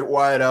Taysom at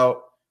wide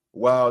out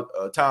while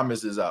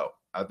Thomas is out.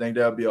 I think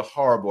that would be a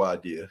horrible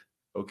idea.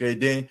 Okay,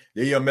 then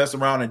you'll mess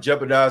around and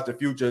jeopardize the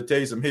future of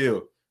Taysom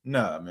Hill.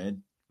 Nah,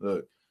 man.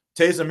 Look,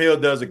 Taysom Hill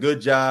does a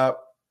good job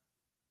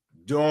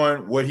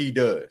doing what he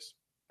does.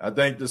 I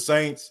think the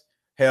Saints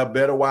have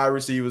better wide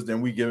receivers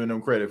than we giving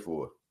them credit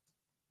for.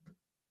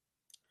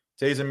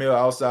 Taysom Hill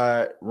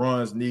outside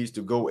runs needs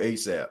to go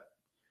ASAP.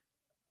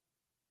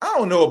 I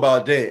don't know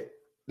about that.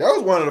 That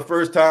was one of the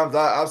first times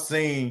I've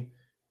seen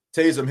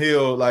Taysom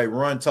Hill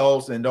run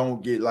toss and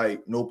don't get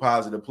no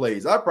positive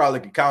plays. I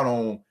probably could count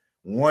on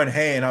one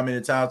hand how many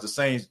times the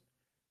Saints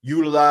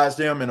utilized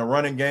him in a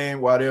running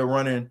game while they're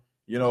running,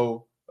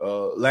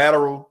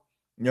 lateral.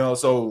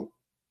 So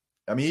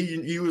I mean,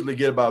 he usually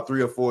get about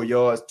 3 or 4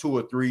 yards, 2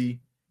 or 3.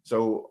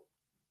 So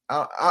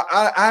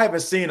I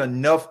haven't seen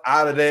enough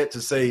out of that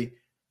to say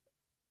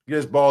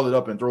just ball it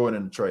up and throw it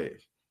in the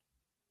trash.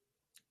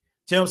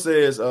 Tim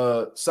says,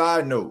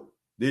 side note,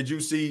 did you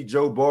see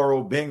Joe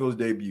Burrow Bengals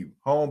debut?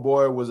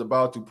 Homeboy was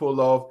about to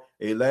pull off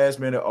a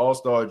last-minute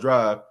all-star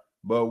drive,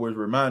 but was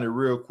reminded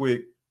real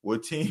quick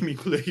what team he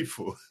played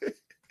for.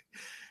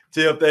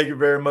 Tim, thank you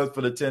very much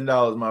for the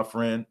 $10, my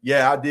friend.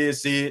 Yeah, I did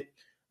see it.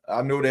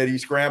 I know that he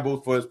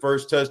scrambled for his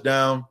first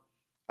touchdown.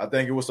 I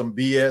think it was some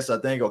BS.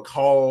 I think a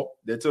call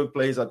that took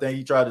place. I think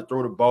he tried to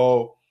throw the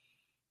ball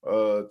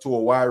to a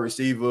wide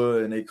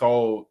receiver, and they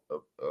called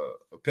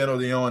a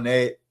penalty on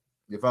that.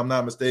 If I'm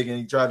not mistaken,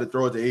 he tried to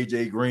throw it to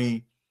A.J.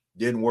 Green.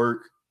 Didn't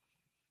work.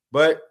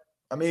 But,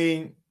 I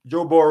mean,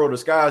 Joe Burrow, the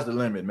sky's the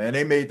limit, man.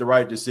 They made the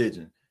right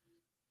decision.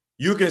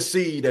 You can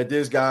see that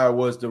this guy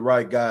was the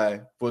right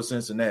guy for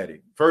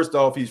Cincinnati. First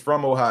off, he's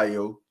from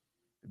Ohio.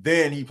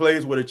 Then he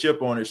plays with a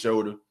chip on his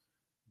shoulder.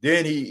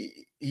 Then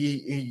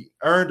he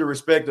earned the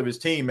respect of his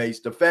teammates.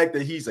 The fact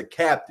that he's a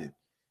captain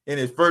in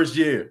his first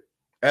year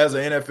as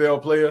an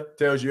NFL player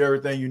tells you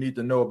everything you need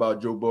to know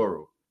about Joe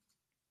Burrow.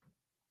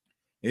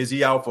 Is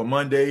he out for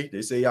Monday?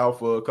 They say out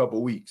for a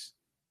couple weeks.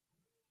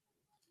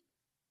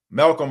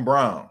 Malcolm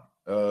Brown.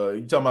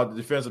 You talking about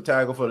the defensive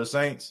tackle for the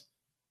Saints?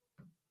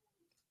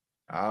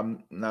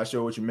 I'm not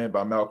sure what you meant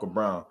by Malcolm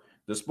Brown.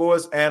 The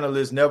sports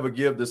analysts never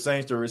give the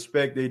Saints the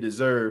respect they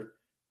deserve.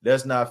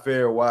 That's not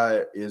fair.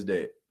 Why is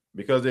that?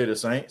 Because they're the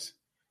Saints,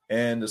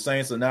 and the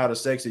Saints are now the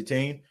sexy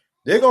team.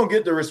 They're going to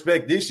get the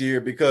respect this year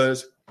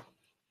because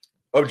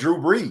of Drew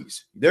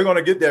Brees. They're going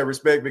to get that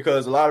respect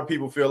because a lot of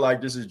people feel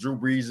like this is Drew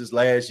Brees'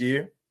 last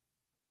year.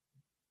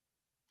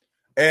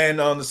 And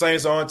the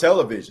Saints are on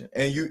television.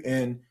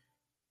 And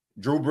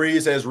Drew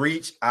Brees has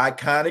reached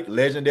iconic,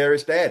 legendary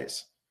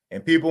status.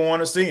 And people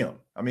want to see him.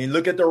 I mean,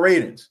 look at the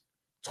ratings.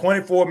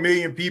 24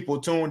 million people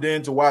tuned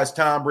in to watch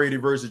Tom Brady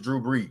versus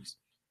Drew Brees.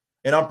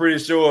 And I'm pretty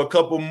sure a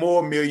couple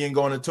more million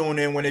going to tune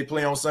in when they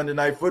play on Sunday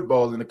Night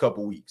Football in a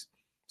couple weeks.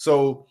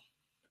 So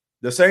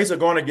the Saints are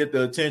going to get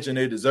the attention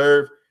they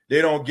deserve.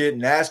 They don't get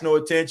national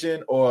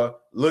attention or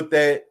looked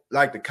at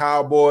like the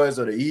Cowboys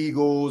or the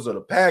Eagles or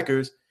the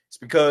Packers. It's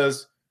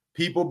because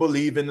people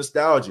believe in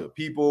nostalgia.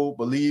 People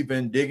believe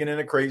in digging in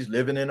the crates,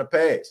 living in the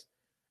past.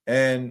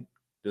 And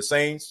the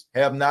Saints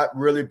have not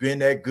really been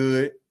that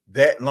good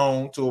that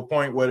long to a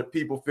point where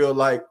people feel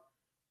like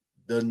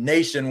the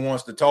nation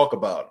wants to talk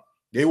about them.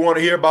 They want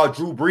to hear about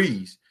Drew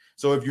Brees.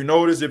 So if you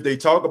notice, if they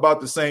talk about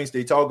the Saints,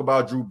 they talk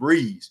about Drew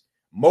Brees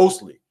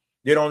mostly.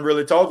 They don't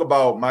really talk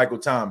about Michael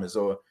Thomas,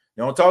 or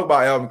they don't talk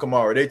about Alvin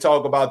Kamara. They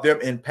talk about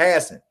them in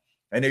passing,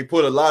 and they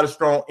put a lot of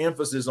strong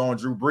emphasis on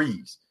Drew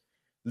Brees.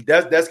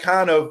 That's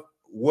kind of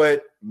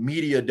what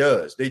media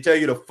does. They tell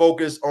you to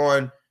focus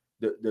on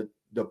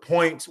the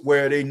points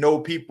where they know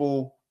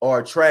people are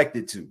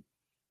attracted to.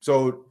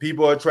 So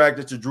people are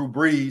attracted to Drew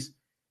Brees.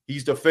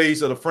 He's the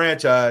face of the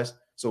franchise,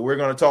 so we're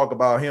going to talk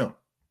about him.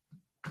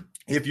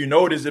 If you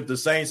notice, if the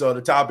Saints are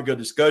the topic of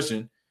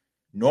discussion,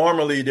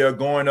 normally they're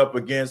going up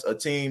against a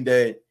team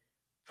that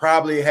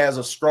probably has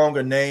a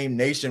stronger name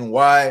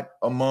nationwide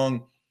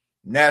among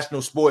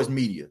national sports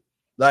media.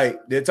 Like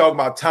they're talking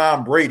about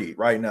Tom Brady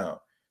right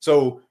now.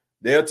 So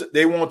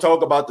they won't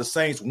talk about the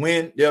Saints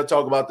win. They'll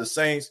talk about the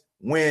Saints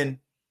win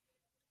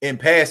in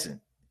passing.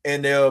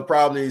 And they'll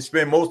probably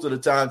spend most of the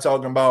time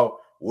talking about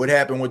what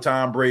happened with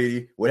Tom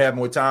Brady, what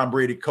happened with Tom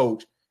Brady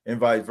coach, and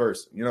vice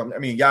versa. You know, I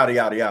mean, yada,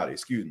 yada, yada.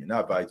 Excuse me,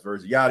 not vice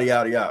versa. Yada,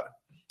 yada, yada.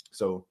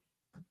 So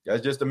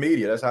that's just the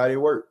media. That's how they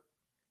work.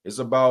 It's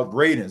about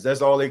ratings.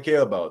 That's all they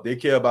care about. They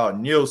care about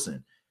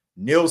Nielsen.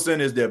 Nielsen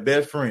is their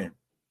best friend.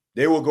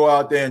 They will go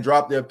out there and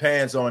drop their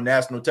pants on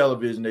national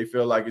television. They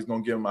feel like it's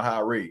going to give them a high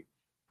rate.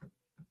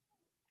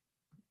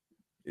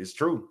 It's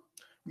true.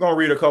 I'm going to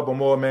read a couple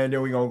more, man.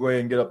 Then we're going to go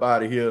ahead and get up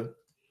out of here.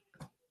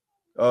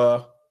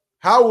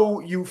 How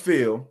will you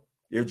feel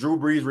if Drew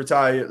Brees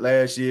retired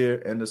last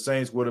year and the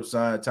Saints would have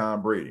signed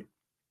Tom Brady?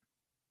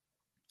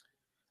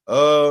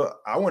 I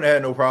wouldn't have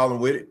had no problem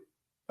with it.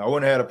 I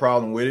wouldn't have had a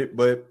problem with it.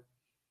 But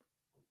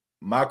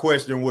my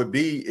question would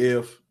be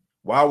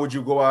why would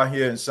you go out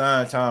here and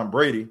sign Tom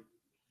Brady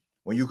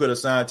when you could have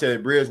signed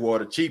Teddy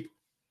Bridgewater cheap?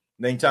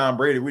 Then Tom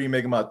Brady, what do you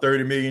make him about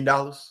 $30 million?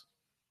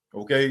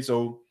 Okay,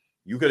 so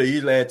you could have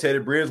easily had Teddy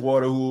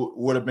Bridgewater, who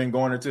would have been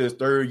going into his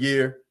third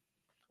year,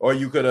 or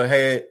you could have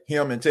had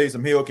him and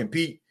Taysom Hill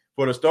compete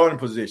for the starting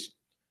position.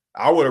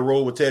 I would have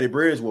rolled with Teddy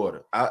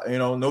Bridgewater.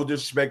 No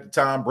disrespect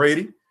to Tom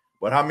Brady,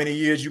 but how many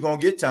years you going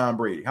to get Tom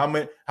Brady? How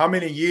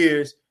many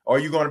years are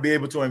you going to be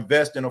able to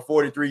invest in a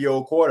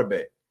 43-year-old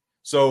quarterback?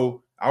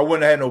 So I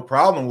wouldn't have had no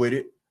problem with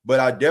it, but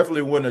I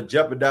definitely wouldn't have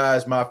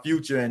jeopardized my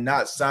future in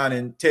not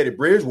signing Teddy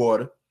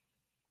Bridgewater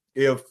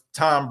if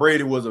Tom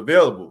Brady was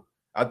available.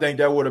 I think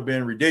that would have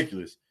been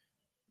ridiculous.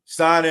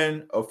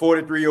 Signing a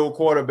 43-year-old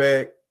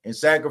quarterback and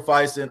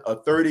sacrificing a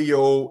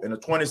 30-year-old and a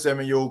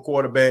 27-year-old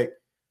quarterback,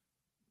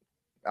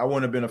 I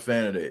wouldn't have been a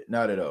fan of that.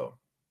 Not at all.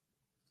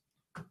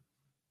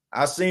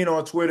 I seen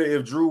on Twitter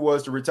if Drew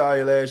was to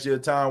retire last year,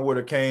 Tom would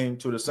have came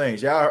to the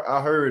Saints. Yeah,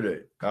 I heard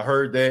it. I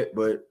heard that,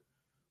 but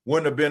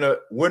wouldn't have been a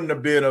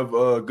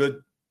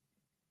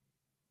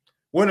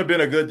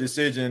good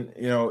decision,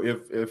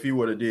 if he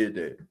would have did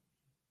that.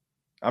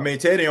 I mean,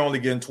 Teddy only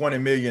getting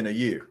 $20 million a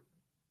year.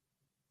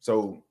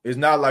 So it's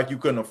not like you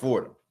couldn't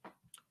afford him.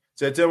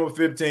 September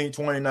 15,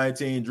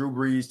 2019, Drew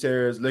Brees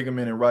tears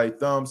ligament in right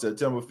thumb.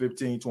 September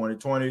 15,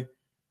 2020,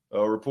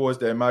 reports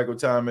that Michael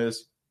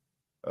Thomas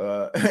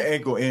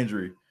ankle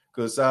injury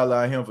could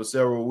sideline him for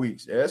several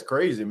weeks. Yeah, that's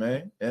crazy,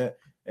 man. And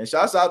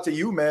shouts out to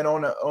you, man,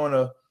 on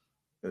a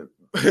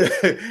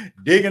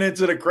digging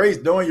into the crates,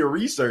 doing your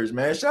research,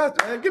 man.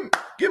 Shout out, man.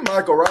 Give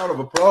Mike a round of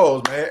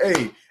applause,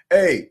 man.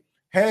 Hey,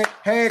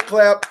 hand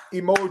clap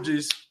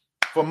emojis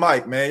for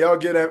Mike, man. Y'all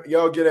get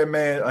that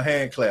man a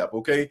hand clap,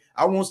 okay?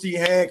 I want to see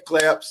hand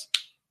claps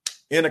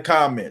in the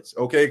comments,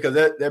 okay? Because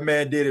that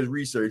man did his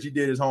research. He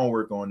did his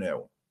homework on that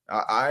one.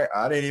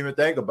 I didn't even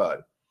think about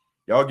it.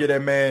 Y'all get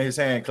that man his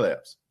hand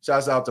claps.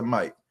 Shouts out to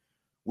Mike.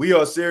 We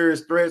are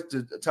serious threats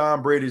to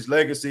Tom Brady's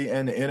legacy,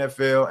 and the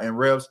NFL and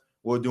refs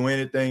will do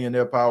anything in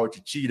their power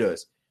to cheat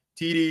us.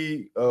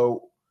 TD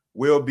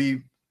will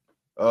be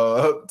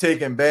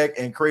taken back,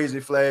 and crazy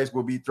flags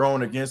will be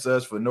thrown against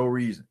us for no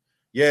reason.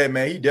 Yeah,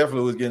 man, he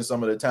definitely was getting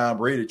some of the Tom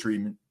Brady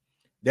treatment.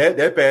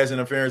 That pass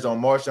interference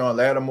on Marshawn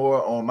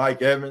Lattimore, on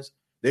Mike Evans,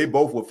 they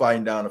both were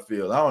fighting down the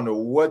field. I don't know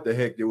what the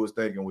heck they was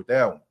thinking with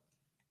that one.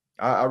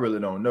 I really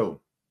don't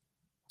know.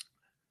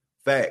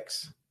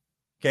 Facts.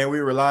 Can we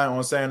rely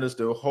on Sanders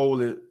to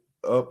hold it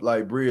up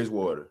like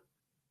Bridgewater?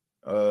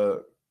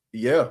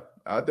 Yeah,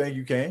 I think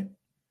you can.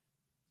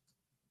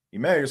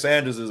 Emmanuel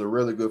Sanders is a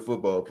really good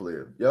football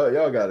player.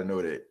 Y'all got to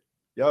know that.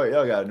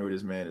 Y'all got to know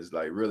this man is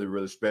like really,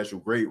 really special.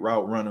 Great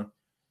route runner.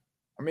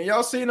 I mean,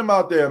 y'all seen him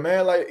out there,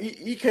 man. Like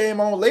he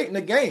came on late in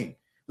the game.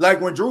 Like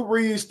when Drew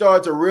Brees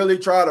started to really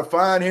try to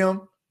find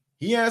him,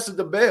 he answered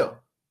the bell.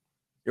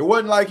 It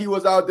wasn't like he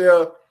was out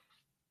there.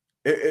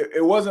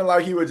 It wasn't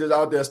like he was just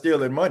out there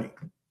stealing money.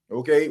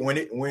 Okay,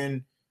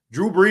 when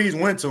Drew Brees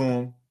went to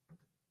him,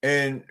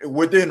 and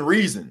within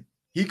reason,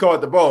 he caught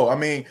the ball. I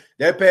mean,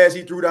 that pass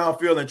he threw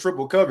downfield in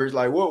triple coverage.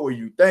 Like, what were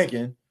you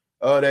thinking?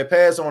 That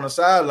pass on the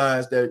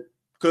sidelines that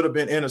could have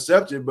been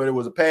intercepted, but it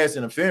was a pass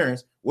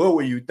interference. What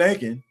were you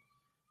thinking?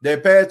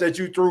 That pass that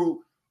you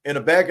threw in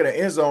the back of the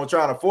end zone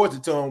trying to force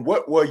it to him,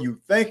 what were you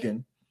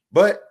thinking?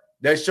 But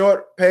that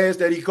short pass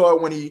that he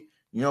caught when he,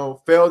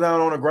 fell down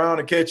on the ground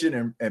to catch it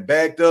and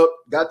backed up,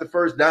 got the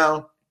first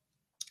down.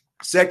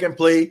 Second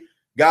play,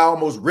 guy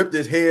almost ripped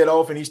his head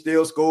off and he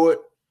still scored.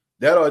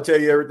 That ought to tell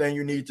you everything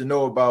you need to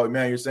know about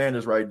Emmanuel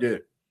Sanders right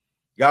there.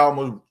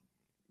 Guy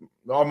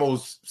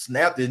almost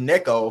snapped his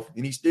neck off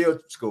and he still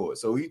scored.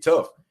 So he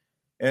tough.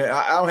 And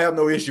I don't have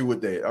no issue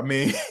with that. I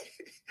mean,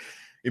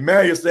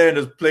 Emmanuel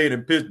Sanders played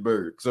in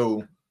Pittsburgh.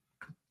 So,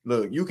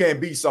 look, you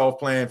can't be soft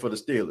playing for the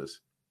Steelers.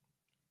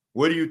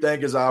 What do you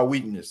think is our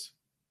weakness?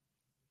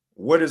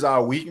 What is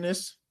our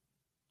weakness?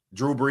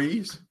 Drew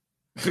Brees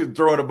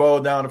throwing the ball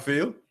down the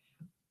field.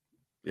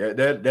 Yeah,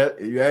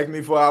 that you ask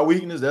me for our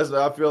weakness. That's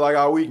what I feel like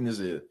our weakness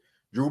is.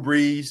 Drew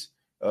Brees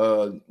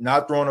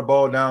not throwing the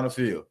ball down the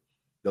field.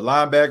 The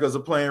linebackers are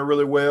playing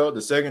really well.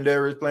 The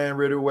secondary is playing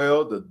really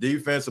well. The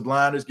defensive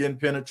line is getting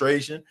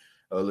penetration.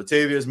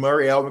 Latavius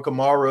Murray, Alvin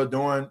Kamara are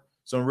doing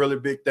some really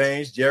big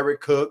things.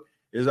 Jared Cook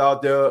is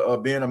out there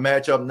being a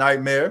matchup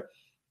nightmare.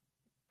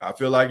 I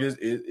feel like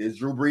it's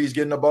Drew Brees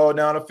getting the ball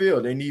down the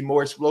field. They need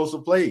more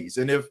explosive plays.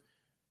 And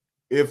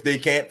if they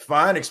can't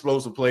find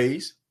explosive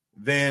plays,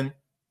 then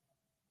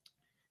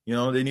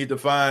they need to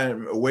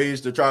find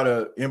ways to try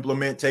to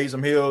implement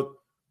Taysom Hill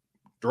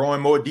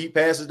throwing more deep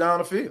passes down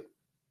the field.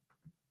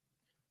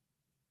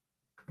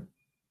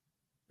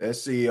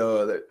 Let's see.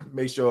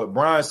 Make sure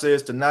Brian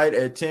says tonight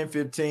at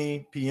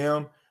 10:15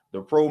 p.m.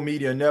 the Pro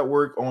Media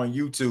Network on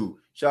YouTube.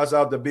 Shouts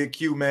out to Big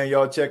Q, man.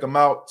 Y'all check him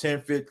out.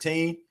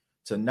 10:15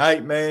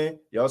 tonight, man.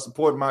 Y'all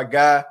support my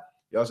guy.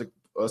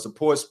 Y'all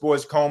support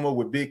Sports Coma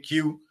with Big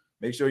Q.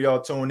 Make sure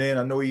y'all tune in.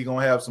 I know he's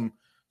gonna have some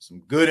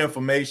good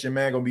information,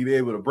 man. Gonna be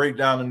able to break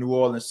down the New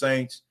Orleans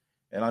Saints,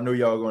 and I know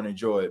y'all gonna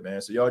enjoy it,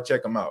 man. So y'all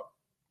check him out.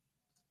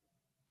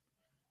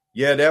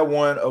 Yeah, that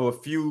one of a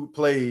few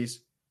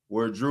plays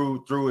where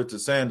Drew threw it to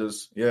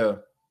Sanders. Yeah.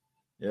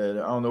 I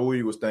don't know what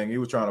he was thinking. He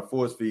was trying to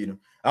force feed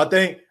him. I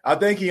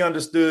think he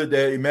understood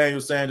that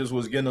Emmanuel Sanders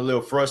was getting a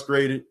little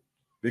frustrated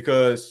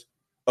because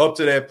up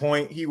to that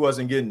point he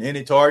wasn't getting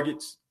any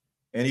targets,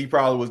 and he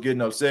probably was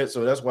getting upset.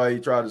 So that's why he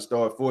tried to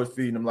start force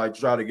feeding him, like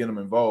try to get him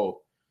involved.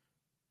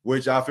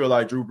 Which I feel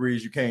like Drew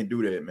Brees, you can't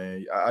do that,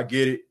 man. I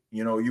get it.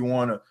 You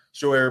want to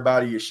show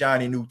everybody your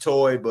shiny new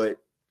toy, but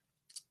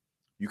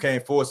you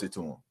can't force it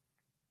to them.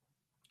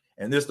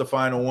 And this is the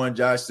final one.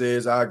 Josh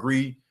says, I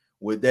agree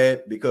with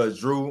that because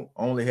Drew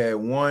only had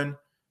one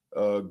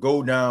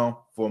go down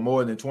for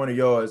more than 20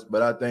 yards,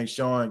 but I think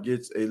Sean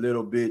gets a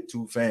little bit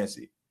too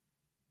fancy.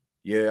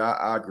 Yeah,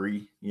 I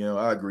agree.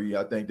 I agree.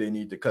 I think they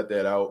need to cut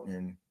that out,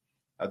 and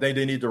I think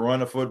they need to run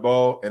the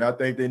football, and I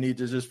think they need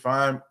to just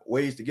find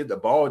ways to get the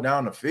ball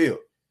down the field.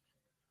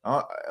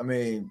 I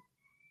mean,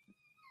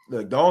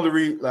 look, the only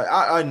reason,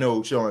 I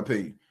know Sean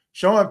Payton.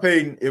 Sean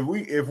Payton,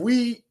 if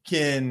we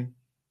can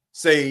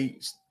say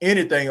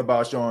anything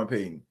about Sean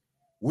Payton,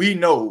 we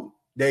know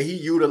that he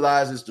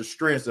utilizes the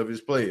strengths of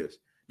his players.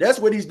 That's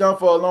what he's done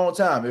for a long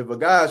time. If a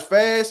guy's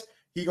fast,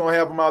 he's going to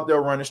have him out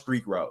there running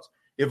streak routes.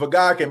 If a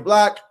guy can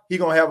block, he's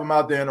going to have him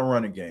out there in the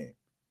running game.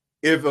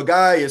 If a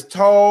guy is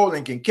tall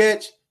and can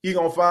catch, he's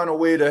going to find a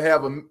way to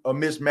have a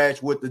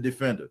mismatch with the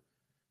defender.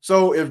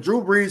 So if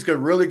Drew Brees could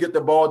really get the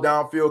ball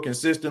downfield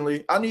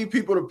consistently, I need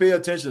people to pay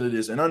attention to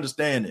this and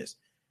understand this.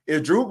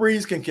 If Drew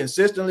Brees can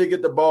consistently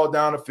get the ball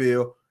down the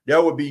field,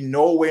 there would be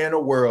no way in the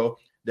world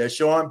that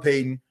Sean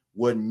Payton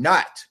would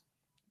not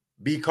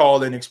be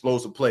calling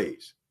explosive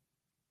plays.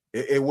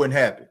 It wouldn't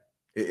happen.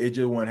 It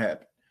just wouldn't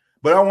happen.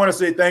 But I want to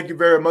say thank you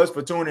very much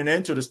for tuning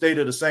in to the State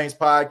of the Saints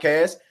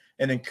podcast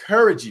and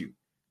encourage you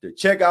to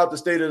check out the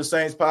State of the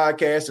Saints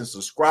podcast and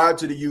subscribe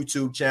to the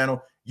YouTube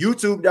channel,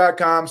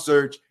 youtube.com,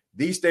 search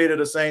The State of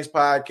the Saints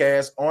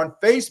podcast. On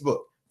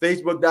Facebook,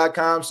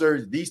 facebook.com,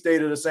 search The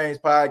State of the Saints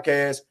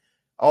podcast.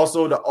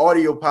 Also, the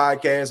audio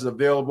podcast is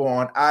available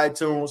on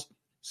iTunes,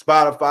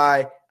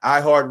 Spotify,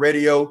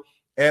 iHeartRadio,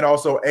 and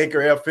also Anchor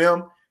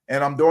FM.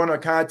 And I'm doing a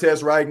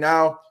contest right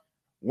now.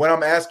 What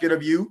I'm asking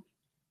of you,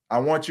 I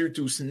want you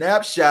to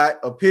snapshot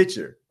a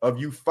picture of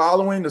you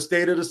following the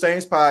State of the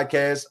Saints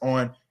podcast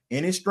on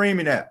any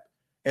streaming app.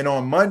 And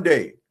on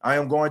Monday, I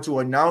am going to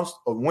announce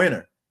a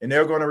winner, and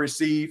they're going to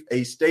receive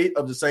a State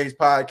of the Saints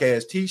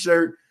podcast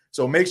t-shirt.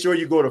 So make sure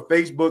you go to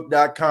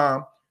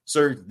facebook.com,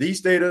 search The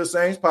State of the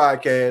Saints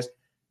podcast.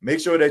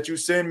 Make sure that you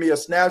send me a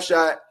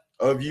snapshot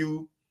of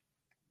you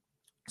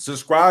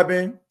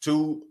subscribing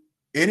to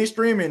any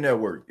streaming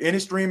network, any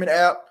streaming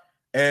app,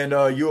 and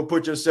you'll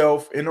put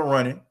yourself in the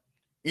running.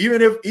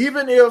 Even if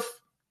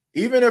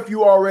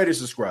you already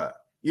subscribe,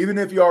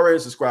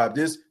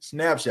 just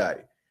snapshot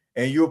it,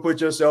 and you'll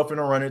put yourself in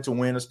the running to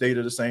win a State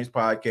of the Saints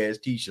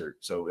podcast t-shirt.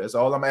 So that's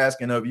all I'm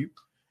asking of you.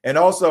 And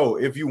also,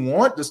 if you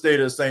want the State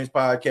of the Saints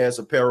podcast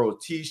apparel,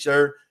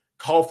 t-shirt,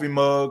 coffee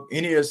mug,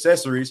 any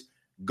accessories,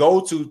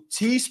 go to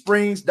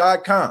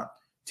teesprings.com.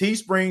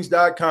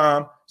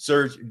 Teesprings.com,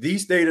 search The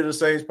State of the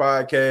Saints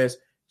podcast.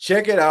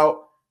 Check it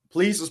out.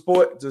 please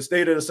support the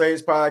State of the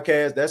Saints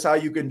podcast. That's how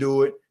you can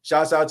do it.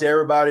 Shouts out to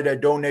everybody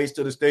that donates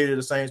to the State of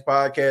the Saints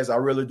podcast. I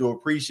really do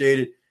appreciate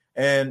it.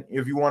 And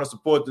if you want to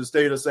support the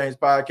State of the Saints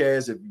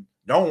podcast, if you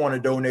don't want to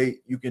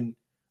donate, you can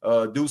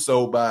do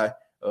so by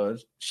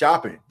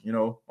shopping,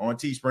 on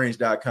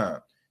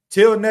teesprings.com.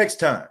 Till next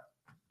time,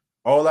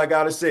 all I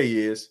got to say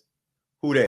is, who dat?